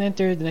go and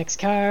enter the next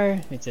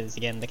car, which is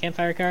again the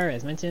campfire car,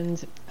 as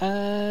mentioned,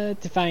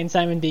 to find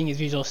Simon being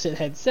his usual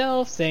shithead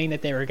self, saying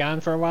that they were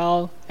gone for a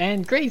while,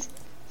 and Grace,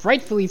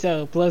 rightfully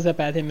so, blows up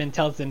at him and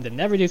tells him to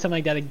never do something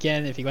like that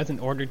again if he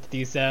wasn't ordered to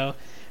do so,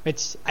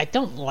 which I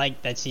don't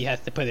like that she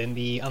has to put in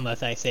the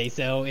 "unless I say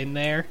so" in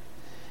there.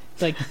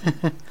 It's like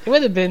it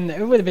would have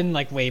been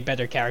like way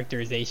better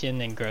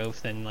characterization and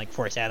growth and like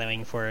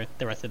foreshadowing for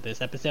the rest of this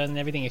episode and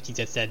everything if she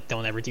just said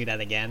 "don't ever do that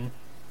again,"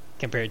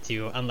 compared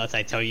to "unless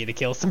I tell you to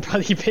kill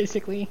somebody,"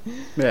 basically.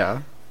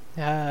 Yeah.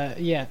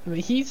 Yeah,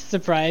 he's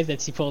surprised that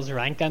she pulls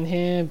rank on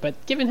him,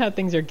 but given how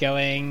things are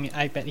going,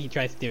 I bet he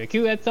tries to do a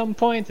coup at some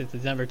point since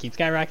his number keeps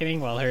skyrocketing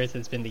while hers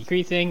has been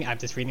decreasing. I'm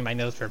just reading my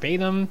notes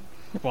verbatim,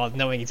 while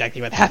knowing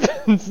exactly what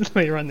happens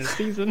later on this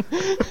season.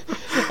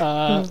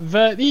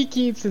 But he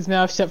keeps his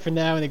mouth shut for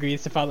now and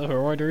agrees to follow her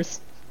orders.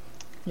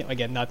 You know,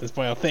 again, not to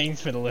spoil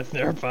things for the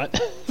listener,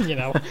 but, you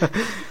know,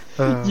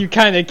 you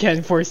kind of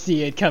can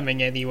foresee it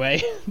coming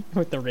anyway,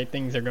 with the rate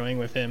things are going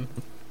with him.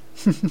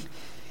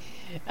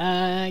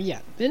 Yeah,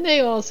 then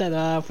they all set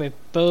off with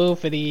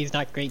both of these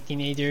not great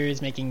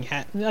teenagers making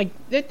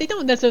they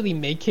don't necessarily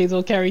make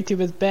Hazel carry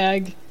Tuba's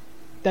bag.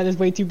 That is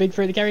way too big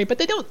for her to carry, but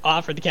they don't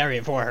offer to carry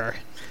it for her.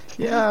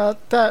 Yeah,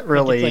 that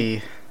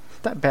really...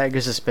 that bag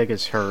is as big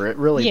as her. It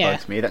really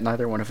bugs me that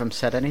neither one of them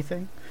said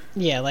anything.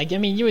 Yeah, like, I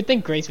mean, you would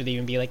think Grace would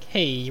even be like,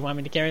 hey, you want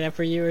me to carry that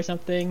for you or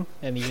something?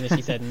 And even if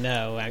she said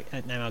no,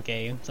 I'm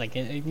okay. It's like,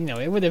 you know,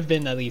 it would have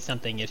been at least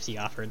something if she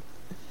offered.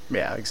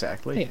 Yeah,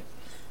 exactly.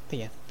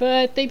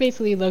 But they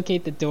basically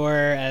locate the door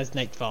as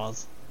night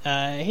falls.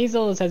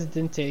 Hazel is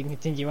hesitant to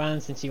continue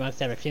on since she wants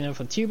to have a funeral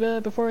for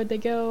Tuba before they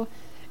go.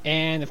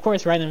 And of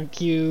course, right on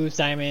cue,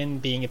 Simon,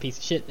 being a piece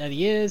of shit that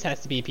he is,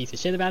 has to be a piece of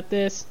shit about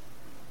this.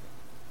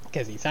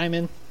 Because he's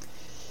Simon.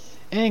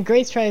 And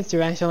Grace tries to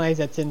rationalize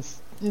that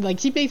since, like,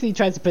 she basically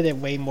tries to put it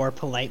way more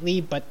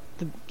politely, but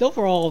the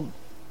overall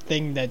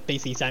thing that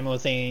basically Simon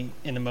was saying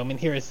in the moment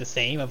here is the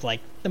same, of like,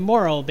 the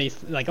moral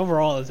like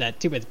overall is that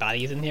Tuba's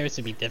body is in here, so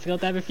it'd be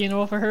difficult to have a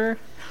funeral for her.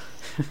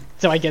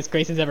 So I guess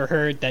Grace has ever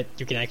heard that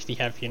you can actually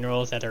have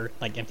funerals that are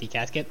like empty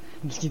casket.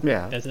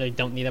 Yeah. They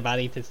don't need a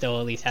body to still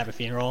at least have a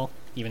funeral,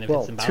 even if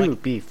it's symbolic. Well, to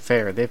be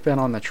fair, they've been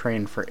on the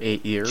train for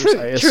 8 years.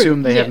 I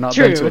assume they have not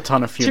been to a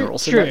ton of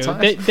funerals in that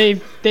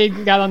time. They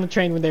got on the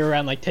train when they were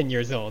around like 10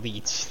 years old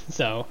each,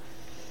 so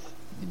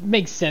it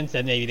makes sense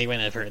that maybe they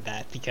wouldn't have heard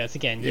that, because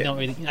again, you don't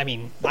really, I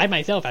mean, I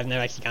myself, I've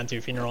never actually gone to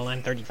a funeral and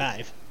I'm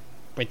 35,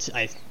 which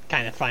I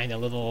kind of find a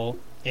little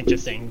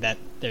interesting that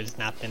there's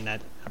not been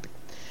that,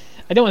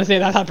 I don't want to say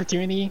that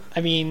opportunity.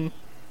 I mean,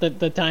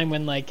 the time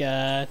when like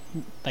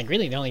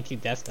really the only 2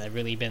 deaths that have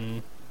really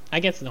been, I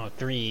guess no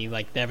 3,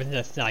 like that was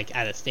just like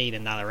out of state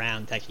and not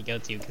around to actually go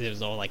to, because it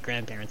was all like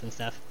grandparents and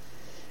stuff.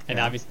 And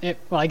obviously,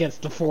 well, I guess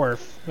the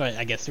 4th, but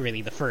I guess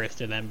really the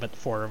first of them, but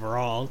 4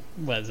 overall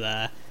was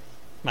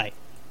my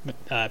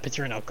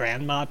paternal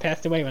grandma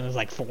passed away when I was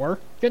like 4.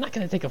 You're not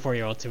gonna take a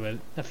 4-year-old to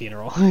a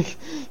funeral.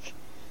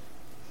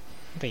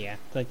 But yeah,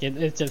 like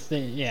it's just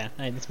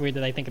it's weird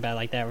that I think about it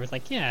like that. Where it's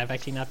like, yeah, I've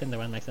actually not been to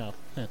one myself.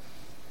 Huh.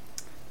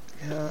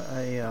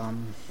 Yeah,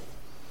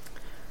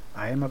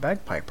 I am a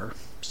bagpiper,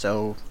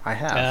 so I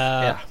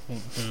have.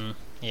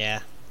 Yeah.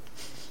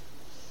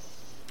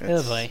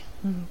 Oh boy.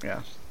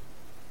 Yeah.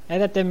 I'd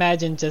have to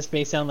imagine, just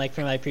based on like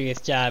from my previous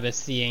job, of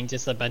seeing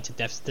just a bunch of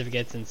death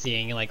certificates and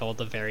seeing like all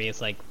the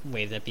various like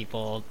ways that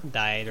people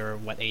died or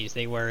what age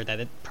they were, that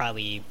it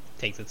probably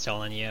takes its toll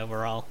on you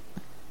overall.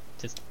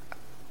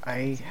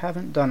 I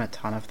haven't done a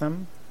ton of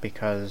them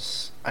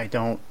because I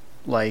don't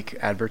like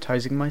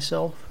advertising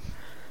myself,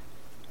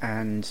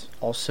 and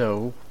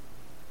also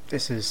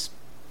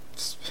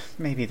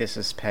maybe this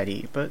is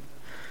petty, but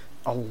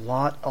a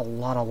lot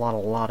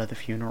of the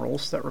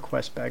funerals that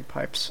request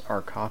bagpipes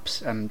are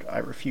cops, and I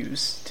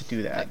refuse to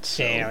do that.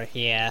 So,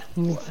 yeah.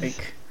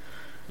 Like,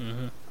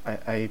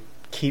 I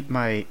keep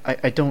I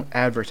don't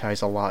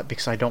advertise a lot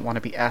because I don't want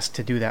to be asked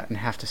to do that and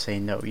have to say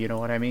no, you know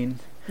what I mean?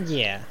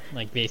 Yeah,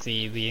 like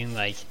basically being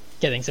like,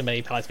 getting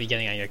somebody possibly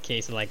getting on your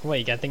case, like, what,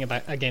 you got a thing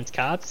against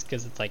cops?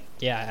 Because it's like,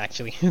 yeah,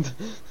 actually.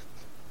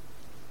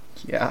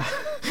 Yeah.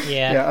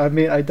 I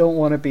mean, I don't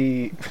want to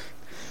be...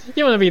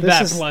 You want to be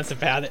that blunt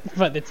about it,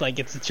 but it's like,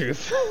 it's the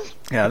truth.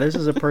 Yeah, this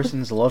is a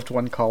person's loved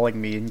one calling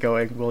me and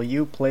going, will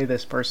you play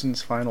this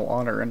person's final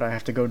honor? And I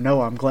have to go,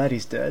 no, I'm glad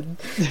he's dead.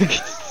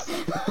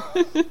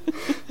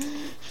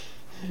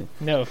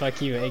 No,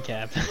 fuck you,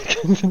 ACAB.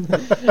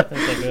 That's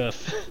like, ugh.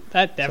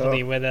 That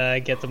definitely would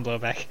get some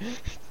blowback.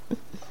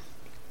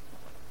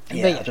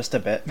 Yeah, just a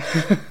bit.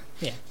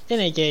 Yeah. In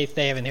any case,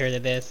 they haven't heard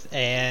of this,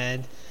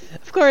 and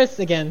of course,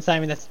 again,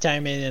 Simon has to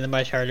chime in a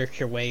much harder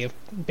way of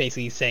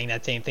basically saying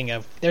that same thing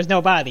of, there's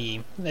no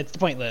body, it's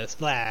pointless,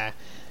 blah.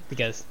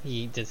 because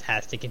he just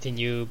has to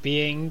continue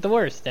being the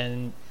worst.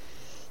 And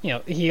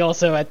he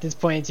also at this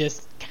point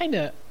just kind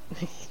of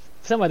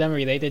somewhat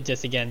unrelated,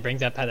 just again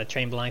brings up how the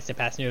train belongs to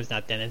passengers,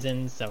 not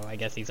denizens. So I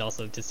guess he's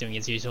also just doing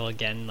his usual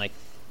again, like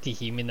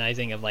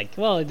dehumanizing of like,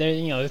 well, there,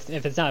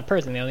 if it's not a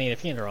person, they don't need a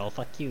funeral.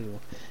 Fuck you,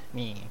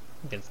 me,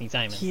 because he's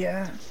Simon.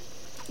 Yeah.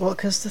 Well,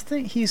 because the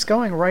thing, he's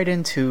going right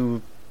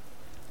into,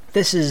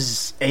 this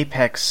is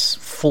Apex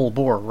full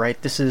bore, right?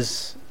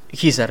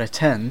 He's at a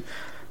 10,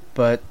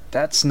 but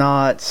that's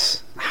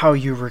not how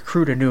you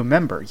recruit a new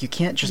member. You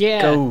can't just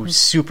go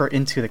super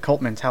into the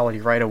cult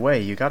mentality right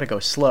away. You gotta go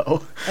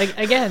slow.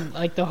 Again,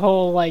 like the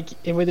whole, like,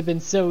 it would have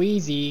been so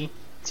easy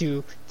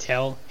to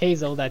tell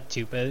Hazel that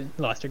Tuba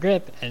lost her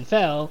grip and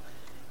fell,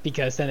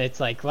 because then it's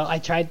like, well, I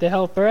tried to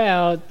help her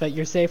out, but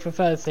you're safe with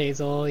us,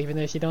 Hazel. Even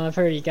if you don't have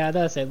her, you got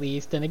us at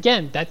least. And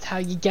again, that's how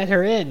you get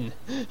her in.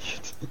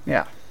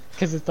 Yeah.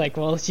 Because it's like,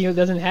 well, she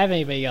doesn't have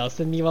anybody else.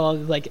 And meanwhile,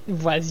 like,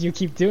 as you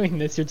keep doing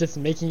this, you're just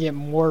making it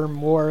more and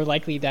more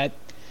likely that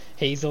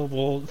Hazel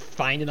will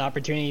find an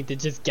opportunity to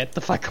just get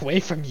the fuck away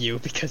from you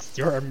because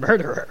you're a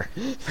murderer.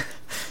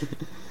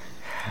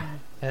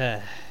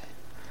 Yeah.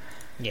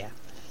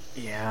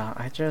 Yeah,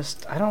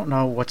 I don't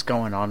know what's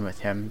going on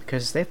with him,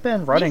 because they've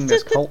been running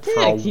this cult for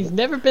a... He's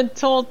never been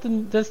told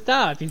to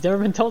stop. He's never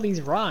been told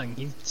he's wrong.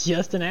 He's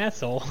just an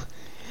asshole.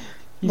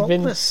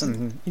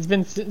 Listen. He's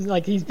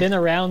been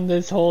around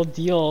this whole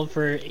deal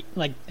for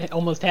like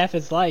almost half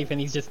his life, and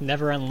he's just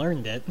never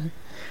unlearned it.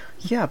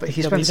 Yeah, but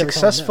he's been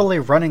successfully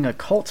running a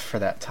cult for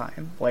that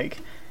time. Like,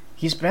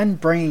 he's been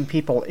bringing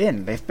people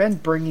in. They've been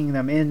bringing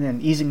them in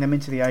and easing them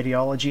into the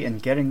ideology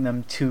and getting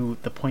them to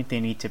the point they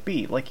need to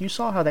be. Like, you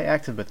saw how they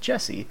acted with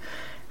Jesse,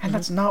 and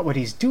that's not what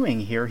he's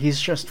doing here. He's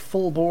just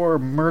full-bore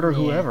murder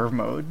whoever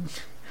mode.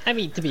 I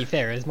mean, to be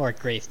fair, it's more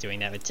Grace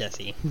doing that with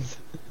Jesse.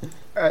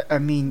 I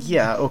mean,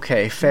 yeah,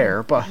 okay,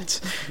 fair, but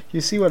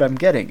you see what I'm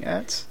getting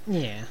at?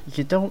 Yeah.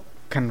 You don't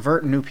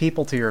convert new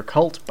people to your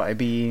cult by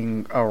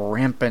being a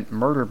rampant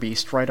murder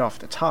beast right off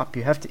the top.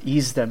 You have to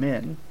ease them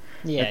in.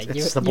 Yeah,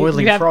 it's the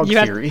boiling frog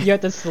theory. You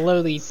have to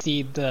slowly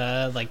seed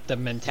the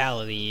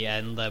mentality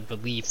and the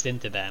beliefs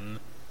into them,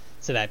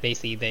 so that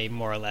basically they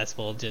more or less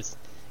will just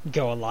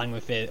go along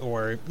with it,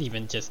 or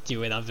even just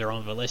do it of their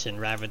own volition,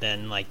 rather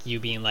than like you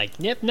being like,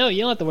 yep, no,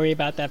 you don't have to worry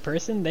about that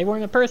person. They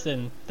weren't a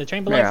person. The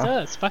train belongs to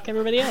us. Fuck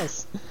everybody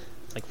else.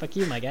 It's like, fuck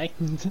you, my guy.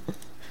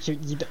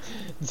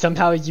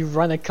 Somehow you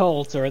run a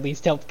cult, or at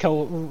least help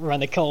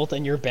run a cult,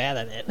 and you're bad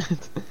at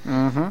it.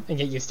 And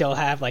yet you still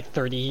have like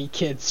 30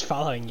 kids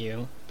following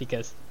you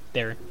because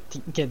they're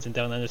kids and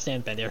don't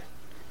understand better.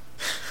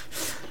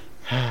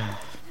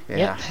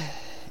 Yep. At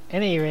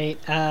any rate,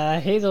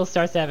 Hazel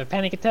starts to have a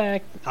panic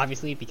attack,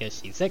 obviously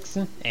because she's 6,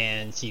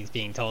 and she's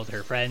being told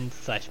her friend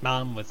 /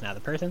 mom was not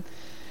a person.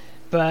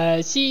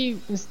 But she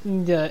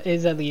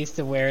is at least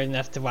aware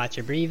enough to watch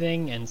her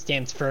breathing and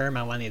stands firm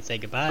on wanting to say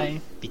goodbye,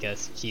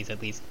 because she's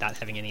at least not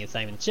having any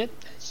assignment shit.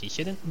 She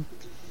shouldn't.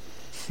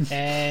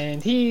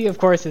 And he, of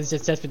course, is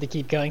just desperate to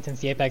keep going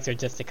since the Apex are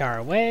just a car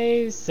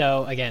away.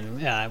 So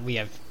again, we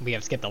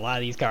have skipped a lot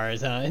of these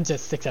cars in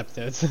just 6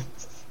 episodes.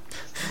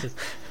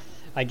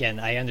 Again,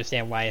 I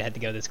understand why it had to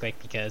go this quick,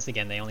 because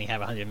again, they only have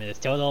 100 minutes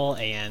total,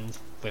 and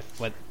with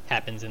what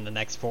happens in the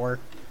next 4,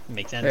 it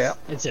makes sense. Yeah.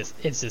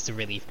 It's just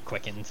really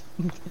quickened.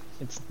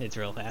 it's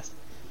real fast.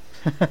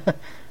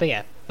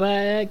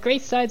 But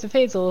Grace sides with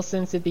Hazel,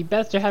 since it'd be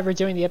best to have her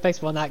join the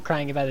Apex while not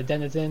crying about a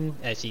denizen,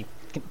 as she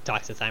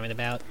talks to Simon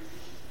about.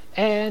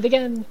 And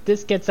again,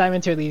 this gets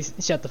Simon to at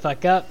least shut the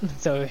fuck up.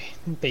 So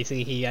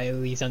basically, he at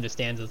least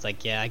understands. It's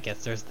like, yeah, I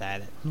guess there's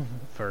that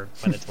for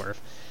what it's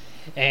worth.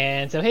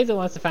 And so Hazel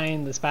wants to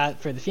find the spot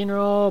for the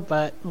funeral,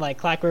 but like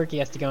clockwork, he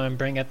has to go and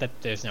bring up that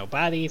there's no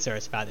body, so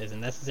a spot isn't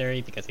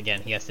necessary, because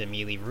again, he has to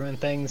immediately ruin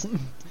things.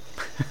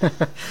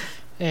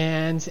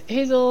 And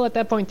Hazel at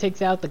that point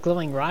takes out the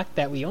glowing rock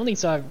that we only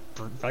saw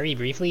very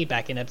briefly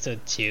back in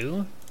episode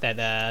 2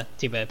 that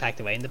Tuba packed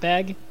away in the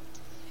bag.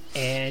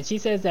 And she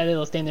says that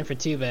it'll stand in for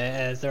Tuba,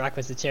 as the rock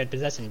was a shared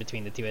possession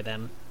between the two of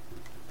them.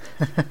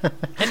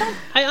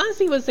 I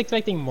honestly was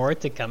expecting more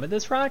to come of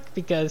this rock,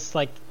 because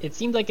like it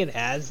seemed like it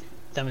has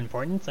some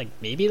importance. Like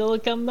maybe it'll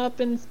come up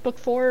in book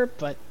 4,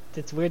 but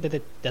it's weird that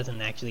it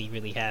doesn't actually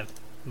really have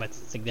much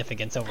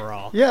significance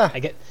overall. Yeah, I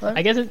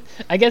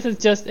guess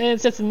it's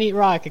just a neat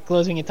rock. It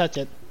glows when you touch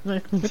it.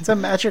 It's a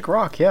magic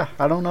rock. Yeah,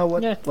 I don't know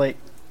what like.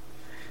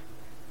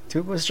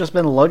 Tuba's just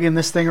been lugging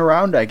this thing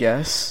around, I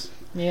guess.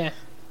 Yeah,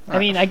 I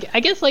mean, I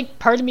guess like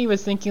part of me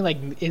was thinking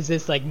like, is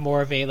this like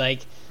more of a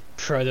like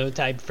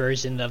prototype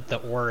version of the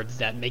orbs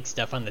that make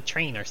stuff on the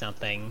train or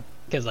something?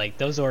 Because like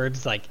those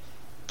orbs like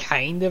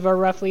kind of are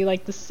roughly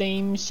like the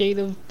same shade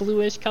of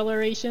bluish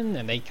coloration,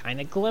 and they kind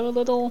of glow a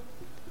little.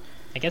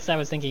 I guess I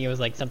was thinking it was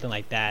like something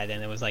like that,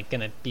 and it was like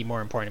gonna be more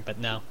important, but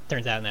no,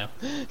 turns out no.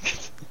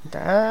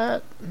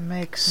 That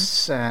makes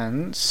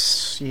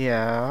sense,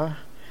 yeah.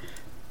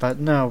 But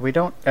no, we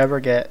don't ever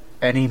get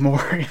any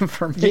more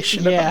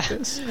information about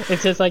this.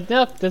 It's just like,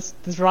 nope, this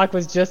rock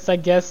was just, I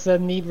guess, a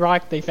neat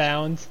rock they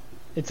found.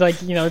 It's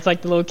like, it's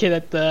like the little kid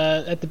at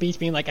the beach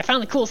being like, I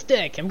found a cool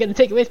stick, I'm gonna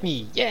take it with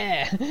me,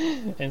 yeah.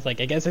 And it's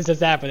like, I guess it's just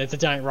that, but it's a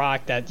giant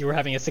rock that you were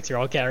having a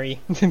 6-year-old carry.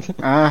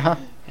 Uh-huh.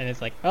 And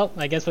it's like, well,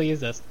 I guess we'll use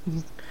this.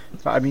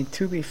 I mean,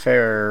 to be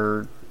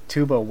fair,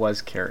 Tuba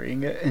was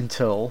carrying it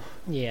until...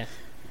 Yeah.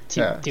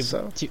 So...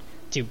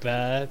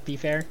 To be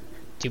fair?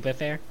 Tuba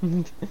fair?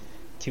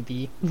 To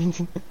be...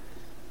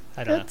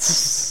 I don't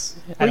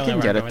know. We can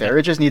get it there.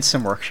 It just needs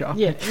some workshop.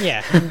 Yeah,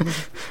 yeah.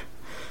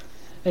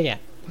 But yeah.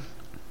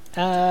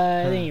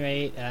 At any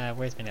rate,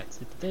 where's my notes?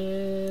 What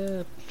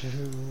did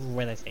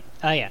I say?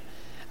 Oh,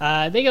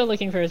 yeah. They go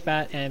looking for a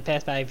spot and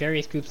pass by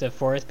various groups of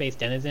forest-based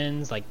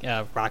denizens, like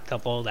a rock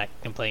couple that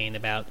complain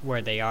about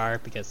where they are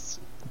because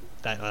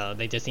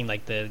they just seem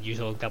like the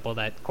usual couple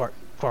that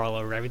quarrel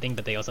over everything,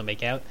 but they also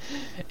make out.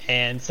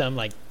 And some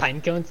like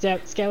pine cone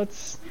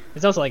scouts.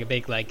 There's also like a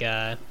big like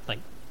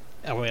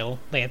oil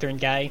lantern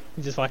guy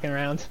who's just walking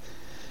around.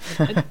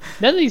 None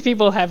of these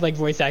people have like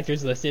voice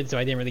actors listed, so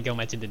I didn't really go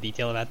much into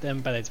detail about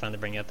them, but I just found to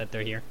bring up that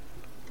they're here.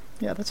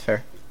 Yeah, that's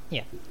fair.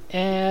 Yeah.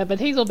 But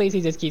Hazel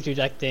basically just keeps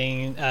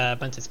rejecting a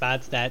bunch of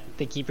spots that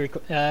they keep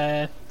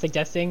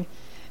suggesting.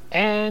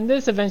 And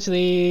this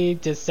eventually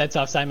just sets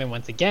off Simon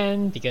once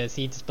again, because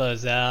he just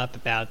blows up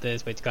about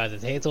this, which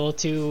causes Hazel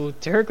to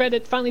her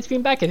credit, finally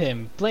scream back at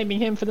him, blaming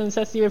him for the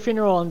necessity of a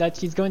funeral and that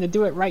she's going to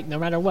do it right no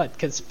matter what,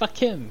 because fuck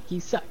him, he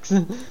sucks.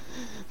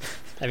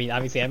 I mean,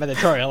 obviously I'm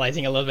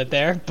editorializing a little bit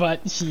there,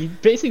 but she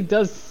basically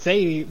does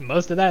say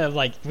most of that of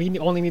like, we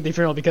only need the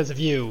funeral because of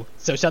you,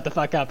 so shut the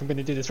fuck up, I'm going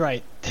to do this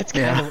right. That's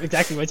kind of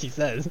exactly what she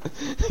says.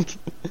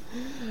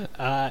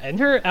 And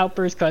her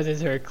outburst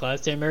causes her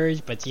claws to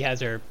emerge, but she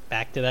has her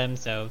back to them,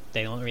 so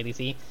they don't really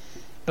see.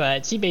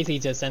 But she basically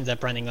just ends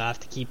up running off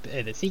to keep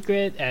it a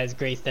secret, as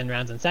Grace then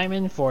rounds on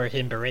Simon for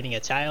him berating a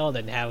child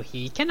and how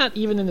he cannot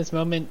even in this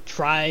moment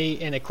try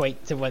and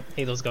equate to what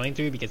Hazel's going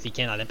through because he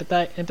cannot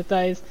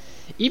empathize.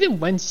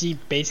 Even when she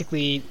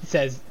basically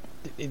says,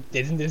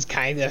 isn't this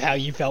kind of how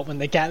you felt when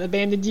the cat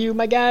abandoned you,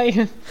 my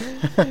guy?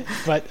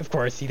 But of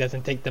course he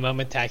doesn't take the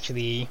moment to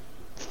actually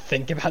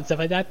think about stuff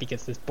like that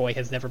because this boy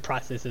has never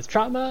processed his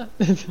trauma.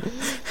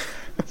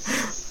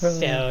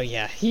 So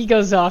yeah, he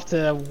goes off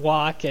to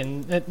walk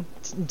and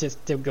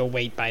just to go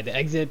wait by the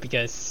exit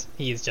because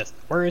he's just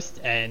the worst,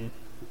 and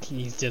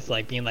he's just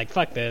like being like,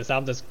 fuck this,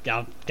 I'm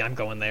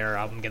going there,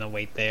 I'm gonna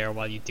wait there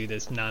while you do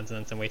this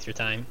nonsense and waste your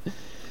time.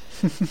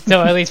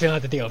 So at least we don't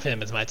have to deal with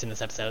him as much in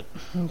this episode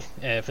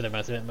for the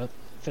rest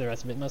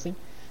of it mostly.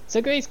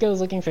 So Grace goes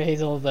looking for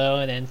Hazel though,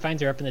 and then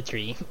finds her up in a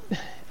tree.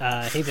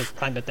 Hazel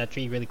climbed up that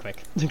tree really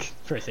quick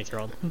for a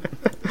 6-year-old.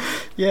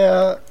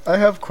 Yeah, I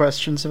have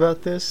questions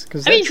about this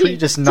because that tree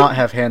does not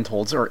have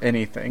handholds or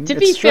anything. To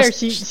be fair,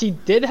 she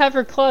did have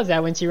her claws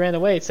out when she ran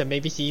away, so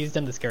maybe she used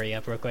them to scurry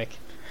up real quick.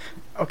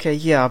 Okay,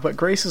 yeah, but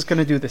Grace is going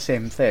to do the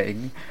same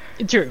thing.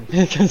 True.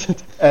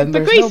 And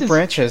there's no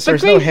branches,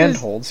 there's no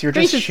handholds, you're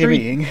just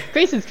shimmying.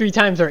 Grace is 3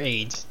 times her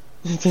age.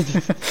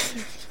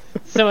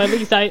 So at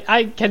least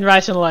I can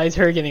rationalize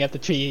her getting up the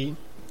tree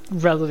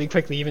relatively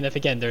quickly, even if,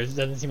 again, there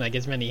doesn't seem like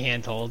as many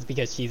handholds,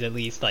 because she's at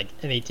least like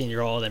an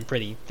 18-year-old and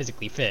pretty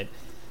physically fit,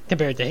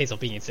 compared to Hazel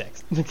being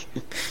 6. The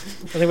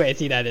only way I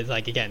see that is,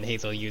 like, again,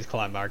 Hazel used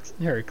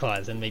her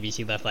claws, and maybe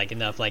she left like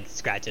enough like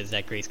scratches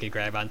that Grace could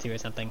grab onto or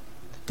something.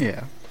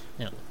 Yeah.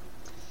 No.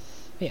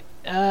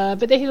 Yeah.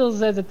 But Hazel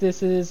says that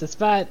this is a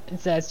spot, and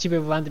says she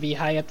would want to be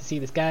high up to see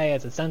the sky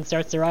as the sun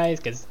starts to rise,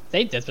 because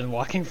they've just been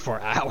walking for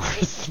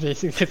hours,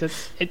 basically,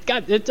 because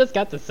it just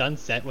got the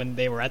sunset when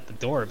they were at the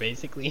door,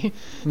 basically.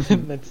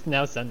 It's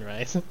now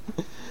sunrise.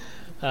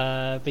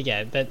 But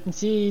yeah, but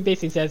she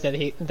basically says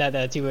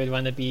that she would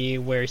want to be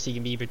where she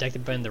can be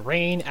protected from the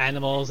rain,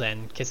 animals,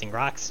 and kissing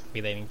rocks,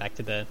 relating back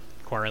to the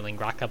quarreling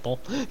rock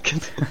couple.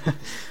 It's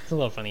a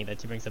little funny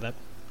that she brings it up.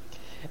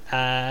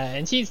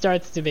 And she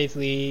starts to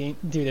basically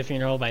do the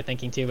funeral by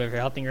thanking Tuba for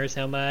helping her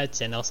so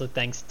much, and also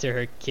thanks to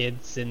her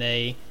kids in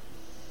a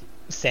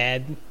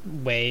sad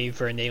way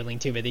for enabling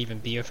Tuba to even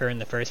be with her in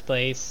the first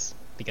place,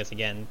 because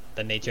again,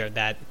 the nature of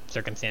that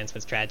circumstance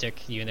was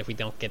tragic, even if we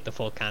don't get the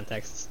full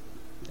context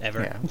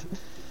ever.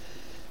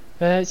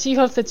 Yeah. She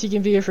hopes that she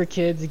can be with her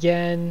kids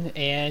again,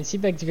 and she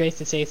begs Grace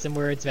to say some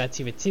words about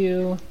Tuba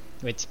too,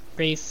 which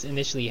Grace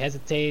initially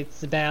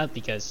hesitates about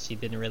because she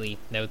didn't really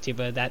know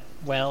Tuba that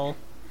well.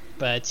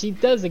 But she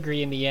does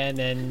agree in the end,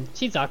 and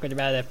she's awkward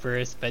about it at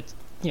first, but,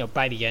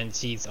 by the end,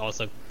 she's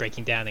also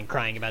breaking down and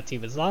crying about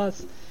Tuba's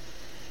loss.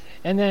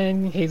 And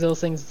then Hazel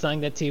sings the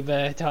song that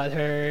Tuba taught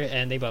her,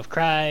 and they both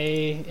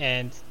cry,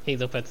 and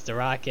Hazel puts the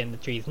rock in the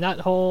tree's knot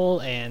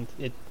hole, and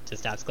it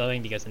just stops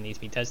glowing because it needs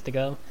to be touched to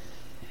go.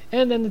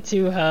 And then the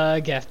two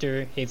hug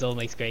after Hazel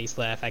makes Grace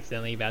laugh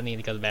accidentally about needing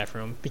to go to the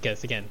bathroom,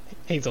 because, again,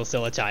 Hazel's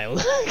still a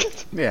child.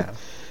 Yeah.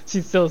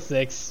 She's still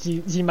 6.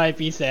 She might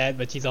be sad,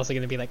 but she's also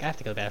going to be like, I have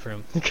to go to the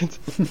bathroom.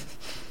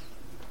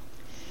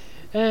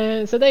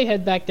 And so they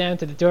head back down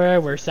to the door,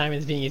 where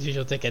Simon's being his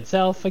usual dickhead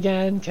self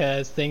again,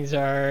 because things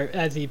are,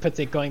 as he puts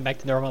it, going back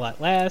to normal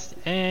at last.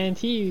 And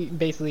he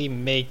basically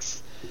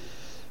makes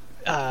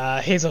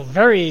Hazel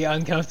very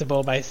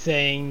uncomfortable by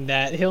saying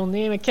that he'll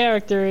name a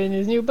character in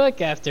his new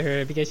book after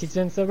her because she's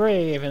been so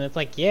brave, and it's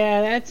like,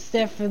 yeah, that's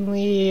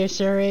definitely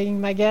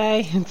assuring, my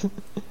guy.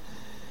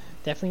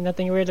 Definitely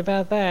nothing weird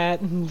about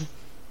that.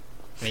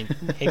 I mean,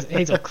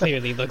 Hazel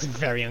clearly looks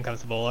very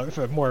uncomfortable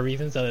for more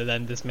reasons other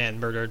than this man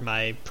murdered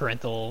my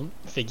parental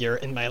figure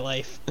in my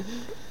life.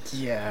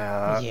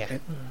 Yeah.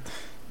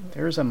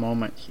 There's a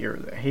moment here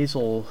that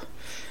Hazel,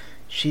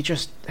 she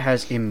just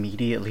has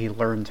immediately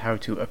learned how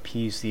to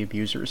appease the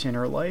abusers in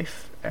her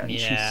life, and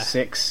she's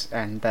 6,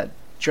 and that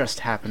just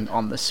happened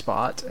on the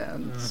spot,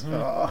 and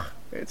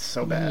it's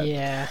so bad.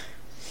 Yeah.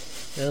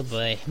 Oh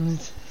boy.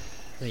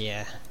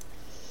 Yeah.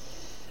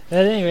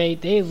 But at any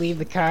rate, they leave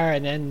the car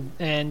and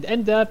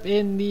end up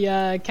in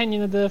the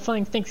Canyon of the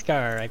Flying Snake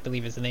Scar, I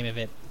believe is the name of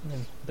it. I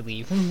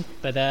believe.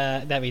 But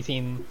that we've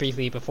seen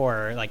briefly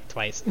before, like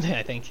twice,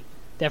 I think.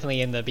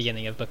 Definitely in the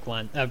beginning of book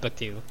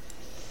 2.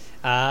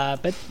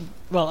 But,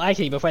 well,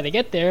 actually, before they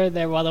get there,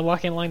 while they're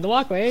walking along the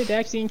walkway, they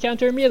actually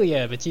encounter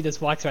Amelia, but she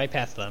just walks right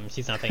past them.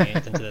 She's not paying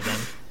attention to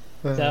them.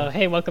 So,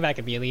 hey, welcome back,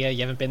 Amelia.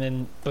 You haven't been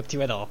in book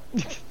 2 at all.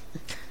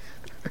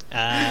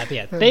 But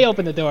yeah, they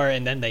open the door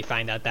and then they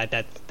find out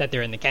that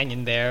they're in the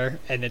canyon there,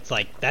 and it's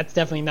like, that's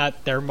definitely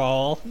not their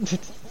mall.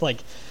 It's like,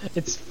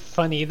 it's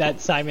funny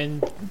that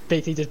Simon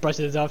basically just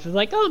brushes it off. It's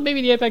like, oh,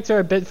 maybe the Apex are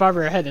a bit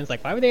farther ahead, and it's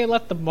like, why would they have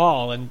left the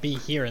mall and be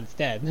here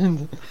instead?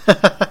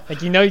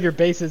 Like, your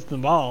base is the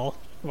mall.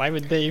 Why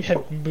would they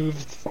have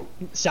moved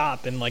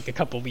shop in like a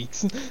couple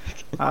weeks?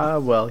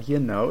 Well,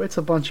 it's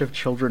a bunch of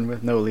children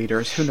with no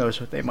leaders. Who knows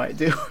what they might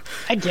do?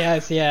 I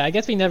guess, yeah. I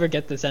guess we never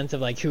get the sense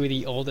of like who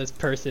the oldest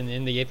person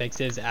in the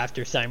Apex is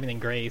after Simon and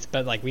Grace,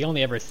 but like we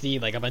only ever see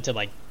like a bunch of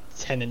like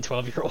 10 and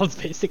 12-year-olds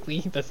basically,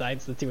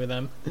 besides the two of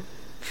them.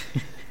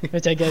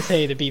 Which I guess,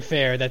 hey, to be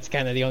fair, that's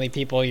kind of the only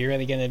people you're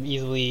really going to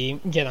easily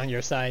get on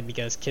your side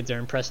because kids are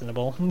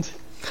impressionable.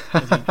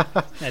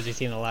 As we've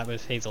seen a lot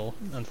with Hazel,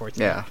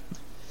 unfortunately. Yeah.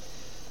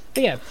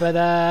 But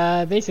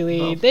yeah,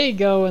 basically they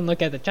go and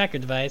look at the tracker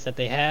device that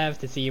they have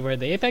to see where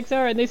the Apex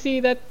are, and they see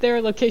that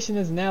their location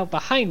is now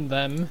behind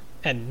them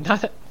and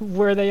not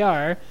where they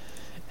are.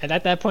 And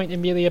at that point,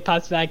 Amelia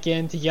pops back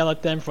in to yell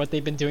at them for what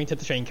they've been doing to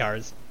the train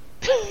cars.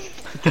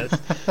 Because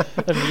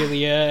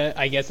Amelia,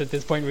 I guess at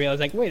this point realized,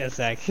 like, wait a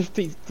sec,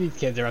 these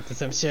kids are up to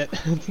some shit.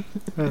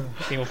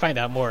 We'll find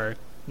out more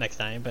next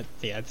time, but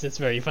yeah, it's just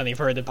very funny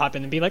for her to pop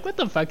in and be like, what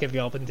the fuck have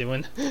y'all been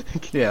doing?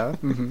 Yeah.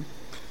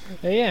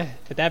 But yeah,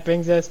 but that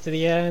brings us to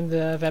the end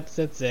of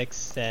episode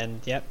 6,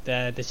 and yep,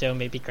 the show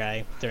made me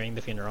cry during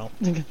the funeral,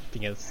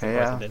 because of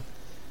course it did.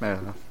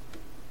 Yeah.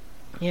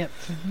 Yep.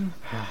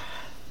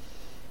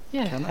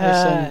 Yeah. Can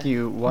I send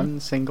you one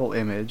single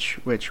image,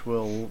 which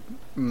will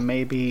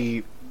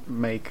maybe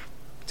make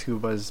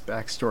Tuba's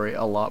backstory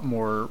a lot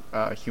more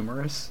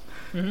humorous?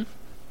 Mm-hmm.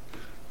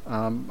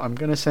 I'm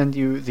gonna send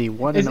you the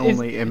one and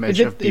only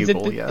image of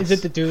Bugle, yes. Is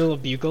it the doodle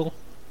of Bugle?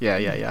 Yeah.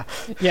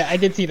 Yeah, I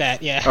did see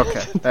that. Yeah.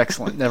 Okay,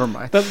 excellent. Never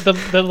mind. The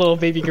little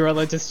baby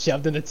gorilla just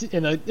shoved in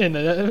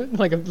a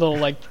like a little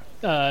like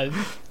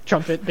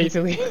trumpet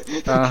basically.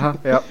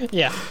 Yep.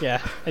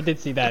 Yeah. I did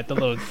see that, the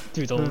little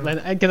doodle,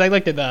 because I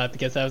looked it up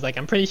because I was like,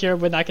 I'm pretty sure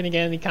we're not going to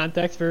get any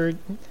context for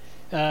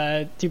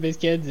Tuba's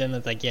kids, and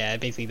it's like, yeah,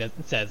 it basically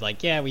says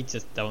like, yeah, we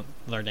just don't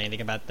learn anything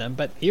about them,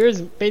 but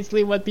here's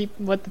basically what the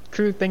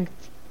crew think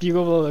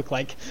Bugle will look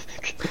like.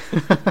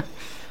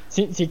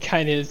 She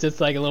kind of is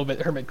just like a little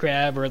bit hermit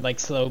crab or like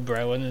slow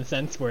bro in a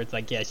sense, where it's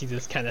like, yeah, she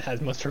just kind of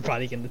has most of her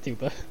body in the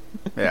tuba.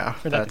 Yeah.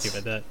 Or not the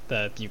tuba,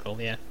 the bugle,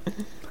 yeah.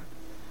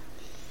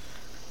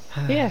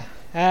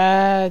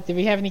 Yeah. Do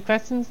we have any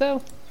questions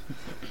though?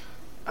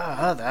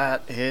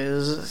 That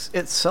is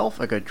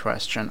itself a good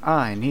question.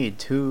 I need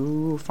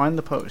to find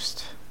the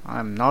post.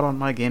 I'm not on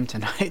my game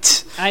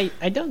tonight. I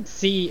don't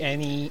see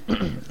any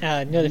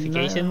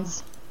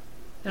notifications.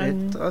 No.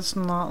 It does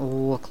not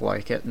look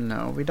like it,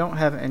 no. We don't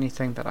have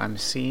anything that I'm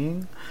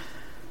seeing.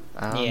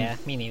 Yeah,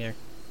 me neither.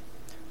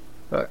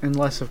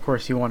 Unless, of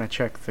course, you want to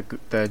check the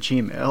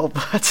Gmail,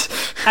 but...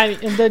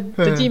 the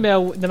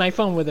Gmail, my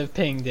phone would have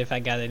pinged if I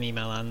got an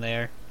email on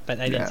there, but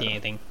I didn't see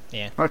anything,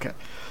 yeah. Okay.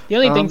 The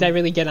only things I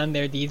really get on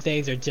there these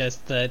days are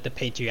just the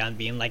Patreon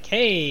being like,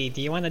 hey,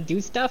 do you want to do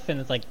stuff?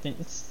 And it's like,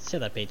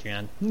 shut up,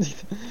 Patreon.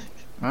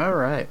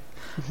 Alright.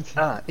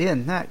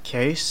 In that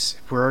case,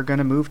 we're going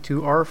to move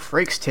to our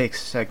Frakes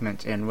Takes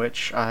segment, in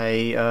which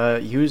I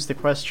use the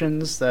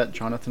questions that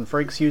Jonathan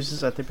Frakes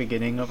uses at the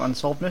beginning of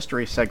Unsolved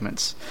Mystery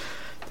segments.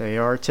 They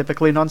are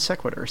typically non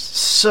sequiturs.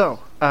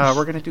 So,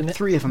 we're going to do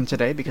 3 of them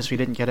today because we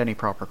didn't get any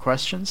proper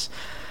questions.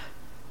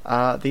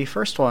 The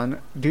first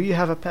one, do you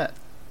have a pet?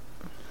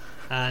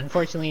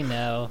 Unfortunately,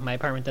 no. My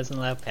apartment doesn't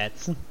allow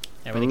pets.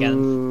 I would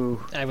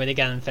have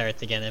gotten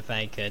ferrets again if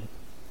I could.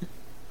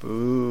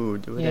 Boo,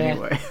 do it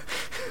anyway.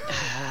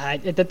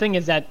 The thing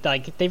is that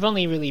like they've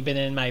only really been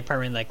in my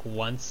apartment like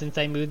once since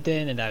I moved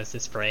in, and that was to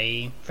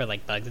spray for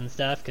like bugs and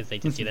stuff because they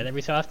just do that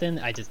every so often.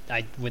 I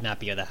would not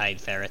be able to hide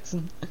ferrets.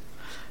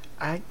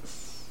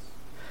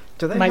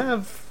 Do they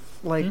have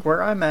like,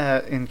 where I'm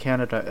at in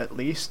Canada, at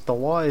least, the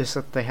law is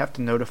that they have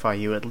to notify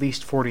you at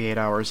least 48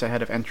 hours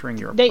ahead of entering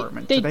your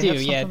apartment. They do, do,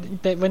 have yeah.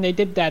 something? When they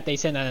did that, they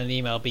sent out an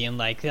email being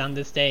like, on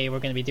this day, we're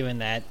going to be doing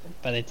that.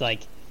 But it's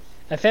like,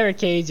 a ferret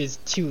cage is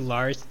too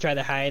large to try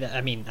to hide.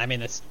 I mean, I'm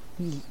in a,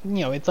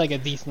 it's like a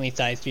decently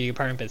sized studio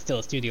apartment, but it's still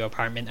a studio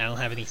apartment. I don't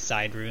have any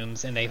side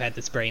rooms, and they've had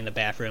to spray in the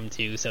bathroom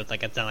too, so it's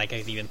not like I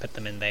could even put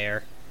them in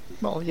there.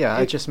 Well, yeah,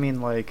 I just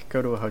mean, like,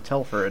 go to a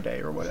hotel for a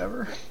day or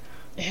whatever.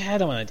 Yeah, I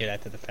don't want to do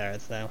that to the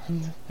ferrets, though.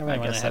 I really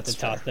want to have to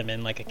toss them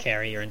in like a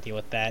carrier and deal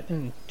with that,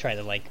 and try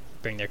to like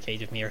bring their cage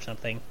with me or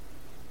something.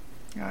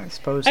 Yeah, I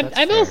suppose that's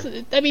I'm fair.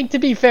 also, I mean, to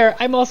be fair,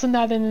 I'm also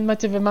not in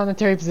much of a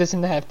monetary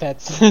position to have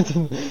pets.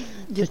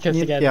 Because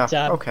to get a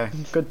job. Okay,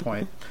 good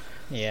point.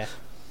 Yeah.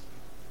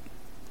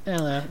 I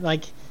don't know,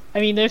 like, I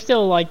mean, there's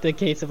still, like, the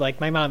case of,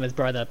 like, my mom has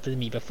brought up to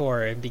me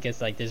before,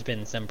 because, like, there's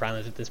been some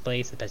problems with this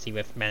place, especially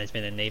with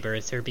management and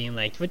neighbors, her being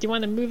like, "What, do you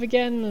want to move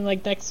again, in,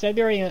 like, next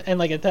February?" And,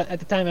 like, at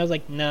the time, I was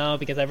like, no,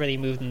 because I've already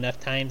moved enough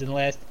times in the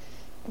last,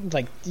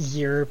 like,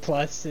 year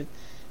plus,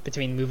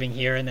 between moving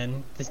here and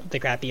then the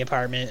crappy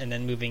apartment, and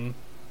then moving,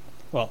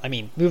 well, I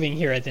mean, moving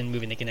here as in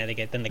moving to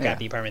Connecticut, then the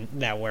crappy apartment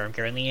now where I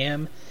currently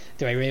am.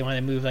 Do I really want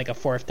to move, like, a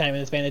fourth time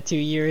in the span of 2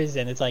 years?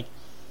 And it's like,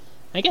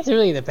 I guess it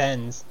really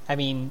depends. I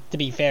mean, to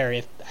be fair,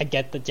 if I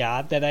get the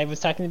job that I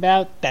was talking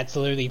about, that's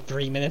literally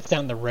 3 minutes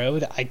down the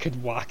road. I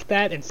could walk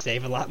that and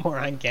save a lot more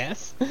on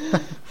gas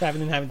rather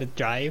than having to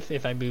drive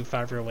if I move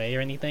farther away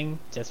or anything,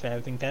 just for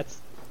having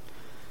pets.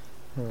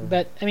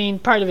 But, I mean,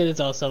 part of it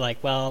is also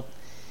like, well,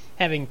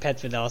 having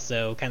pets would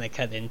also kind of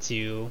cut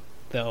into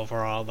the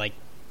overall, like,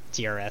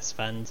 GRS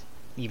fund,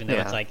 even though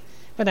it's like,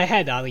 when I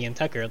had Ollie and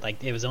Tucker,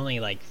 like, it was only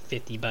like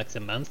 $50 a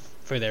month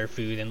for their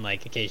food and,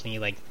 like, occasionally,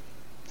 like,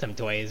 some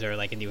toys or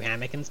like a new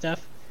hammock and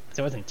stuff,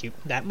 so it wasn't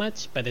that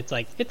much, but it's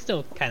like it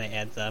still kind of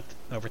adds up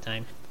over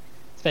time,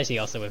 especially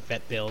also with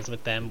vet bills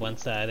with them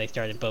once they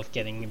started both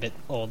getting a bit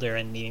older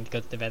and needing to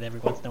go to the vet every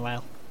once in a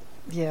while.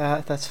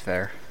 Yeah, that's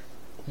fair.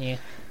 Yeah.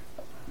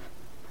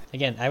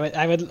 Again,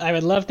 I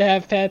would love to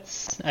have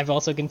pets. I've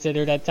also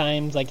considered at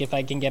times, like, if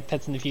I can get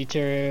pets in the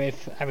future,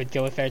 if I would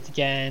go with ferrets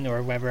again,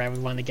 or whether I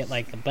would want to get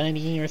like a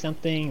bunny or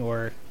something,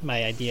 or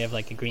my idea of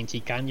like a green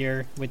cheek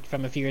conure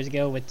from a few years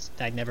ago, which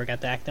I never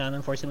got to act on,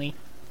 unfortunately.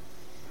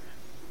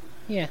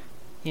 Yeah,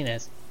 who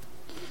knows?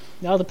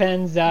 It all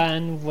depends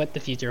on what the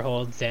future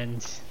holds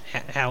and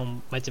how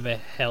much of a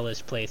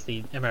hellish place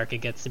the America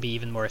gets to be,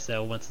 even more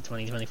so once the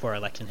 2024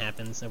 election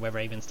happens, or whether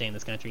I even stay in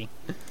this country.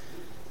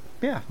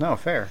 Yeah, no,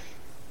 fair.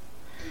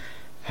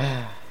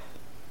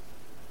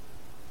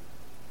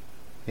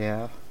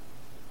 Yeah.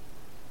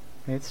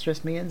 It's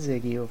just me and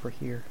Ziggy over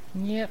here.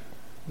 Yep.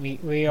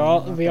 We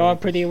all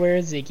pretty aware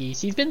of Ziggy.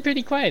 She's been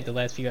pretty quiet the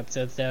last few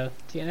episodes, though.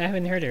 I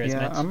haven't heard her as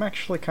much. Yeah, I'm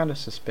actually kind of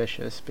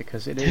suspicious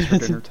because it is her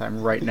dinner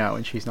time right now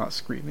and she's not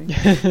screaming.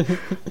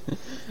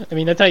 I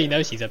mean, that's how you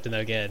know she's up to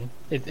no good.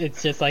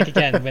 It's just like,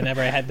 again, whenever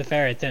I had the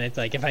ferrets, and it's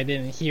like, if I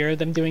didn't hear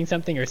them doing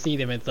something or see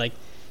them, it's like,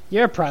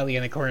 you're probably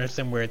in a corner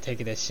somewhere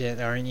taking a shit,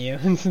 aren't you?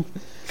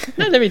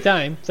 Not every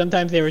time.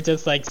 Sometimes they were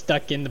just like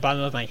stuck in the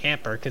bottom of my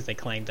hamper because they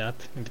climbed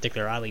up. In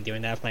particular, Ollie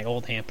doing that with my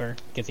old hamper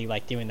because he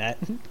liked doing that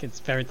because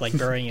ferrets like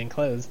burrowing in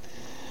clothes.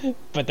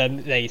 But then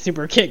they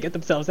super can't get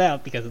themselves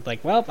out because it's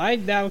like, well, I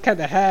now kind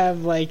of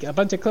have like a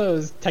bunch of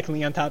clothes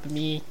technically on top of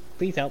me.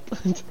 Please help.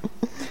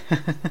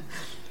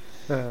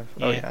 Oh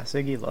yeah,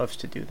 Ziggy loves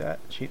to do that.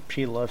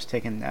 She loves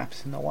taking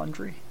naps in the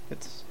laundry.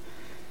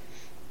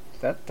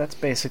 That's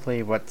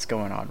basically what's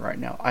going on right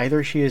now.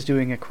 Either she is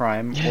doing a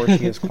crime, or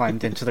she has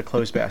climbed into the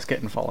clothes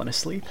basket and fallen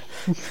asleep.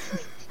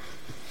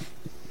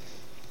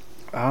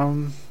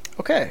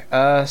 Okay,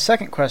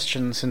 second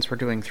question, since we're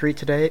doing 3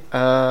 today.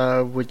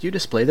 Would you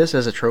display this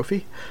as a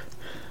trophy?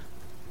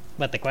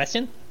 What, the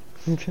question?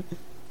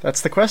 That's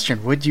the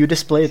question. Would you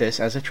display this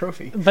as a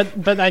trophy?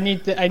 But I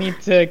need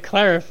to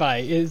clarify.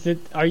 Is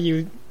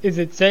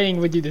it saying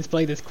would you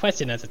display this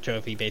question as a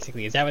trophy,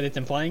 basically? Is that what it's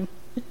implying?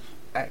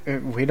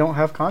 We don't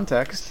have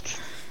context.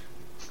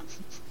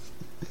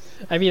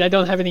 I mean, I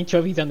don't have any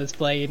trophies on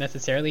display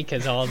necessarily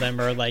because all of them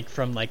are like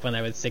from like when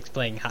I was 6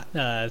 playing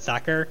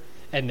soccer,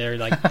 and they're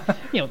like,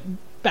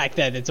 back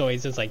then it's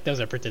always just like those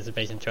are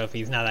participation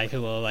trophies, not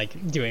actual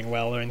like doing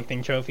well or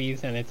anything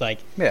trophies. And it's like,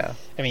 yeah,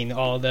 I mean,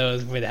 all of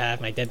those would have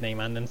my dead name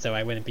on them, so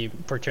I wouldn't be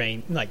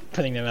portraying like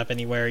putting them up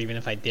anywhere, even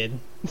if I did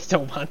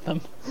still want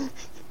them.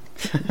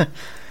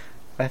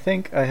 I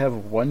think I have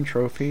one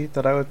trophy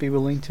that I would be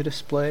willing to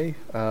display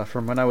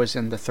from when I was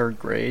in the 3rd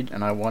grade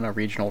and I won a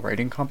regional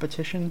writing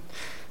competition,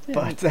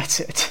 but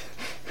that's it.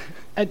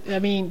 I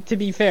mean, to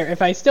be fair,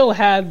 if I still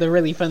had the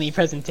really funny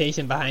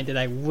presentation behind it,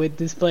 I would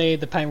display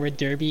the Pinewood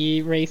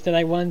Derby race that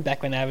I won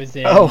back when I was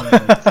in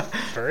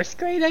 1st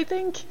grade, I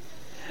think.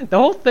 The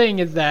whole thing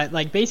is that,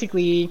 like,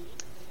 basically,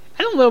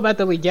 I don't know about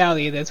the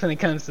legality of this when it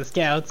comes to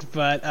scouts,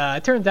 but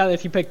it turns out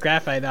if you put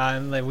graphite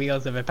on the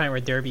wheels of a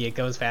Pinewood Derby, it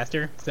goes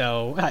faster.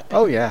 So,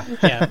 Oh yeah.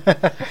 yeah.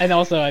 And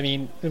also, I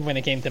mean, when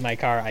it came to my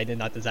car, I did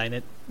not design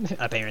it.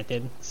 A parent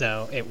did.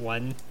 So it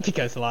won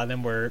because a lot of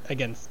them were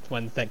against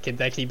ones that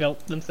kids actually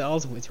built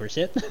themselves, which were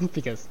shit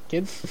because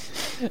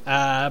kids.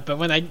 But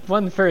when I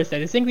won first, I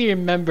distinctly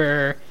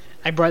remember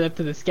I brought up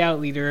to the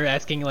scout leader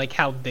asking like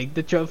how big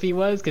the trophy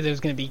was because it was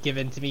going to be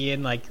given to me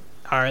in like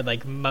our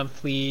like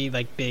monthly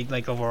like big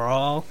like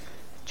overall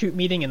troop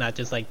meeting and not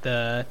just like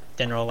the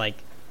general like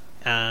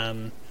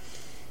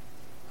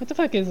what the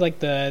fuck is like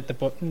the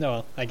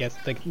no I guess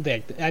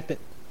the at the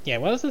yeah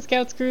what was the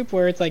scouts group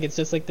where it's like it's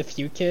just like the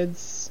few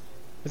kids,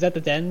 was that the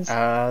dens?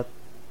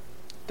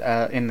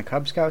 In the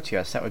Cub Scouts,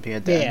 yes, that would be a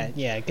den.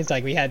 Yeah, because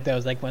like we had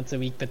those like once a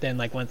week, but then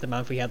like once a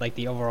month we had like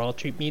the overall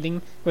troop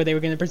meeting where they were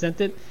going to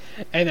present it,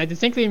 and I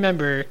distinctly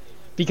remember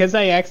because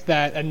I asked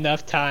that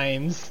enough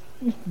times,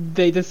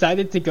 they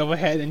decided to go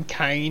ahead and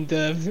kind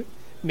of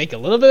make a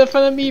little bit of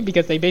fun of me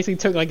because they basically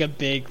took like a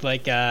big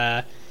like you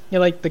know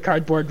like the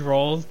cardboard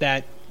rolls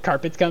that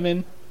carpets come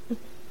in.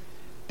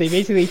 They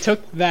basically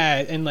took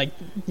that and like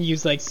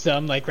used like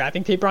some like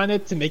wrapping paper on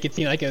it to make it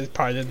seem like it was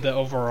part of the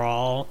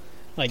overall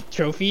like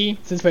trophy,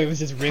 since it was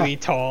just really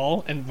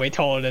tall and way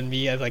taller than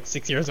me as like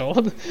 6 years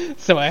old.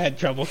 So I had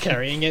trouble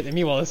carrying it, and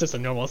meanwhile it's just a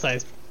normal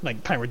sized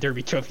like Pinewood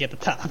Derby trophy at the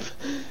top.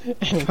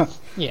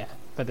 Yeah,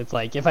 but it's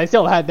like if I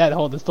still had that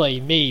whole display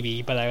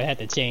maybe, but I would have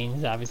to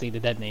change obviously the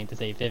dead name to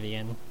say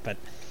Vivian. But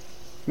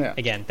Yeah.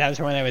 again, that was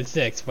from when I was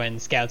 6, when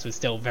Scouts was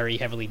still very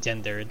heavily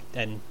gendered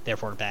and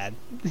therefore bad.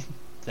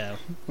 So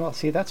Well,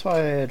 see, that's why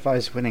I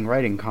advise winning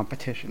writing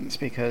competitions,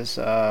 because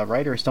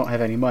writers don't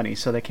have any money,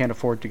 so they can't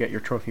afford to get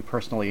your trophy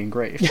personally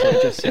engraved. So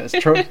it just says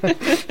trophy.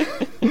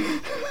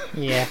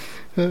 yeah.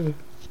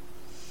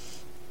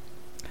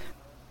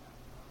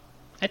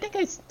 I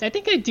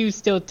think I do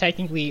still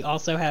technically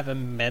also have a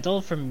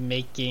medal for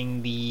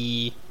making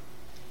the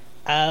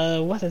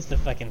what is the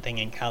fucking thing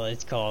in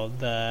college called,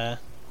 the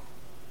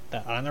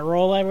honor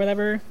roll or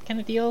whatever kind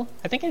of deal.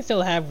 I think I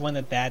still have one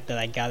of that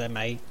I got at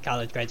my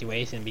college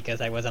graduation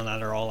because I was on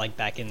honor roll like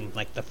back in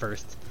like the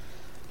first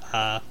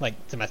like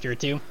semester or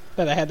two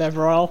that I had that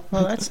overall.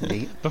 Well, that's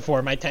neat.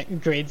 Before my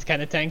grades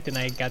kind of tanked and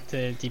I got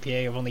to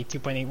GPA of only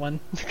 2.81.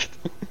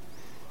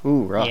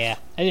 Ooh, rough. Yeah,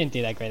 I didn't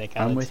do that great at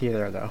college. I'm with you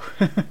there, though.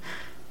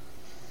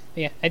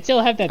 Yeah, I'd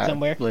still have that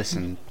somewhere.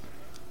 Listen,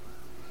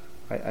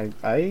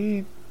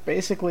 I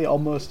basically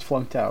almost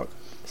flunked out,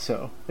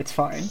 so it's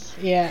fine.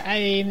 Yeah, I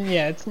mean,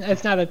 yeah,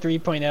 it's not a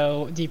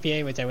 3.0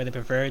 GPA, which I would have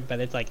preferred, but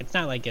it's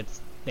not like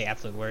it's the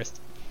absolute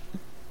worst.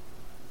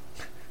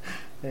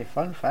 Hey,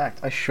 fun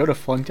fact, I should have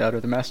flunked out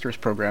of the master's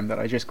program that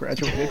I just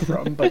graduated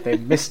from, but they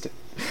missed it.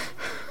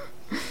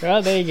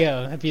 Well, there you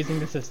go,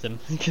 abusing the system.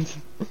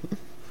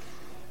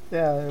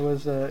 Yeah, it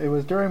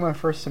was during my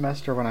first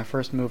semester when I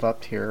first moved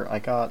up here. I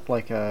got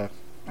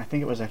I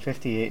think it was a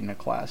 58 in a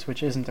class,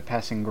 which isn't a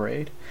passing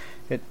grade.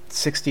 It's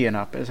 60 and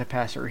up as a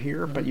passer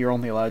here, but you're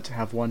only allowed to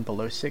have one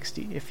below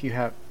 60 if you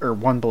have, or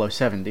one below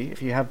 70.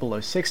 If you have below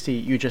 60,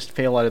 you just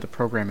fail out of the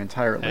program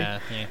entirely. Yeah.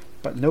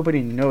 But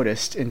nobody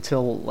noticed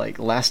until like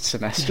last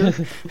semester,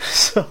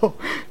 so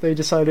they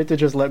decided to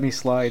just let me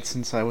slide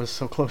since I was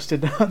so close to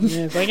done.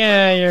 Yeah, it's like,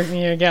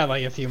 you got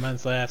like a few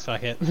months left,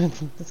 fuck it.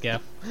 Let's go.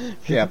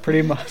 Yeah,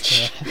 pretty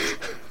much. Yeah.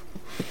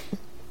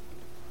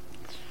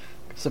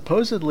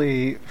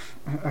 Supposedly,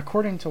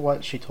 according to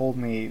what she told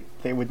me,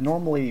 they would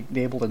normally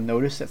be able to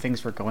notice that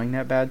things were going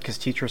that bad because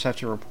teachers have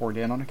to report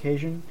in on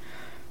occasion.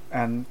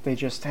 And they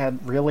just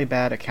had really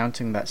bad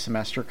accounting that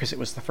semester because it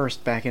was the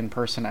first back in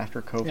person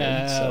after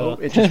COVID, so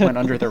it just went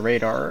under the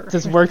radar.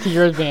 Just worked to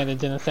your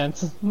advantage in a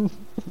sense.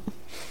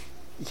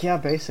 Yeah,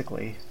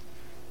 basically.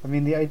 I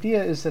mean, the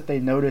idea is that they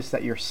notice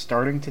that you're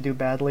starting to do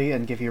badly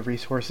and give you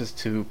resources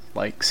to,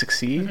 like,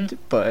 succeed,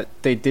 but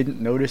they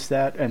didn't notice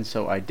that, and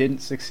so I didn't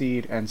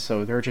succeed, and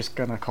so they're just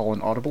gonna call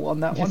an audible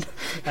on that one.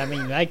 I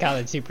mean, my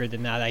college super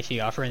did not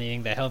actually offer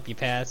anything to help you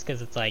pass,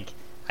 because it's like,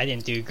 I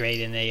didn't do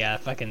great in a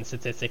fucking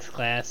statistics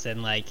class,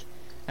 and like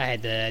I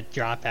had to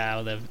drop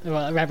out of,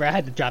 well, remember I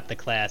had to drop the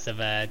class of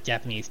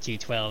Japanese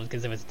 212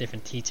 because it was a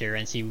different teacher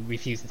and she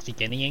refused to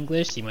speak any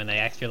English. And when I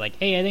asked her like,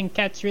 hey, I didn't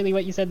catch really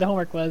what you said the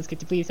homework was,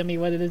 could you please tell me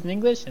what it is in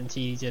English? And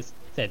she just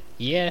said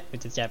yeah,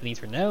 which is Japanese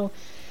for no.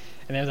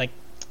 And I was like,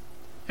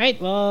 alright,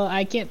 well,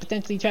 I can't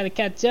potentially try to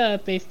catch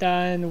up based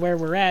on where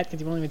we're at because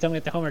you won't even tell me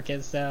what the homework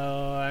is, so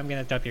I'm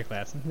gonna drop your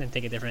class and then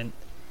take a different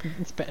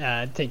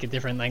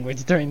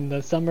language during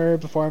the summer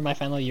before my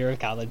final year of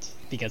college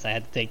because I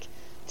had to take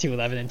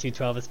 211 and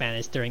 212 of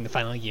Spanish during the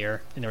final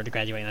year in order to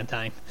graduate on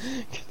time.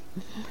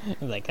 I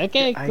was like,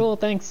 okay, cool,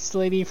 thanks,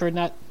 lady, for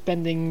not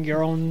bending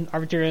your own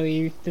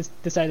arbitrarily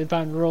decided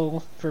upon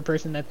rule for a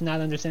person that's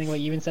not understanding what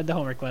you even said the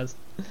homework was.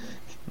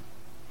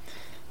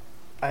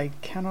 I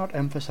cannot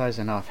emphasize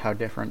enough how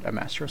different a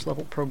master's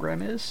level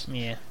program is.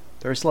 Yeah.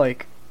 There's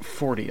like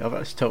 40 of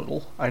us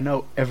total. I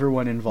know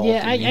everyone involved in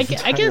the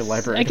entire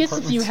library I guess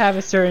if you have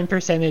a certain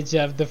percentage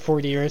of the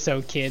 40 or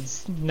so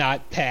kids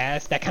not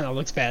pass, that kind of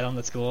looks bad on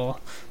the school.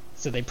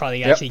 so they probably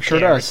Yep, actually sure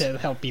care does. to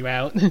help you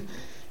out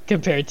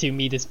compared to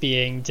me just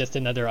being just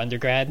another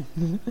undergrad.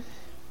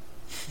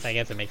 So I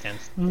guess it makes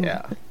sense.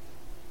 Yeah.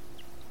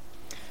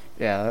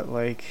 Yeah,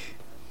 like,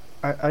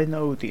 I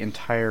know the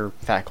entire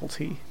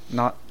faculty,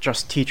 not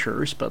just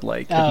teachers, but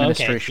like Oh, okay,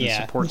 administration,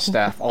 yeah. support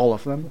staff, all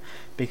of them,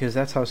 because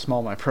that's how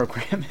small my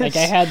program is. Like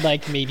I had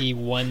like maybe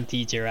one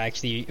teacher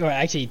actually, or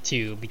actually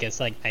two, because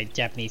like my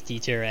Japanese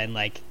teacher and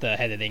like the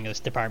head of the English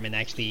department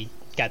actually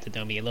got to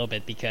know me a little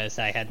bit because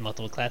I had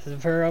multiple classes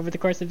of her over the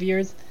course of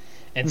years,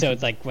 and so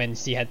it's like when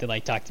she had to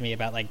like talk to me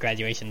about like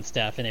graduation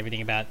stuff and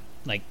everything about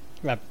like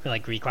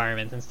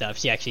requirements and stuff,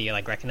 she actually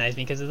like recognized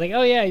me because it's like,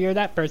 oh yeah, you're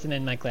that person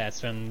in my class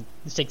from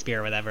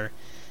Shakespeare or whatever.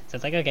 So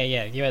it's like, okay,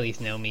 yeah, you at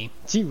least know me.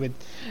 She would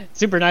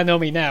super not know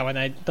me now.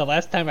 And the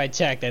last time I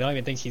checked, I don't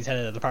even think she's head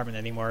of the department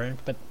anymore.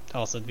 But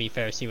also, to be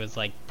fair, she was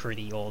like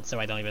pretty old,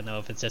 so I don't even know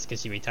if it's just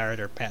because she retired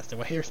or passed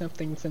away or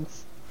something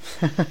since.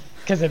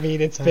 Because I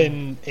mean, it's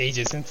been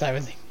ages since I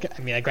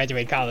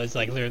graduated college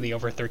like literally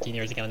over 13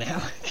 years ago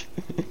now.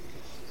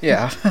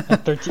 Yeah.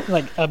 13,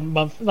 like a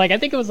month, like I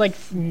think it was like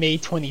May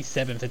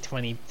 27th of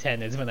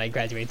 2010 is when I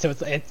graduated.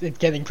 So it's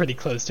getting pretty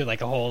close to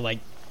like a whole like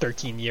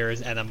 13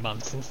 years and a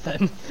month since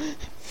then.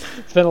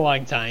 It's been a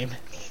long time.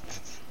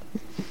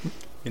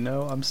 You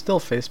know, I'm still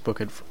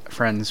Facebook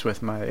friends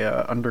with my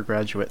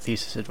undergraduate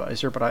thesis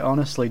advisor, but I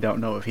honestly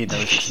don't know if he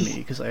knows it's me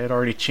because I had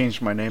already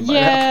changed my name by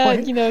that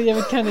point. You know, that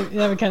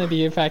would kind of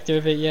be a factor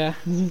of it, yeah.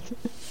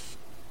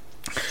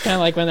 It's kind of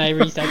like when I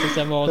reached out to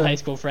some old high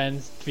school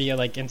friends via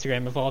like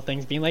Instagram of all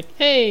things, being like,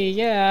 "Hey,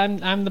 yeah,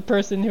 I'm the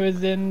person who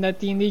was in that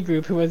D&D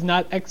group who was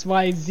not X,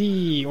 Y,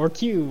 Z or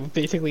Q,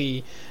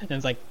 basically." And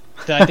it's like,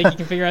 so I think you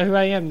can figure out who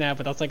I am now,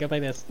 but I'll go by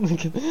this.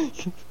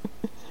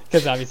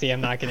 Because obviously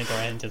I'm not going to go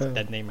ahead and just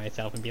dead name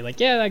myself and be like,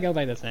 yeah, I go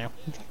by this now.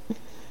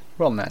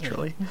 Well,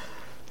 naturally.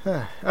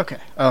 Okay,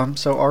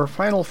 so our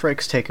final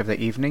Frakes take of the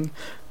evening.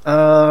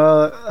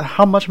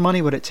 How much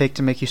money would it take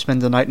to make you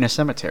spend the night in a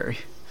cemetery?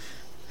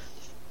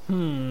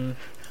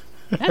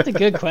 That's a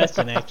good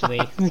question, actually.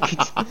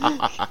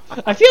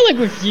 I feel like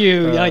with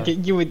you, like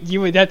you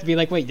would have to be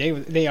like, wait,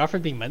 they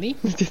offered me money?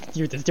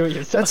 You were just doing it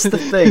yourself. That's the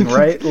thing,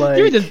 right? Like,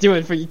 you were just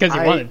doing it because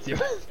you wanted to.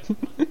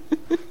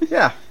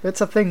 Yeah, it's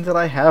a thing that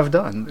I have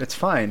done. It's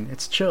fine.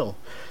 It's chill.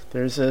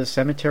 There's a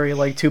cemetery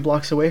like 2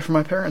 blocks away from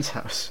my parents'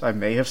 house. I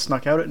may have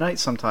snuck out at night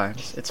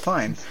sometimes. It's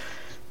fine.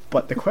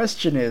 But the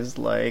question is,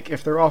 like,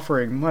 if they're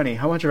offering money,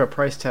 how much of a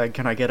price tag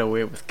can I get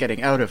away with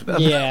getting out of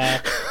them?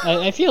 Yeah,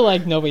 I feel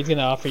like nobody's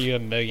gonna offer you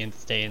 $1 million to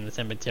stay in the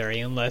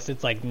cemetery unless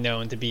it's like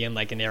known to be in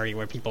like an area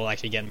where people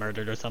actually get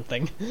murdered or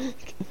something.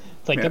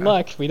 It's like, good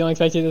luck. We don't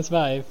expect you to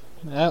survive.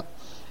 Well,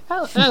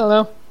 I don't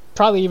know.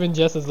 Probably even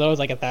just as low as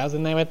like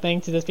 1,000, I would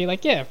think, to just be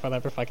like, yeah,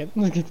 whatever, fuck it.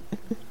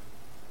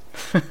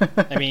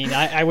 I mean,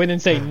 I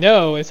wouldn't say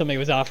no if somebody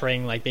was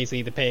offering like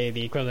basically to pay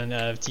the equivalent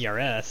of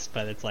TRS,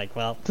 but it's like,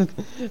 well, I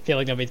feel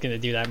like nobody's gonna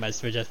do that much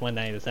for just one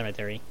night in the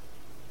cemetery.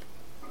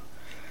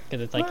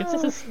 Because it's like, it's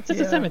just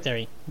a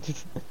cemetery.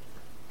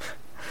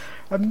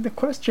 I mean, the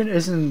question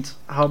isn't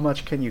how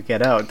much can you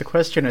get out. The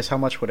question is how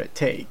much would it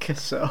take.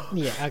 So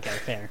yeah, okay,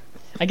 fair.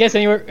 I guess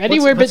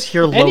anywhere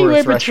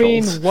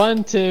between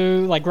 1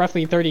 to like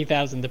roughly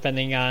 30,000,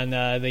 depending on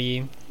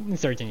the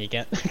surgeon you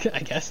get. I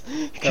guess.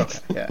 Okay.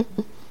 Yeah.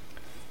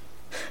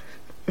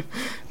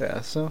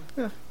 Yeah. So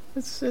yeah,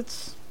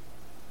 it's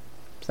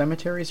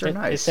cemeteries are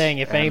nice. Just saying,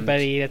 if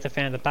anybody that's a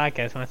fan of the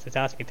podcast wants to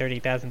toss me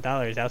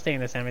 $30,000, I'll stay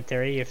in the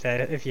cemetery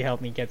if you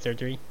help me get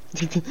surgery.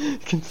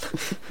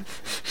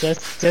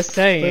 just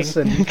saying.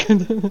 Listen,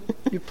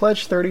 you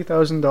pledge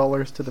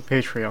 $30,000 to the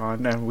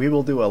Patreon, and we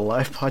will do a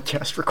live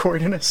podcast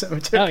recording in a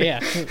cemetery. Oh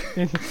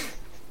yeah.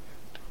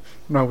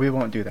 No, we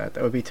won't do that.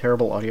 That would be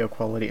terrible audio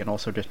quality, and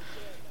also just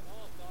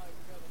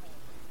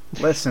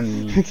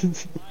listen.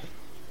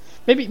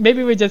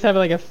 Maybe we just have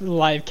like a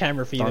live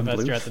camera feed of us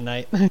Bluth? throughout the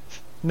night.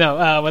 No,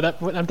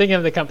 I'm thinking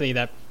of the company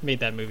that made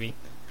that movie.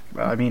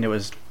 I mean, it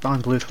was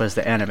Don Bluth was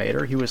the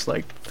animator. He was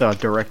like the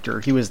director.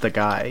 He was the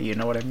guy. You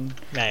know what I mean?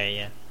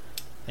 Yeah.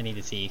 I need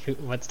to see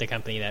what's the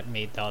company that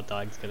made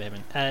dogs for them.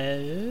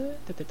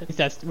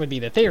 That would be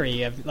the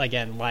theory of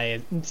again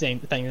why saying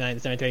the night in the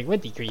cemetery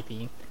would be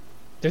creepy.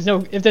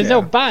 If there's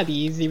no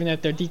bodies, even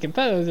if they're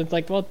decomposed, it's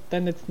like, well,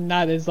 then it's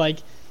not as like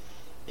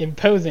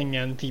imposing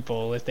on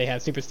people if they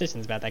have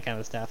superstitions about that kind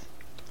of stuff.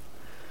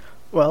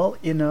 Well,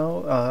 you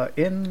know,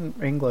 in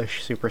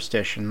English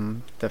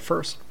superstition, the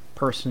first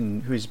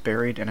person who's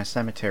buried in a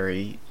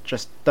cemetery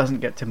just doesn't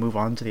get to move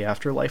on to the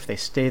afterlife. They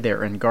stay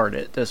there and guard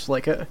it. There's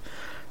like a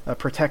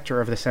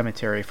protector of the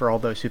cemetery for all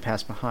those who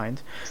pass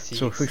behind. Jeez.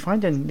 So if we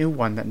find a new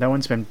one that no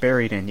one's been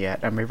buried in yet,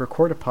 and we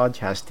record a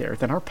podcast there,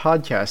 then our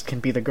podcast can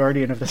be the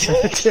guardian of the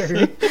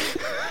cemetery.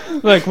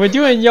 Look, we're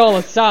doing y'all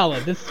a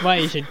solid. This is why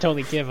you should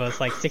totally give us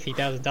like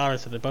 $60,000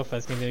 so that both of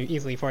us can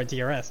easily afford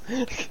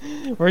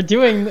TRS. We're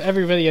doing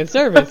everybody a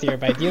service here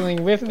by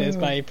dealing with this,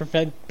 by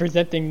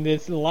presenting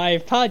this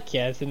live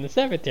podcast in the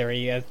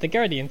cemetery as the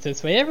guardian, so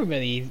this way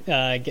everybody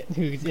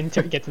who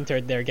gets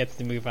interred there gets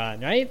to move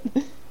on, right?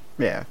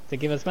 Yeah. To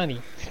give us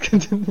money.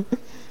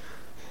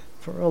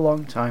 For a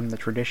long time, the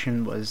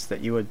tradition was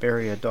that you would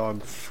bury a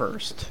dog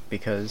first,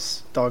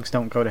 because dogs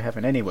don't go to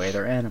heaven anyway,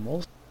 they're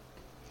animals.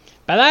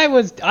 But I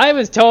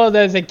was told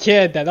as a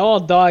kid that all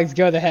dogs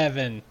go to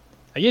heaven.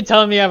 Are you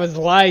telling me I was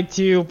lied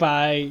to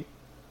by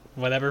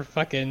whatever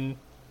fucking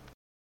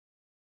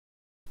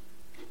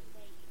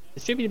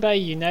distributed by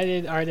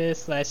United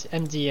Artists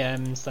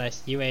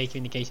 / UA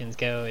Communications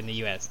Co. in the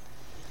US?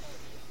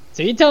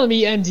 So you're telling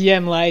me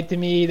MGM lied to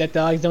me that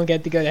dogs don't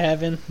get to go to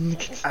heaven?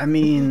 I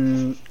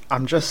mean,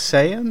 I'm just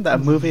saying that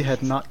movie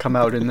had not come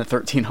out in the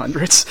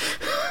 1300s.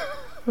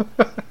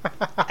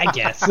 I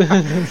guess.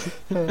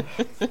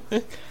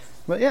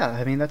 But yeah,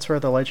 I mean, that's where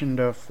the legend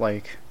of,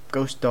 like,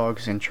 ghost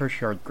dogs and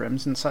churchyard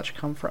grims and such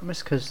come from,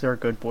 is because they're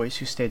good boys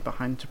who stayed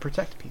behind to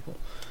protect people.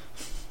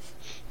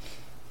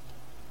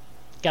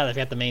 God, I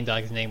forgot the main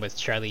dog's name was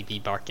Charlie B.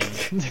 Barkin.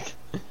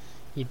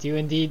 You do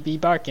indeed be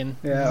barking.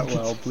 Yeah,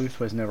 well, Bluth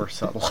was never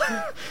subtle.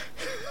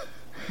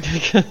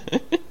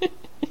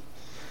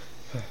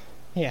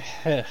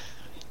 Yeah.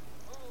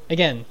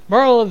 Again,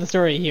 moral of the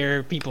story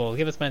here, people,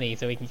 give us money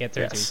so we can get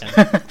surgery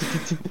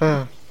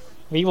done.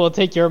 We will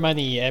take your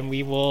money and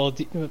we will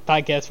do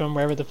podcast from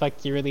wherever the fuck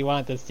you really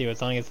want us to,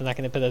 as long as it's not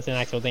going to put us in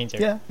actual danger.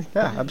 Yeah,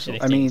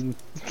 absolutely. I mean,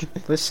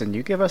 listen,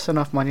 you give us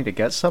enough money to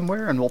get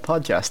somewhere and we'll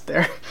podcast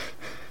there.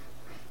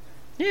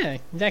 Yeah,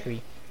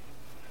 exactly.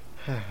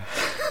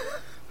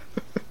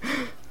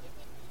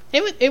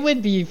 It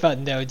would be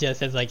fun though,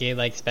 just as like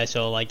a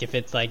special, like if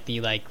it's like the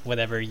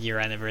whatever year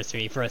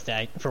anniversary for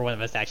one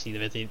of us to actually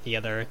visit the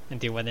other and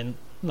do one in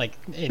the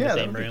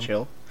same room. Be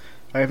chill.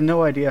 I have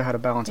no idea how to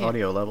balance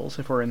audio levels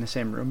if we're in the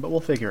same room, but we'll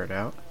figure it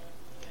out.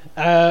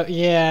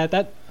 Yeah,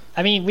 that.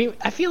 I mean,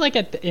 I feel like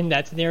in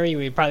that scenario,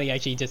 we probably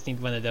actually just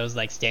need one of those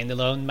like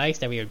standalone mics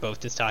that we would both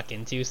just talk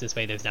into, so this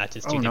way there's not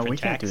just two different tracks. Oh no, we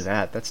can't do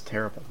that. That's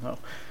terrible. No.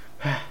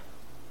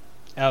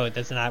 Oh, it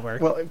does not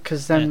work? Well,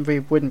 because then we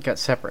wouldn't get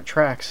separate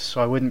tracks, so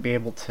I wouldn't be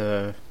able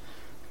to...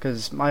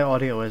 Because my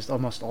audio is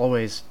almost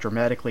always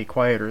dramatically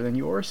quieter than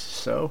yours,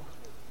 so...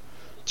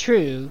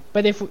 True,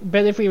 but if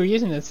we were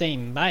using the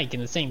same mic in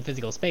the same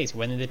physical space,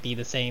 wouldn't it be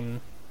the same,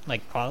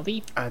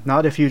 quality?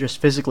 Not if you just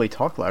physically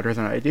talk louder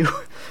than I do.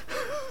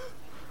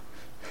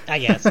 I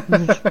guess.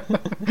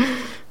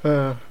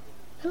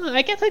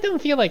 I guess I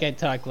don't feel like I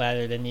talk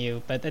louder than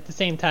you, but at the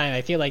same time,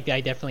 I feel like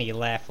I definitely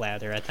laugh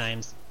louder at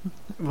times.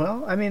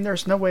 Well, I mean,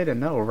 there's no way to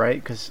know, right?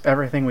 Because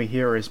everything we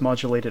hear is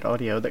modulated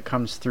audio that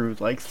comes through,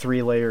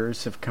 3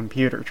 layers of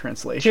computer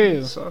translation.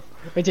 True. So.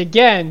 Which,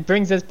 again,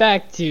 brings us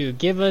back to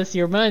give us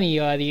your money,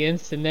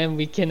 audience, and then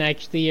we can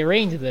actually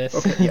arrange this.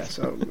 Okay, yeah,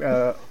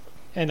 so...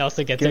 and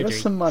also get surgery. Give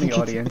us some money,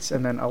 audience,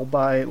 and then I'll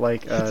buy, a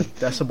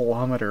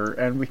decibelmeter,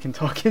 and we can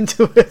talk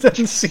into it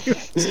and see...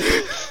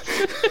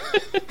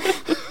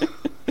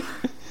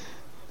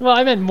 Well,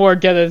 I meant more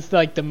get us,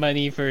 the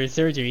money for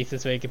surgery, so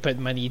we could put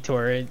money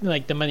toward,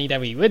 the money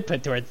that we would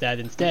put towards that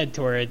instead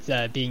towards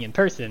being in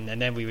person,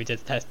 and then we would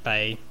just test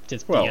by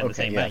just being on the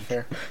same mic.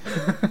 Fair.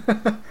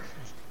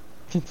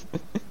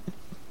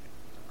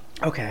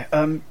 Okay,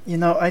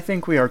 I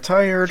think we are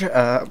tired.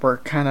 We're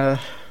kind of...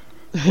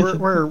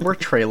 we're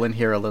trailing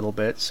here a little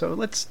bit,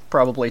 so it's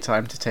probably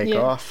time to take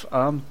off.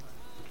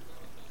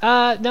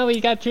 No,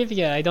 we got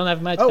trivia. I don't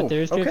have much, but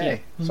there's trivia.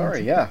 Okay.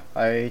 Sorry, yeah.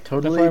 I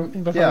totally...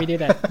 Before we do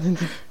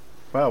that.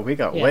 Wow, we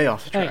got way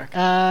off the track.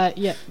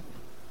 Right.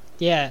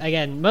 Yeah,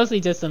 again, mostly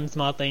just some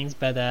small things,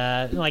 but,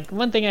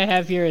 one thing I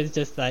have here is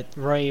just that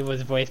Roy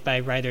was voiced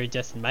by writer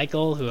Justin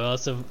Michael, who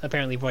also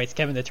apparently voiced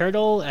Kevin the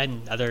Turtle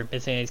and other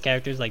miscellaneous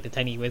characters like the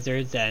Tiny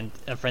Wizards and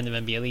a friend of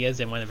Amelia's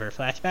in one of her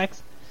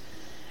flashbacks.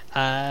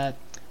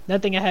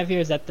 Another thing I have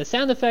here is that the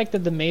sound effect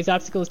of the maze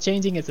obstacles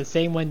changing is the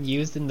same one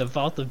used in the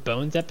Vault of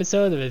Bones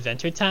episode of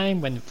Adventure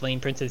Time when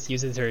Flame Princess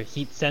uses her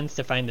heat sense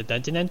to find the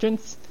dungeon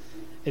entrance.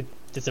 It's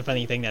just a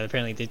funny thing that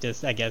apparently they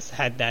just, I guess,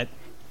 had that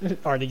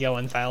already go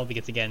on file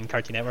because, again,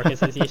 Cartoon Network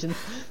Association.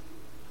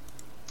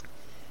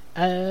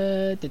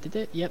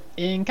 Yep.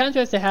 In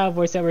contrast to how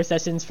voiceover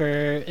sessions for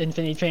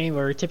Infinity Train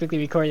were typically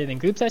recorded in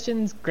group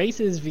sessions,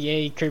 Grace's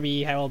VA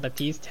Kirby Harold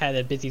Baptiste had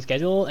a busy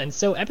schedule, and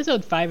so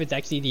episode 5 is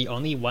actually the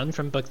only one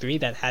from book 3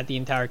 that had the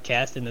entire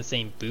cast in the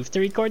same booth to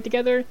record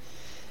together,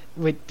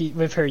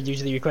 with her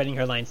usually recording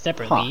her lines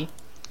separately.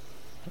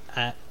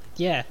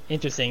 Yeah,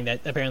 interesting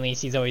that apparently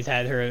she's always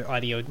had her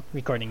audio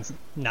recordings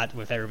not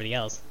with everybody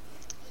else.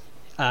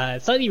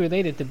 Slightly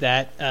related to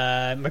that,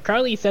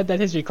 McCarley said that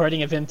his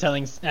recording of him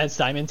as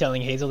Simon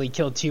telling Hazel he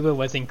killed Tuba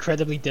was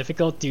incredibly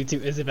difficult due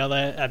to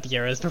Isabella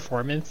Abiera's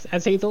performance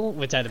as Hazel,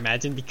 which I'd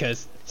imagine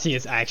because she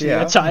is actually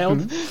a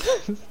child,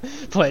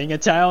 playing a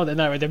child,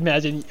 and I would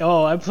imagine,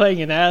 I'm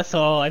playing an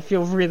asshole, I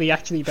feel really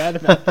actually bad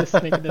about this,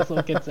 making this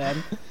little kid sad.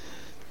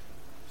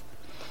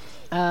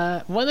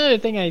 One other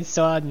thing I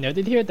saw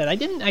noted here that I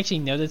didn't actually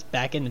notice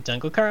back in the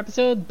Jungle Car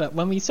episode, but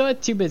when we saw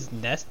Tuba's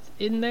nest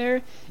in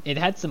there, it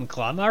had some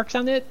claw marks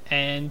on it,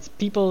 and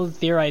people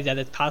theorize that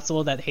it's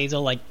possible that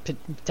Hazel,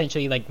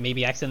 potentially,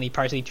 maybe accidentally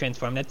partially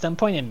transformed at some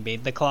point and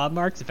made the claw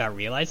marks without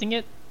realizing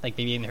it,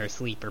 maybe in her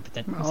sleep or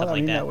something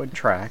like that. That would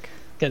track.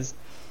 Because,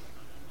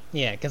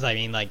 Yeah, because I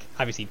mean, like,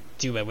 obviously,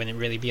 Juba wouldn't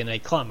really be in a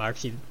claw mark.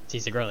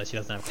 She's a gorilla. She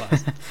doesn't have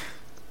claws.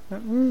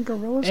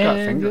 Gorillas got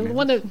fingernails.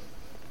 One of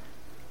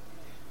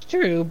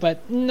true,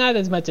 but not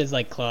as much as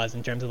like claws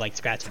in terms of like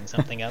scratching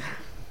something up.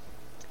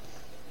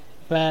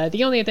 But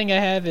the only thing I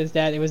have is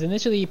that it was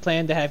initially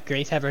planned to have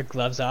Grace have her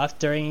gloves off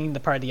during the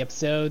part of the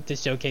episode to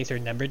showcase her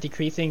number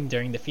decreasing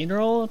during the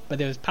funeral,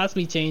 but it was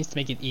possibly changed to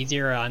make it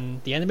easier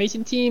on the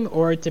animation team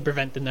or to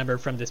prevent the number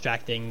from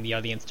distracting the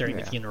audience during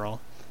the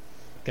funeral.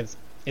 Because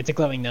it's a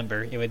glowing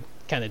number, it would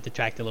kind of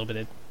detract a little bit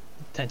of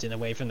attention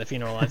away from the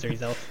funeral as a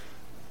result.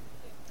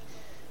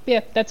 But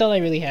yeah, that's all I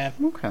really have.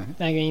 Okay.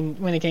 I mean,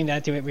 when it came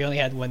down to it, we only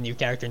had one new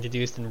character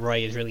introduced, and Roy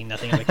is really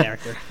nothing of a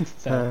character.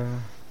 So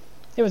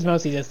it was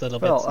mostly just little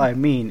bits. Well, I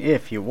mean,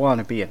 if you want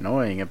to be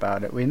annoying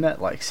about it, we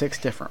met like 6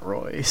 different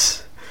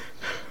Roys.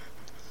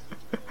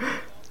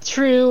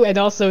 True, and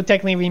also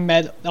technically we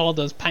met all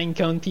those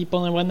pinecone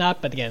people and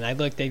whatnot, but again, I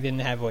looked, they didn't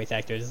have voice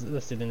actors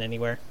listed in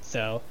anywhere,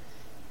 so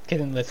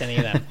couldn't list any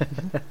of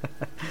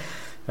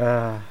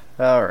them.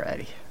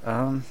 Alrighty.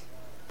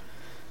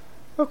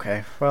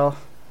 Okay, well,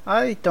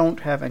 I don't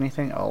have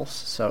anything else,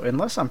 so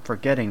unless I'm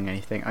forgetting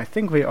anything, I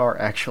think we are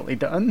actually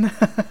done.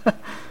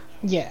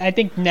 Yeah, I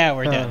think now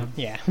we're done.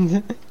 Yeah.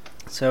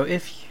 So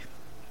if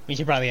we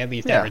should probably at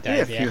least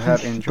advertise. If you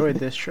have enjoyed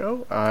this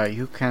show,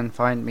 you can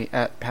find me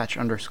at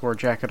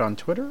patch_jacket on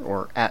Twitter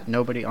or at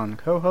nobody on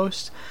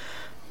co-host.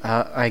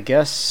 I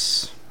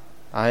guess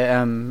I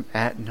am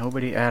at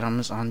nobody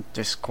Adams on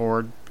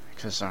Discord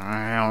because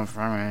I don't have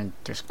a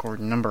Discord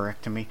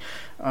numberectomy.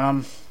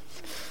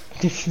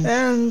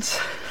 And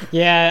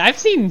yeah, I've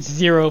seen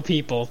 0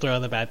 people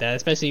thrown about that,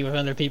 especially with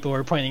other people who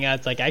are pointing out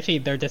it's like actually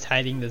they're just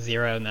hiding the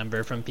 0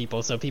 number from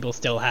people, so people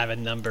still have a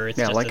number. It's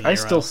just like a 0. I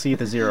still see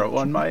the 0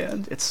 on my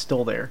end. It's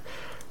still there.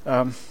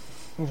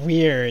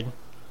 Weird,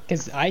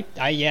 because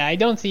I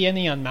don't see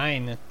any on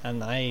mine on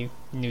my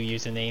new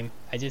username.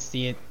 I just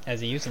see it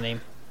as a username.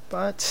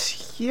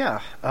 But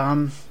yeah,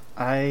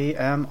 I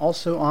am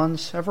also on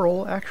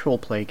several actual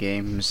play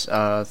games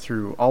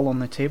through All on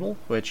the Table,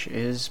 which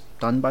is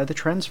done by the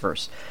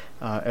Transverse.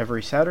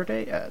 Every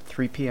Saturday at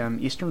 3 p.m.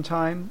 Eastern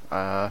Time.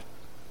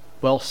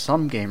 Well,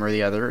 some game or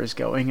the other is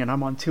going, and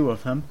I'm on 2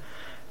 of them.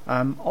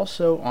 I'm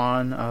also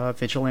on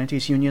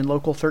Vigilantes Union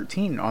Local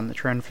 13 on the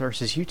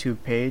Transverse's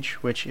YouTube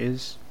page, which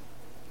is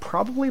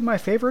probably my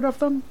favorite of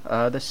them.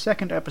 The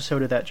second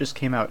episode of that just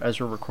came out as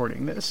we're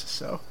recording this,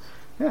 so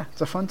yeah,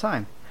 it's a fun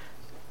time.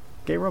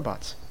 Gay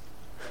robots.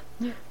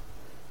 Yeah.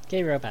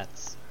 Gay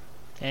robots.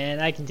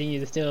 And I continue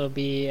to still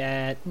be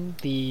at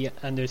the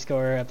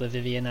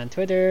 _Oblivion on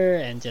Twitter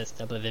and just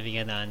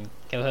Oblivion on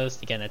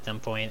co-host. Again, at some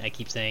point, I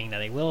keep saying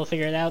that I will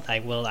figure it out. I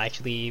will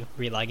actually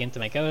re-log into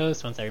my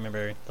co-host once I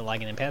remember the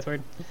login and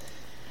password.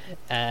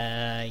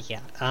 I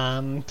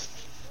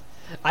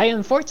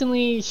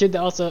unfortunately should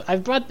also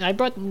I've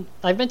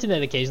mentioned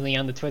it occasionally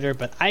on the Twitter,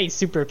 but I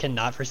super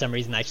cannot for some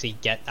reason actually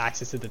get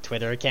access to the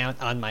Twitter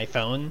account on my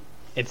phone.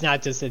 It's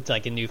not just it's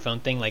like a new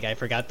phone thing, like I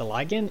forgot the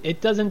login. It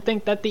doesn't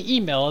think that the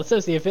email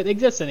associated with it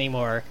exists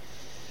anymore.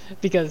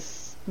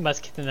 Because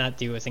Musk did not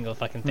do a single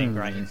fucking thing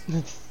right.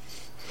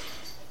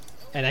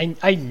 And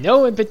I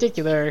know in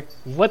particular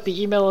what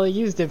the email I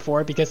used it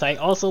for because I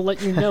also let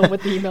you know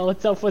what the email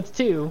itself was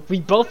too. We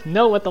both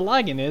know what the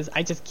login is,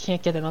 I just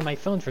can't get it on my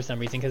phone for some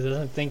reason because it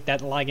doesn't think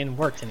that login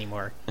works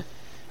anymore.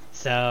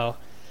 So,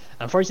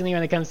 unfortunately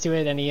when it comes to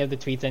it, any of the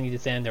tweets I need to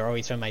send are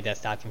always from my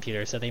desktop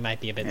computer, so they might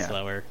be a bit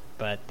slower,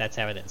 but that's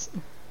how it is.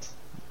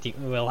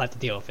 We'll have to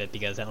deal with it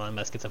because Elon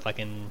Musk is a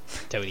fucking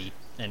toady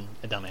and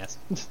a dumbass.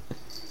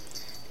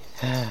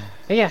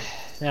 But yeah,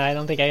 no, I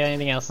don't think I got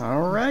anything else.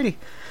 Alrighty.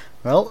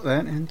 Well,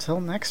 then, until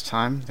next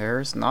time,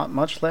 there's not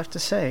much left to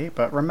say,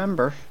 but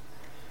remember,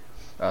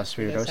 us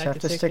weirdos have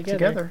to stick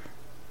together.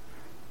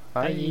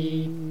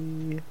 Bye.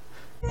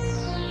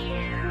 Bye.